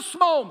in this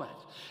moment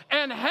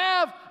and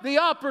have the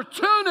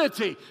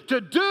opportunity to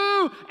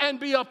do and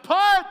be a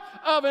part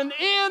of an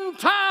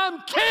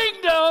end-time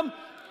kingdom,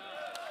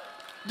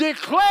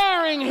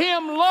 declaring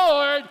him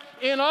Lord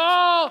in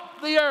all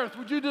the earth.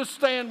 Would you just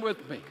stand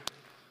with me?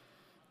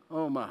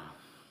 Oh, my.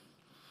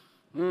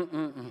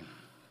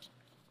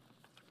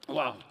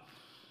 Wow.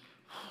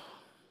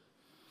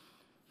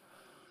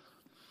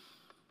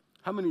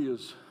 How many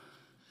is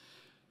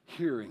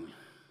hearing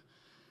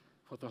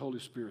what the Holy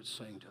Spirit's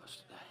saying to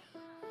us today?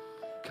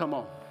 Come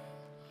on.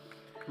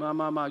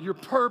 My. Your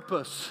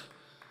purpose.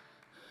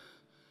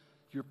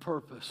 Your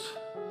purpose.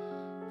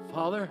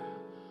 Father,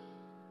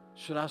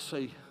 should I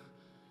say,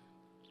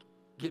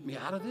 get me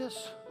out of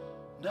this?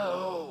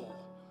 No.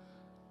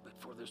 But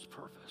for this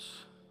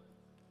purpose,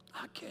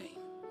 I came.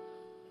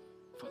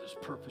 For this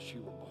purpose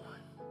you were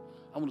born.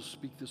 I want to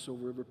speak this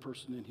over every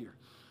person in here.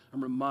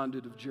 I'm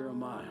reminded of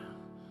Jeremiah.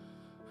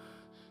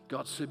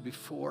 God said,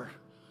 before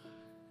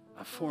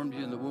I formed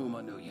you in the womb,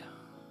 I knew you.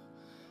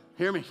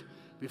 Hear me?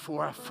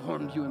 Before I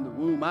formed you in the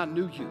womb, I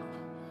knew you.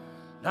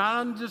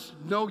 Now I just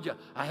know you.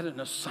 I had an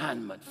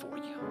assignment for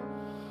you.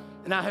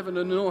 And I have an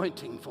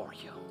anointing for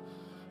you.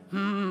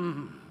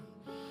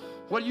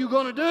 What are you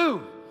going to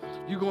do?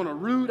 You're going to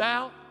root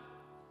out.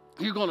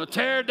 You're going to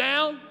tear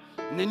down.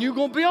 And then you're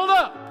going to build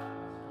up.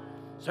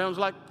 Sounds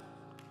like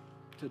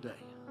today.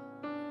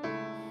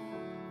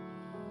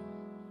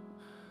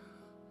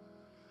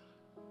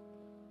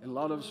 And a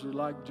lot of us are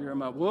like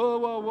Jeremiah.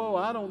 Whoa.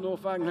 I don't know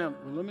if I can have it.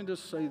 Well, let me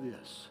just say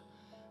this.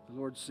 The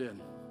Lord said,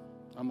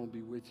 I'm going to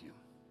be with you.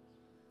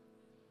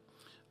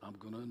 I'm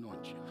going to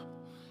anoint you.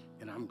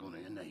 And I'm going to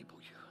enable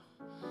you.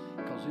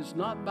 Because it's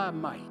not by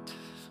might.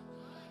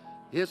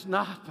 It's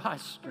not by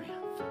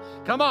strength.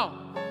 Come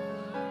on.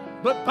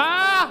 But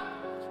by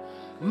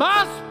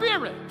my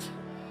Spirit,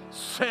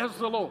 says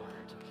the Lord.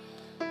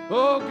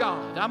 Oh,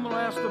 God. I'm going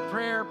to ask the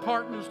prayer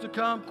partners to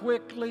come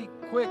quickly.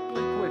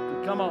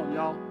 Come on,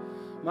 y'all.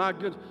 My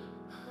goodness.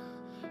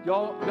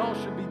 Y'all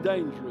should be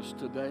dangerous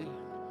today.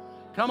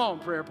 Come on,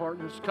 prayer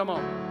partners. Come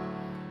on.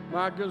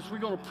 My goodness, we're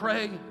going to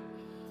pray.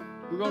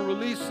 We're going to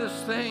release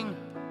this thing.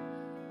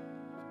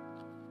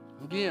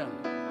 Again,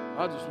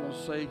 I just want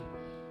to say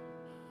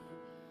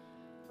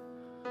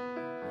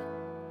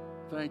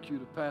thank you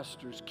to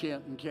Pastors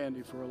Kent and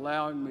Candy for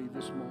allowing me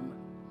this moment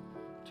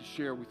to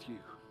share with you.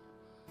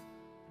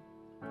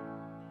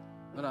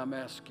 But I'm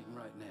asking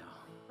right now.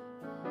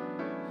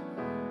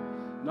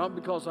 Not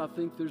because I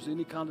think there's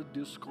any kind of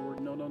discord.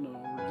 No.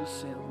 We're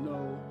just saying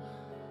no.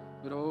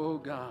 But oh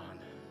God,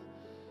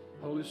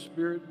 Holy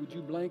Spirit, would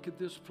you blanket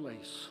this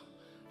place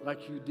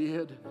like you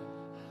did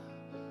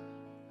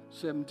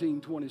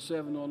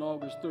 1727 on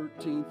August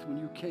 13th when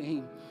you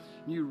came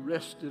and you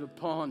rested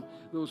upon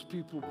those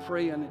people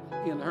praying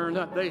in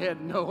Herna. They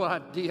had no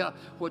idea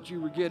what you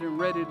were getting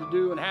ready to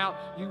do and how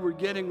you were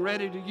getting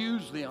ready to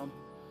use them.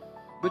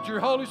 But your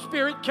Holy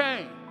Spirit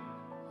came.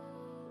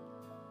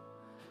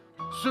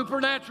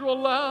 Supernatural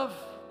love.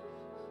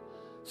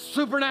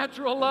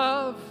 Supernatural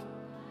love.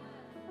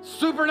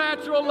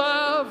 Supernatural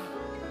love.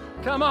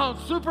 Come on,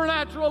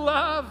 supernatural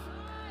love.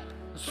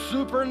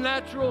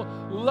 Supernatural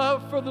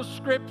love for the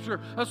Scripture.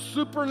 A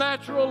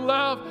supernatural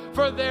love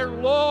for their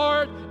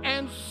Lord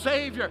and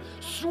Savior.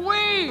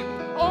 Sweep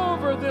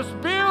over this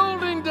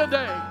building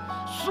today.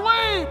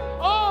 Sweep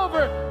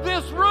over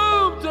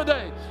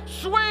today.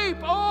 Sweep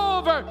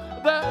over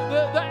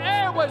the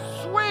airways.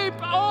 Sweep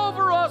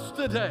over us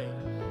today.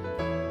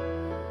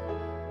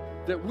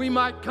 That we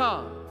might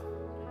come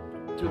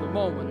to the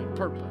moment and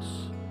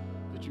purpose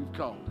that you've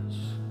called us.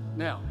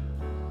 Now,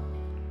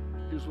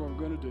 here's what I'm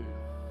going to do.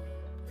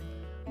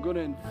 I'm going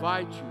to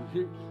invite you.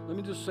 Here, let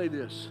me just say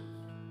this.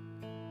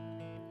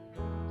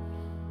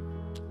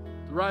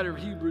 The writer of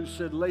Hebrews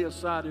said, lay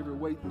aside every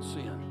weight and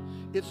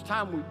sin. It's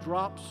time we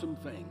drop some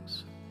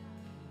things.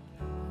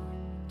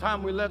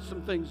 Time we let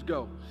some things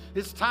go.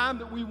 It's time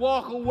that we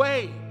walk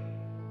away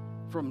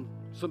from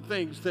some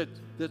things that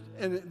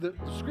and the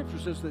scripture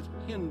says that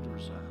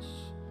hinders us.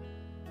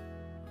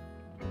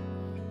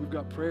 We've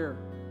got prayer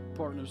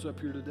partners up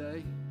here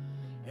today.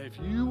 And if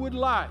you would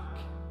like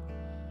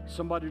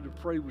somebody to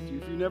pray with you,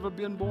 if you've never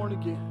been born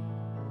again,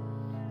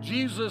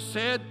 Jesus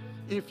said,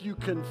 if you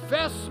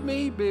confess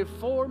me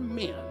before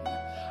men,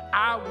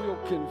 I will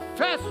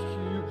confess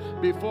you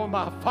before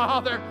my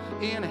Father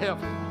in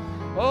heaven.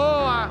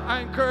 Oh,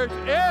 I encourage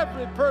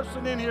every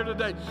person in here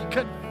today,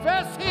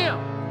 confess him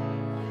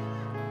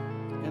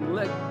and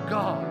let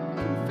God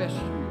confess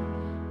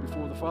you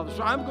before the Father.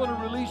 So I'm going to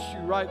release you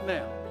right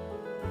now.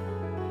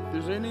 If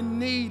there's any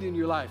need in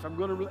your life, I'm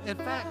going to, in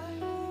fact,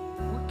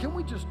 can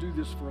we just do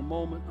this for a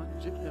moment?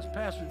 As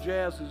Pastor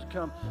Jazz has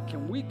come,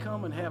 can we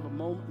come and have a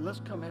moment? Let's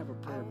come have a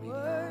prayer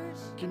meeting.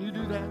 Can you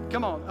do that?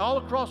 Come on, all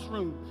across the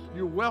room,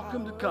 you're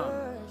welcome to come.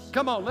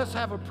 Come on, let's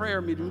have a prayer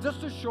meeting.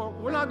 Just a short.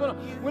 We're not gonna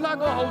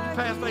hold you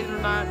past 8 or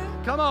 9.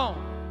 Come on,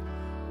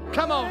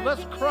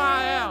 let's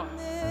cry out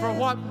for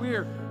what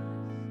we're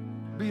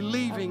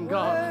believing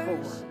God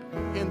for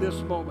in this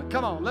moment.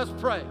 Come on, let's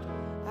pray.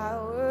 I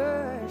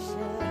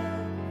worship.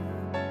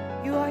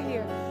 You are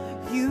here.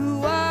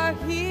 You are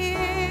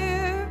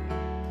here,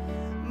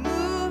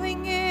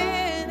 moving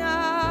in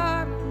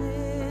our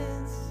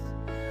midst.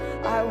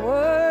 I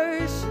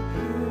worship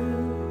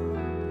you.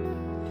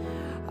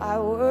 I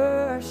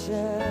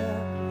worship.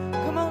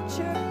 Come on,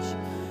 church.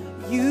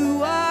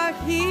 You are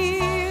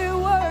here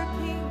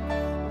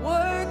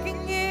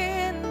working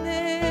in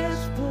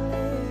this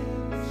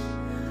place.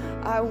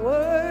 I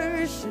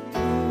worship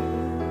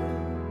you.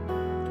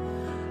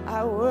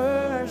 I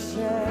worship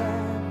you.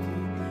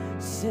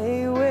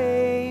 Say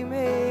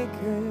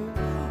waymaker,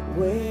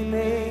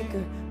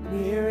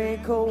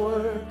 miracle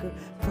worker,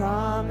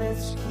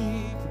 promise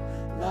keeper,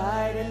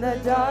 light in the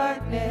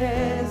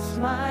darkness,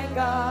 my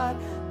God,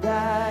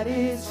 that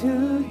is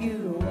who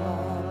you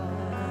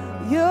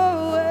are.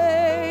 You're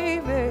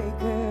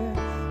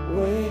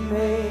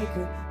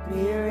waymaker,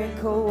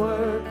 miracle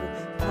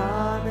worker,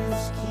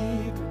 promise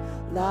keeper,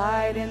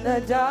 light in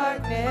the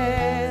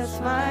darkness,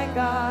 my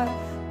God,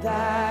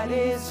 that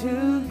is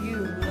who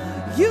you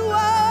are. You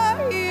are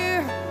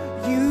here.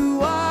 You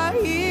are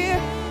here,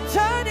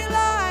 turning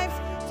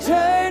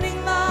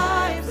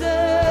lives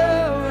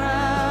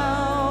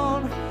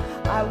around.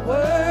 I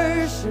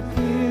worship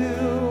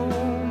you.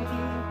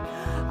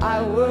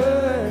 I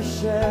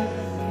worship.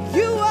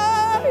 You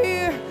are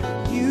here.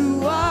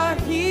 You are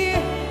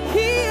here,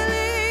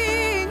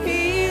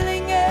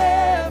 healing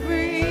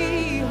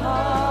every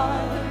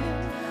heart.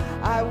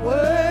 I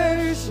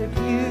worship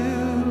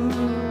you.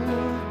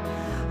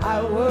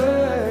 I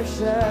worship.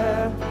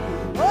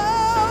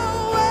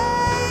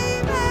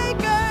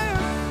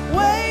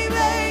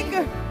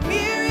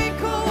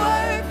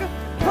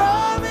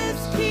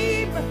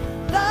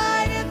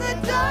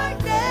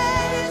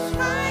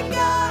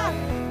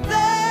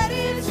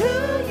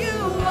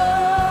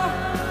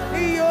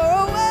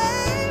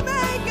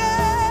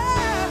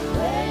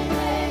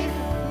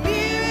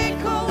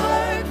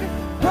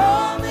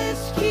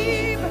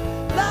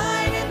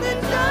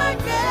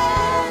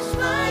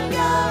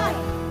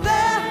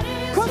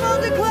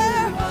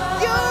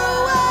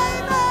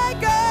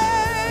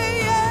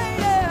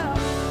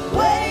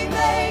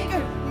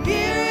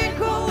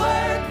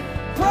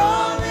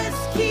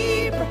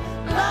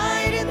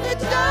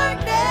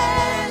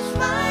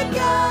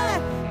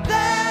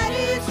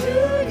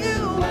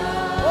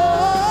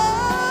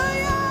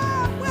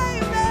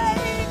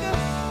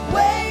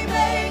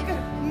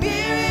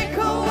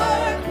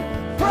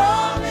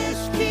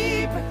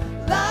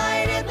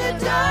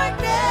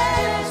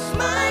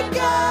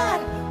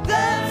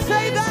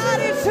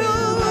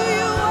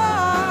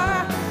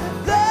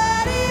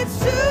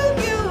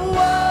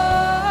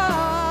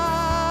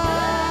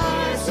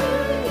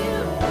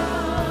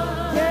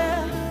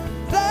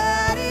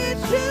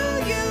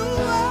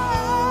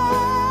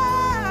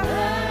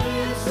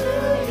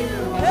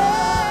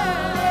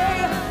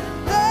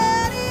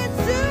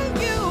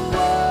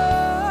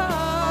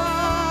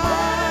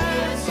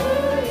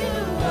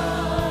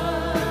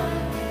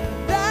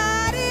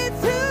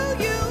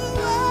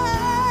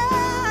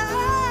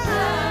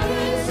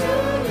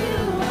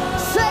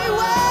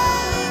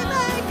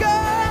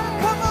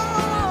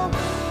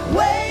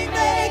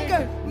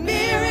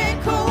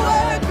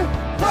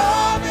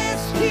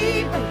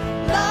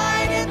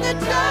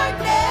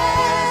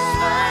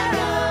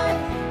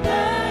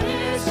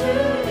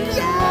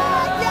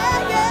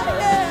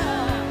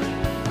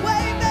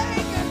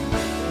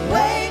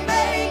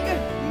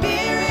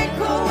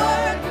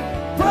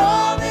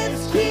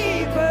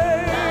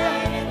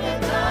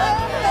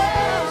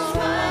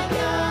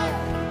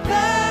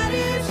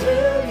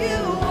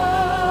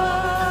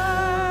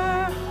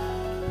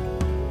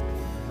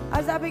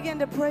 as I begin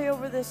to pray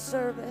over this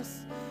service,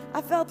 I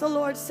felt the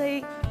Lord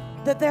say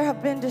that there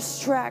have been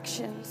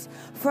distractions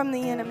from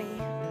the enemy.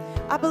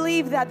 I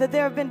believe that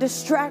there have been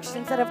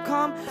distractions that have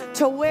come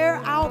to wear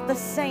out the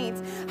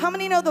saints. How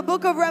many know the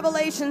book of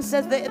Revelation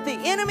says that the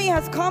enemy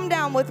has come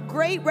down with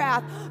great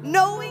wrath,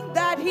 knowing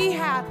that he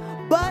hath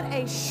but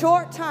a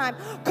short time.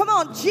 Come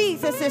on,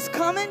 Jesus is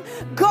coming.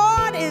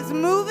 God is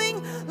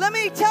moving. Let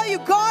me tell you,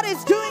 God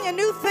is doing a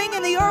new thing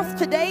in the earth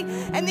today,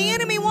 and the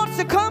enemy wants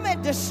to come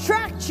and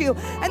distract you,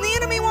 and the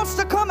enemy wants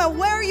to come and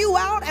wear you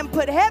out and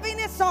put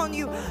heaviness on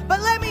you. But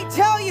let me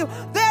tell you,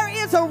 there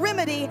is a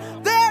remedy.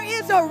 There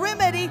is a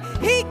remedy.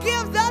 He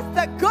gives us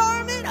the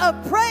garment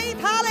of praise,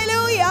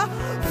 hallelujah,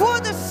 for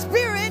the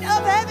spirit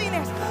of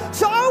heaviness.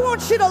 So I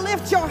want you to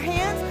lift your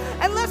hands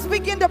and let's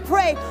begin to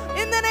pray.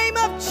 In the name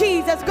of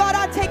Jesus, God,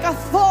 I take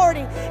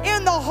authority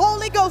in the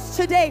Holy Ghost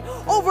today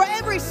over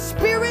every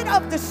spirit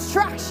of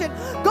distraction,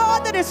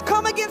 God, that has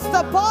come against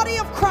the body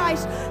of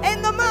Christ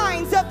and the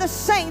minds of the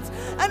saints.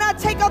 And I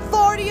take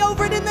authority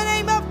over it in the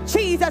name of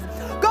Jesus.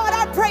 God,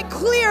 I pray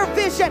clear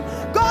vision.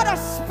 God, a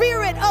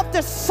spirit of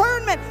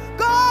discernment,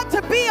 God,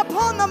 to be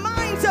upon the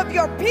minds of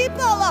your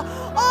people.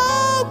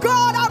 Oh,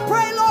 God, I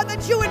pray, Lord,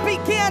 that you would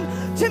begin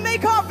to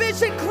make our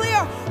vision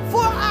clear,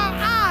 for our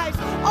eyes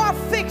are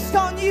fixed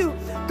on you.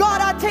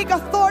 God, I take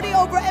authority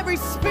over every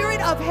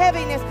spirit of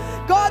heaviness,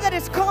 God, that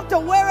has come to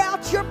wear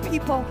out your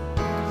people.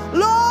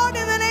 Lord,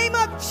 in the name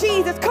of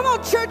Jesus, come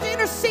on, church,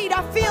 intercede.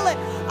 I feel it.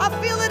 I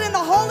feel it in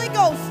the Holy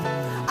Ghost.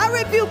 I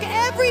rebuke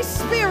every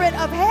spirit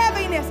of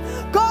heaviness,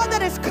 God,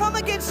 that has come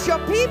against your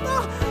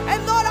people.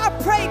 And Lord, I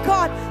pray,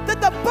 God,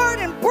 that the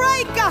burden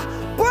break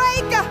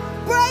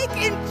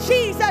in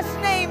Jesus'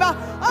 name.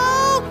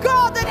 Oh,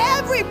 God, that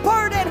every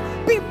burden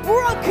be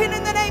broken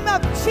in the name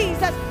of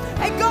Jesus.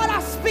 And God,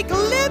 I speak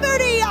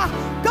liberty,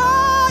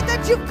 God,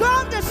 that you've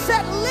come to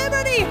set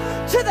liberty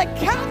to the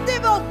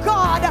captive, oh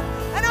God.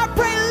 And I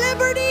pray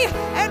liberty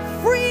and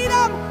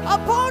freedom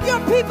upon your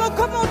people.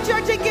 Come on,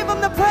 church, and give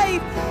him the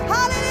praise.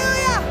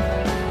 Hallelujah.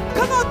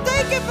 Come on,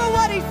 thank him for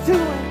what he's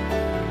doing.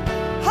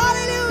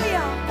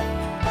 Hallelujah.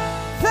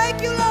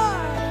 Thank you,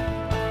 Lord.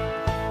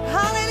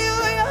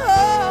 Hallelujah.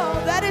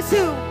 Oh, that is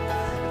who.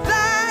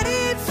 That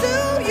is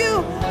who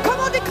you. Come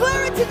on,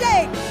 declare it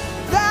today.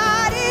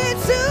 That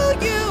is who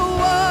you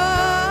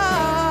are.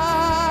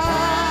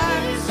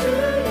 That is who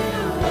you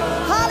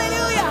are.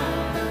 Hallelujah.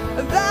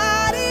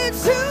 That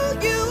is who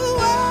you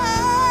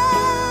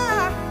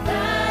are.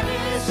 That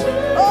is who you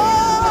are.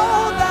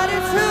 Oh, that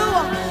is who.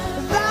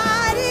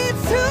 That is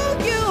who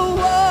you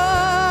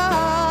are.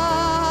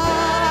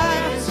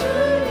 That is who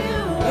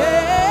you are.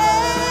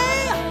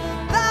 Yeah.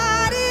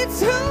 That is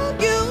who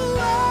you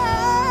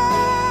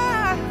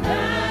are.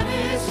 That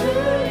is who you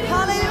are.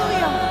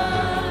 Hallelujah.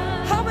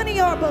 How many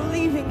are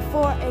believing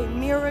for a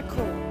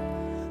miracle?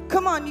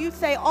 Come on, you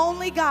say,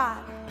 only God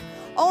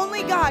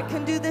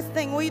can do this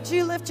thing. Would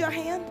you lift your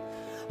hand?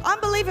 I'm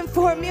believing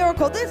for a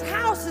miracle. This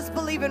house is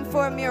believing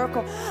for a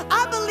miracle.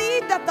 I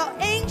believe that the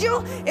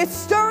angel is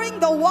stirring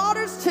the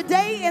waters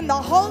today in the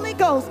Holy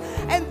Ghost.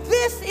 And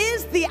this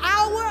is the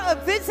hour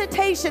of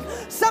visitation.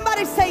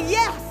 Somebody say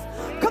yes.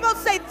 Come on,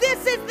 say,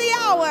 this is the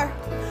hour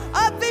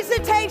of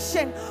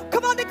visitation.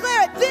 Come on,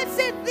 declare it. This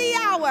is the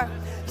hour.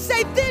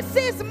 Say, this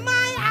is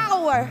my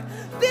hour.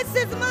 This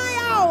is my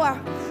hour.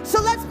 So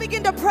let's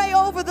begin to pray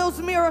over those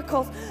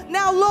miracles.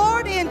 Now,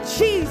 Lord, in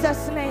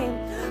Jesus' name,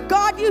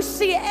 God, you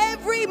see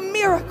every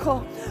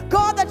miracle,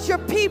 God, that your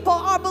people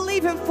are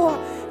believing for.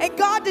 And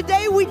God,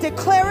 today we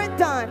declare it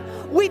done.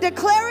 We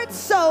declare it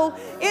so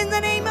in the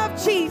name of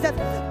Jesus.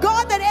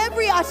 God, that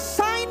every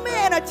assignment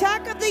and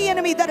attack of the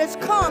enemy that has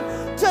come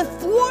to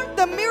thwart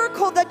the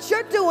miracle that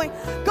you're doing,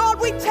 God,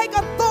 we take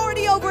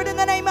authority over it in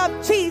the name of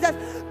Jesus.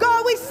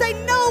 God, we say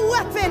no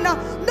weapon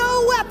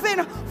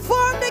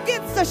formed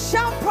against us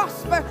shall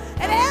prosper,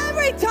 and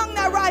every tongue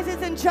that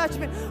rises in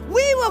judgment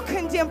we will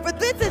condemn, for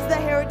this is the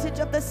heritage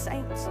of the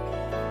saints.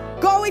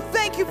 God, we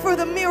thank you for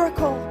the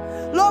miracle.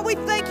 Lord, we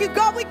thank you.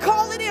 God, we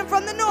call it in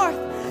from the north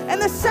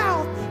and the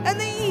south and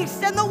the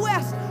east and the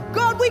west.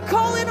 God, we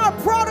call in our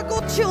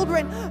prodigal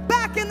children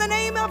back in the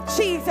name of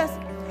Jesus.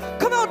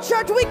 Come on,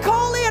 church, we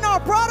call in our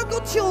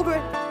prodigal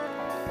children.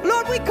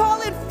 Lord, we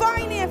call in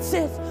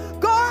finances.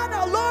 God,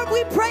 Lord,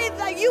 we pray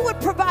that you would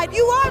provide.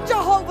 You are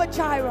Jehovah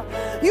Jireh.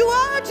 You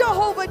are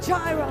Jehovah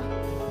Jireh.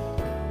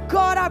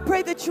 God, I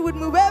pray that you would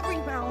move every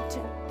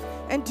mountain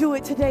and do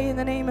it today in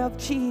the name of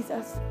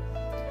Jesus.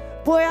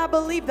 Boy, I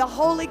believe the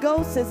Holy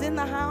Ghost is in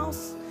the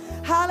house.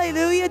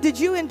 Hallelujah. Did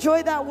you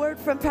enjoy that word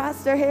from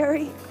Pastor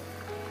Harry?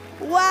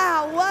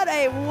 Wow, what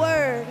a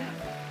word.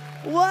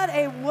 What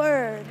a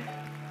word.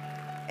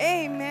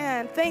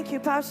 Amen. Thank you,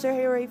 Pastor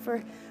Harry,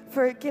 for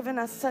giving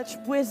us such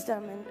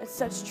wisdom and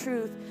such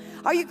truth.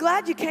 Are you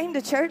glad you came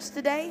to church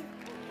today?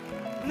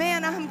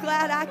 Man, I'm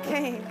glad I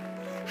came.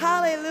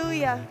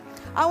 Hallelujah.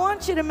 I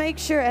want you to make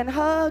sure and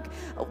hug,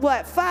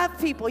 5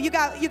 people? You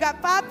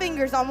got 5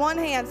 fingers on one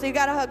hand, so you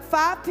got to hug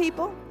 5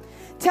 people.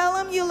 Tell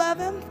him you love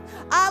him.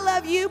 I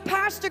love you.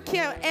 Pastor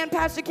Kim and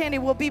Pastor Candy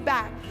will be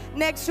back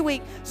next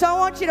week. So I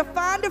want you to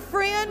find a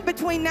friend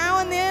between now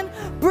and then.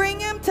 Bring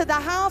him to the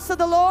house of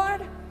the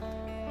Lord.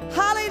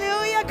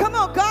 Hallelujah. Come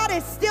on. God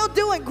is still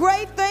doing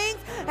great things.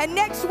 And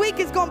next week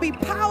is going to be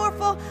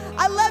powerful.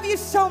 I love you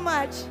so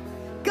much.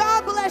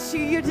 God bless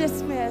you. You're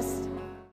dismissed.